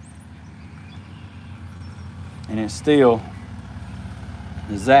 and it's still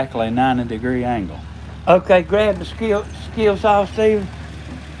exactly a 90-degree angle. Okay, grab the skill saw, Stephen.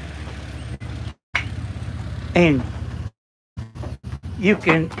 And you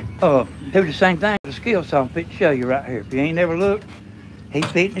can do the same thing with the skill saw. I'm fit to show you right here. If you ain't never looked, he's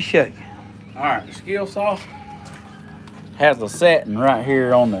fitting to show you. All right, the skill saw has a setting right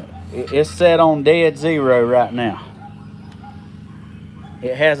here on the, it's set on dead 0 right now.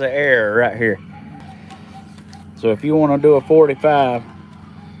 It has an error right here. So if you want to do a 45,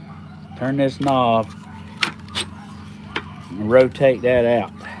 turn this knob and rotate that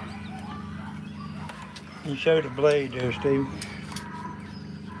out. And show the blade there, Steve.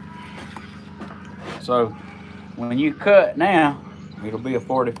 So when you cut now, it'll be a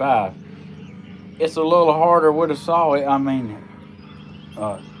 45. It's a little harder with a saw. I mean,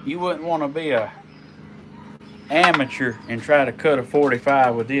 you wouldn't want to be a amateur and try to cut a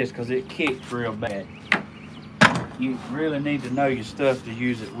 45 with this because it kicks real bad. You really need to know your stuff to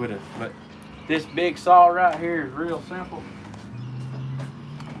use it with it. But this big saw right here is real simple.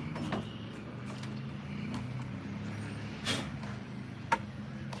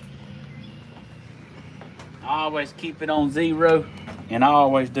 I always keep it on 0, and I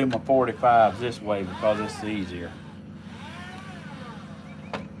always do my 45s this way because it's easier.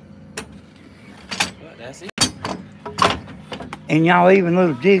 But that's it. And y'all even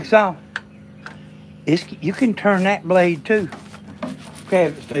little jigsaw. You can turn that blade too.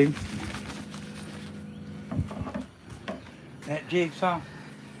 Grab it, Steve. That jigsaw.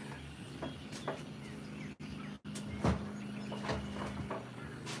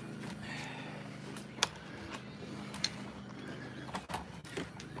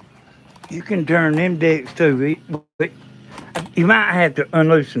 You can turn them decks too. But you might have to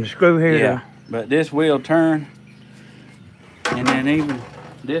unloosen the screw here. Yeah, but this will turn. And then even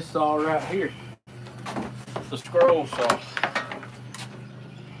this saw right here, the scroll saw.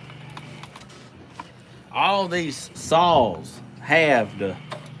 All these saws have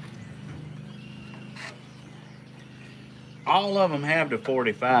all of them have the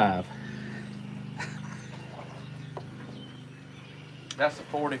 45. That's a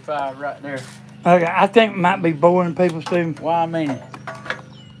 45 right there. Okay, I think it might be boring people, Steve. Well, I mean,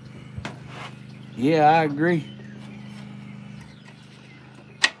 yeah, I agree.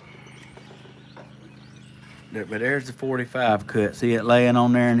 But there's the 45 cut. See it laying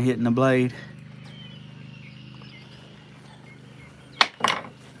on there and hitting the blade?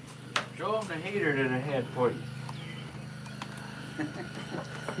 Show them the heater that I had for you.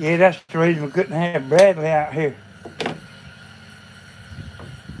 Yeah, that's the reason we couldn't have Bradley out here.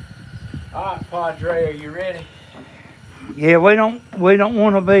 All right, Padre, are you ready? Yeah, we don't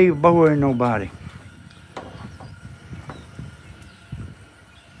want to be boring nobody.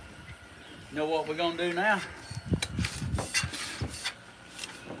 You know what we're gonna do now?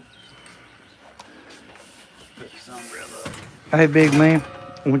 Put this umbrella up. Hey, big man,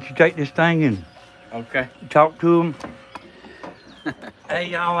 why don't you take this thing and Okay. talk to him? Hey,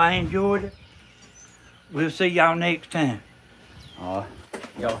 y'all, I enjoyed it. We'll see y'all next time.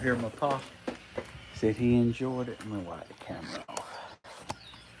 Y'all hear my pa? Said he enjoyed it. I'm gonna wipe the camera off.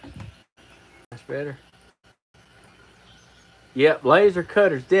 That's better. Yep, laser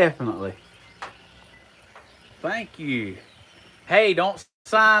cutters, definitely. Thank you. Hey, don't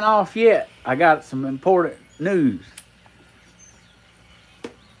sign off yet. I got some important news.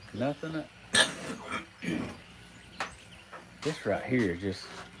 Nothing. This right here is just,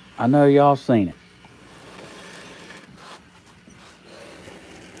 I know y'all seen it.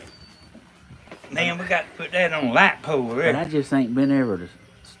 Man, we got to put that on a light pole, But right? I just ain't been able to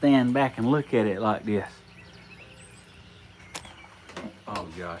stand back and look at it like this. Oh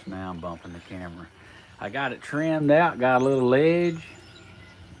gosh, now I'm bumping the camera. I got it trimmed out, got a little ledge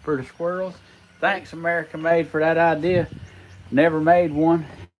for the squirrels. Thanks, American Made, for that idea. Never made one.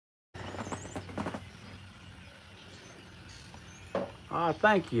 Oh,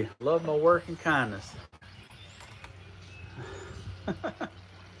 thank you. Love my work and kindness.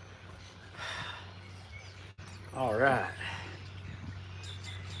 All right.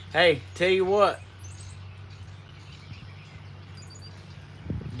 Hey, tell you what.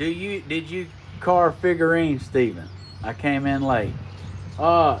 Did you carve figurines, Stephen? I came in late.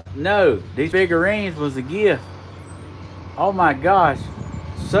 No, these figurines was a gift. Oh my gosh,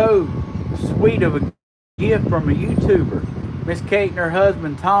 so sweet of a gift from a YouTuber, Miss Kate and her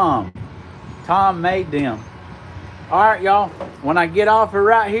husband Tom. Tom made them. All right, y'all. When I get off of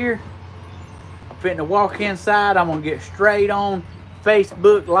right here, I'm fitting to walk inside. I'm gonna get straight on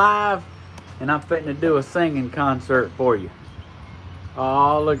Facebook Live, and I'm fitting to do a singing concert for you.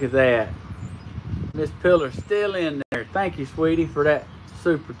 Oh, look at that. Miss Pillar's still in there. Thank you, sweetie, for that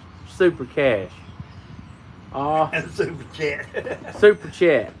super cash. Oh, Super chat. super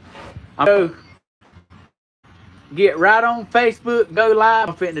chat. I'm gonna get right on Facebook, go live.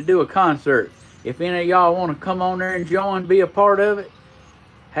 I'm fitting to do a concert. If any of y'all want to come on there and join, be a part of it,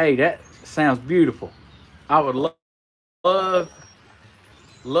 hey, that sounds beautiful. I would love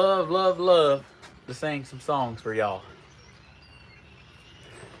to sing some songs for y'all.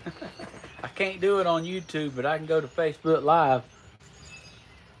 I can't do it on YouTube, but I can go to Facebook Live.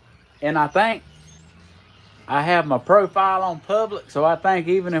 And I think I have my profile on public, so I think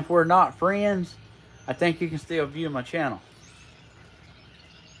even if we're not friends, I think you can still view my channel.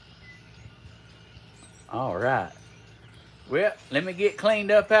 All right. Well, let me get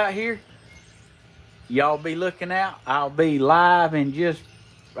cleaned up out here. Y'all be looking out. I'll be live in just,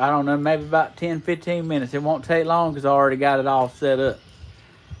 I don't know, maybe about 10-15 minutes. It won't take long because I already got it all set up.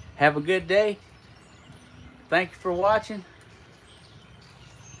 Have a good day. Thank you for watching.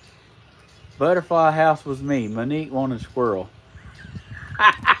 Butterfly House was me. Monique wanted squirrel.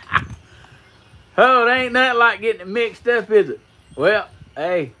 Oh, it ain't nothing like getting it mixed up, is it? Well,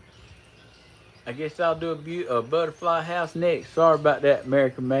 hey, I guess I'll do a butterfly house next. Sorry about that,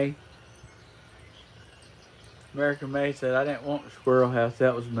 American May. American May said I didn't want a squirrel house.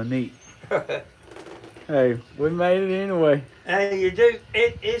 That was Monique. Hey, we made it anyway. Hey, you do.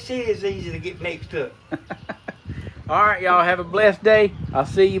 It's easy to get mixed up. All right, y'all have a blessed day. I'll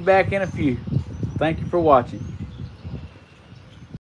see you back in a few. Thank you for watching.